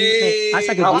quiz. Hey, that's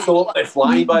a good one. Absolutely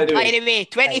flying, by the way. By the way,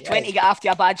 2020 got off to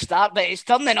a bad start, but it's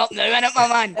turning up now, isn't it, my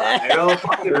man?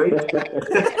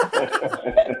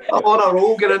 I'm on a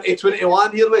roll, getting into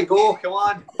 21. Here we go. Come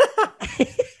on.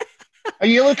 Are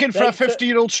you looking for a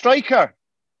 50-year-old striker?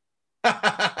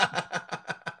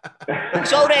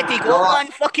 It's already got one.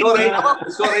 Fucking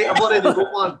sorry, I've already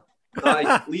got one.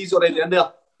 Aye, Lee's already in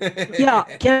there. Yeah,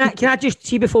 can I just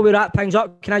see before we wrap things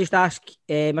up? Can I just ask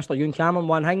Mr. Ewan Cameron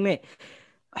one thing, mate?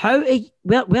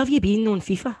 Where have you been on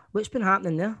FIFA? What's been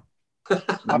happening there?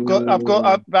 I've got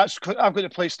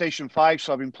the PlayStation 5,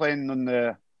 so I've been playing on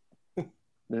the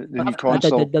new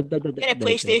console. Get a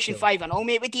PlayStation 5 and all,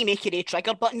 mate. What do you make of the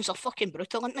trigger buttons? They're fucking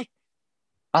brutal, aren't they?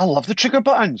 I love the trigger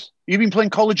buttons. You've been playing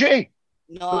Call of Duty?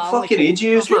 No, what fucking age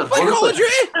you use, man? Call of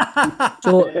Duty?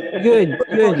 So, Ewan,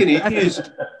 maybe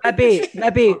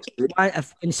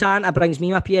if when Santa brings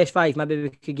me my PS5, maybe we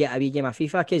could get a wee game of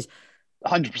FIFA, because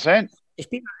 100%. It's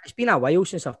been a while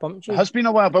since I've pumped you. It has been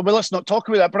a while, but let's not talk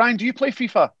about that. Brian, do you play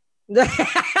FIFA? No,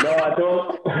 I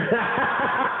don't.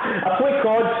 I play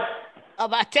COD. Oh,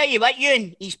 but I tell you what,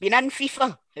 Ewan, he's been in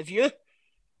FIFA. Have you?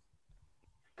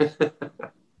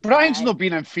 Brian's not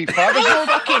been in FIFA. He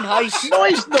fucking has. No,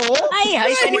 he's not. Aye,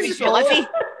 has when he was with Livy.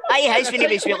 Aye, has when he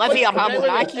was with Livy or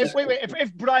Hamilton. Wait.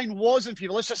 If Brian was in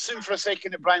FIFA, let's assume for a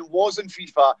second that Brian was in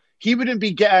FIFA, he wouldn't be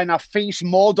getting a face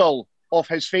model of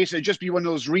his face. It'd just be one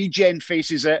of those regen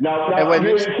faces. See, fucking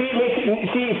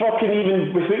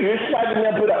even with what you're slagging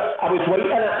there, but I was white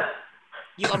in it.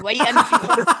 You were white in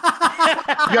FIFA.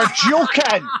 You're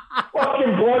joking.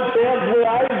 Fucking blood, blue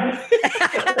eyes.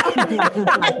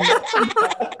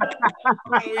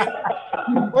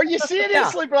 Were you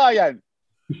seriously, Brian?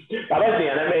 I wasn't in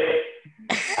it, mate.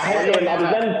 I was in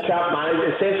Champ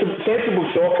Manager. Sensible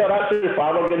Soccer, that's who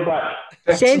Farmer getting back.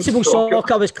 Sensible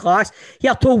Soccer was class.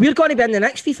 Yeah, Toll, we're going to be in the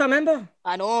next FIFA, remember?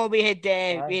 I know, we had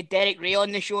Derek Ray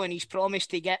on the show and he's promised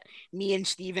to get me and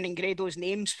Stephen and Grado's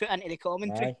names put into the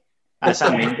commentary. That's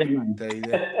amazing, man.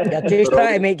 You're just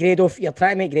trying to make Grado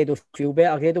feel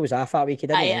better. Grado was half that week.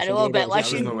 I know, but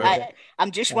listen,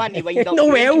 I'm just wanting to wind up. No,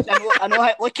 well. I know,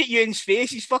 look at Ewan's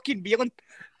face, he's fucking bealing.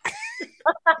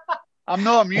 I'm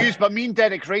not amused, but me and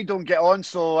Derek Ray don't get on,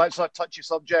 so that's a touchy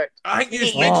subject. I think you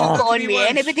just mentioned mentioned that on me,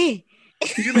 anybody.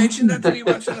 You mentioned that to me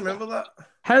once, I remember that.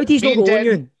 How do you not go on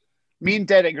you? Me and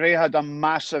Derek Ray had a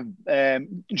massive... do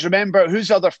you remember, who's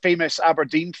the other famous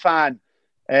Aberdeen fan?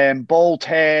 Bald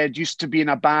head, used to be in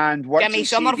a band. Jimmy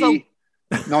Somerville.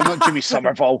 No, not Jimmy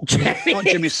Somerville. Not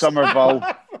Jimmy Somerville.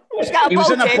 He's got a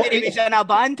bald head and he was in a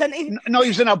band, didn't he? No, he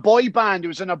was in a boy band. He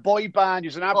was in a boy band. He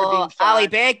was an Aberdeen fan. Ali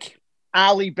Begg.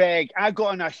 Ali Begg. I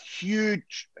got on a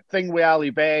huge thing with Ali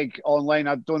Begg online.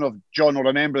 I don't know if John will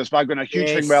remember this, but I got on a huge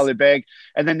thing with Ali Begg.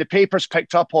 And then the papers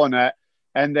picked up on it.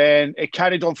 And then it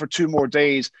carried on for 2 more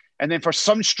days. And then for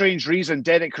some strange reason,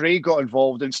 Derek Ray got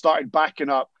involved and started backing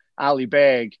up Ali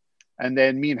Begg. And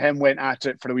then me and him went at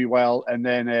it for a wee while. And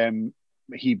then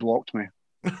he blocked me.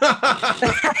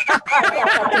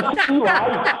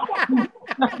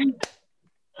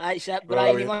 That's it,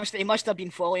 Brian. He must have been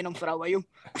following him for a while.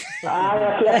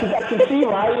 I can see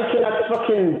why he kind of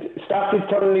fucking started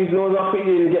turning his nose up at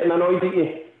you and getting annoyed at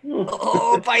you.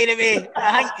 Oh, by the way,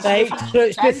 right,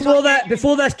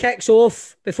 before this kicks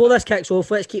off,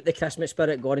 let's keep the Christmas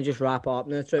spirit going and just wrap up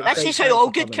now. This is how all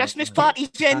good Christmas parties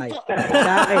end.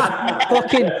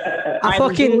 Exactly.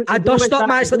 I dust up,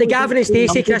 man. It's like the Gavin and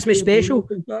Stacey Christmas special.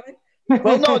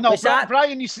 Well, no.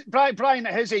 Brian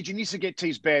at his age, he needs to get to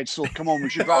his bed. So come on, we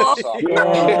should wrap this up.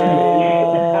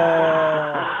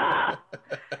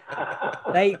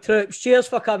 Right, troops. Cheers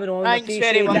for coming on. Thanks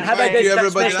very much. Have a good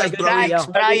Christmas. Thanks,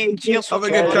 Brian. Cheers. Have a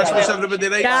good Christmas, everybody.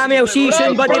 Right. Cammy, I'll see you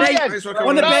soon, buddy.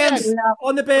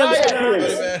 On the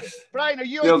Bears. Brian, are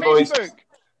you on Facebook?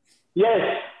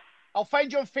 Yes. I'll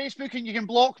find you on Facebook and you can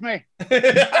block me. I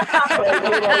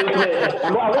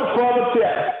look forward to it.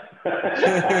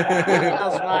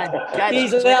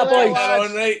 He's there, boys.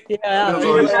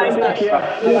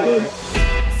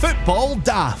 Football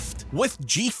Daft with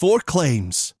G4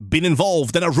 Claims. Been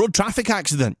involved in a road traffic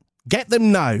accident? Get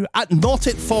them now at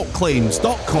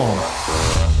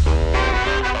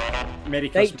notitfaultclaims.com.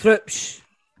 Right, troops.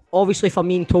 Obviously for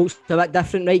me and Tolt's a bit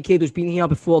different, right? Cado's been here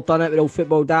before, done it with all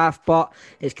Football Daft, but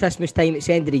it's Christmas time, it's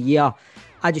the end of the year.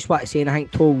 I just want to say, and I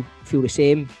think Tol feel the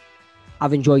same,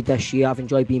 I've enjoyed this year. I've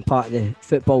enjoyed being part of the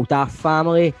Football Daft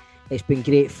family. It's been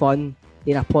great fun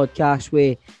doing a podcast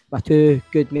with my 2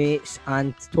 good mates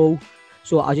and Tol.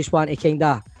 So I just want to kind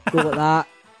of go like that.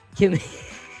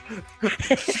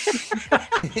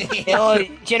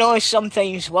 You know,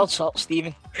 sometimes words hurt,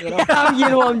 Stephen. You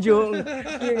know I'm joking.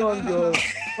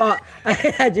 But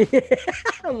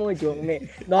I'm only joking, mate.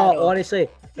 No, honestly,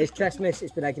 it's Christmas.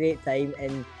 It's been a great time,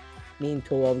 and me and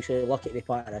Tol obviously lucky to be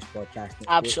part of this podcast.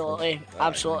 Absolutely.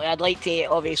 I'd like to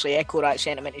obviously echo that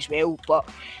sentiment as well. But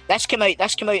this came out of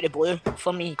the blue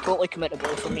for me. Totally came out of the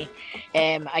blue for me.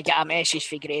 I got a message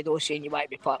from Grado saying you want to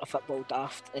be part of Football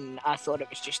Daft, and I thought it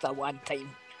was just a one-time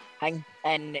thing.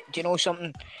 And do you know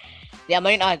something? The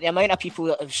amount of people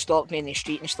that have stopped me in the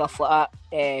street and stuff like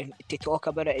that to talk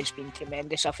about it has been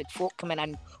tremendous. I've had folk coming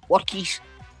in, workies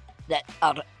that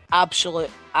are absolute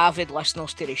avid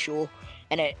listeners to the show.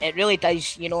 And it really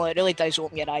does,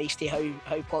 open your eyes to how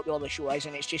popular the show is,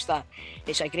 and it's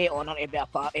a great honour to be a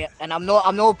part of it. And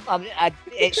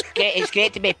it's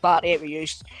great to be a part of it with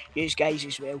you guys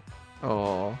as well.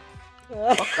 Oh. You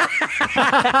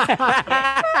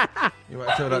want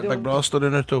to tell that Big Brother story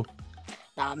now, too?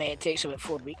 Nah, mate, it takes about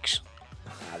 4 weeks.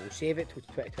 We'll save it till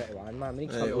 2021, man. We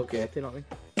need something okay. You know what I mean?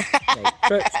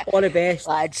 Right, all the best,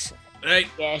 lads. Right.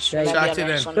 Yes. Right. Chat to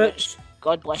them.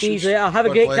 God bless you. you. See you later. Have a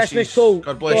great Christmas, Tol.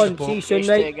 God bless you. See you soon,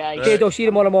 right? guys. Okay, I'll see you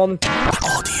tomorrow morning.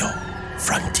 Audio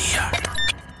Frontier.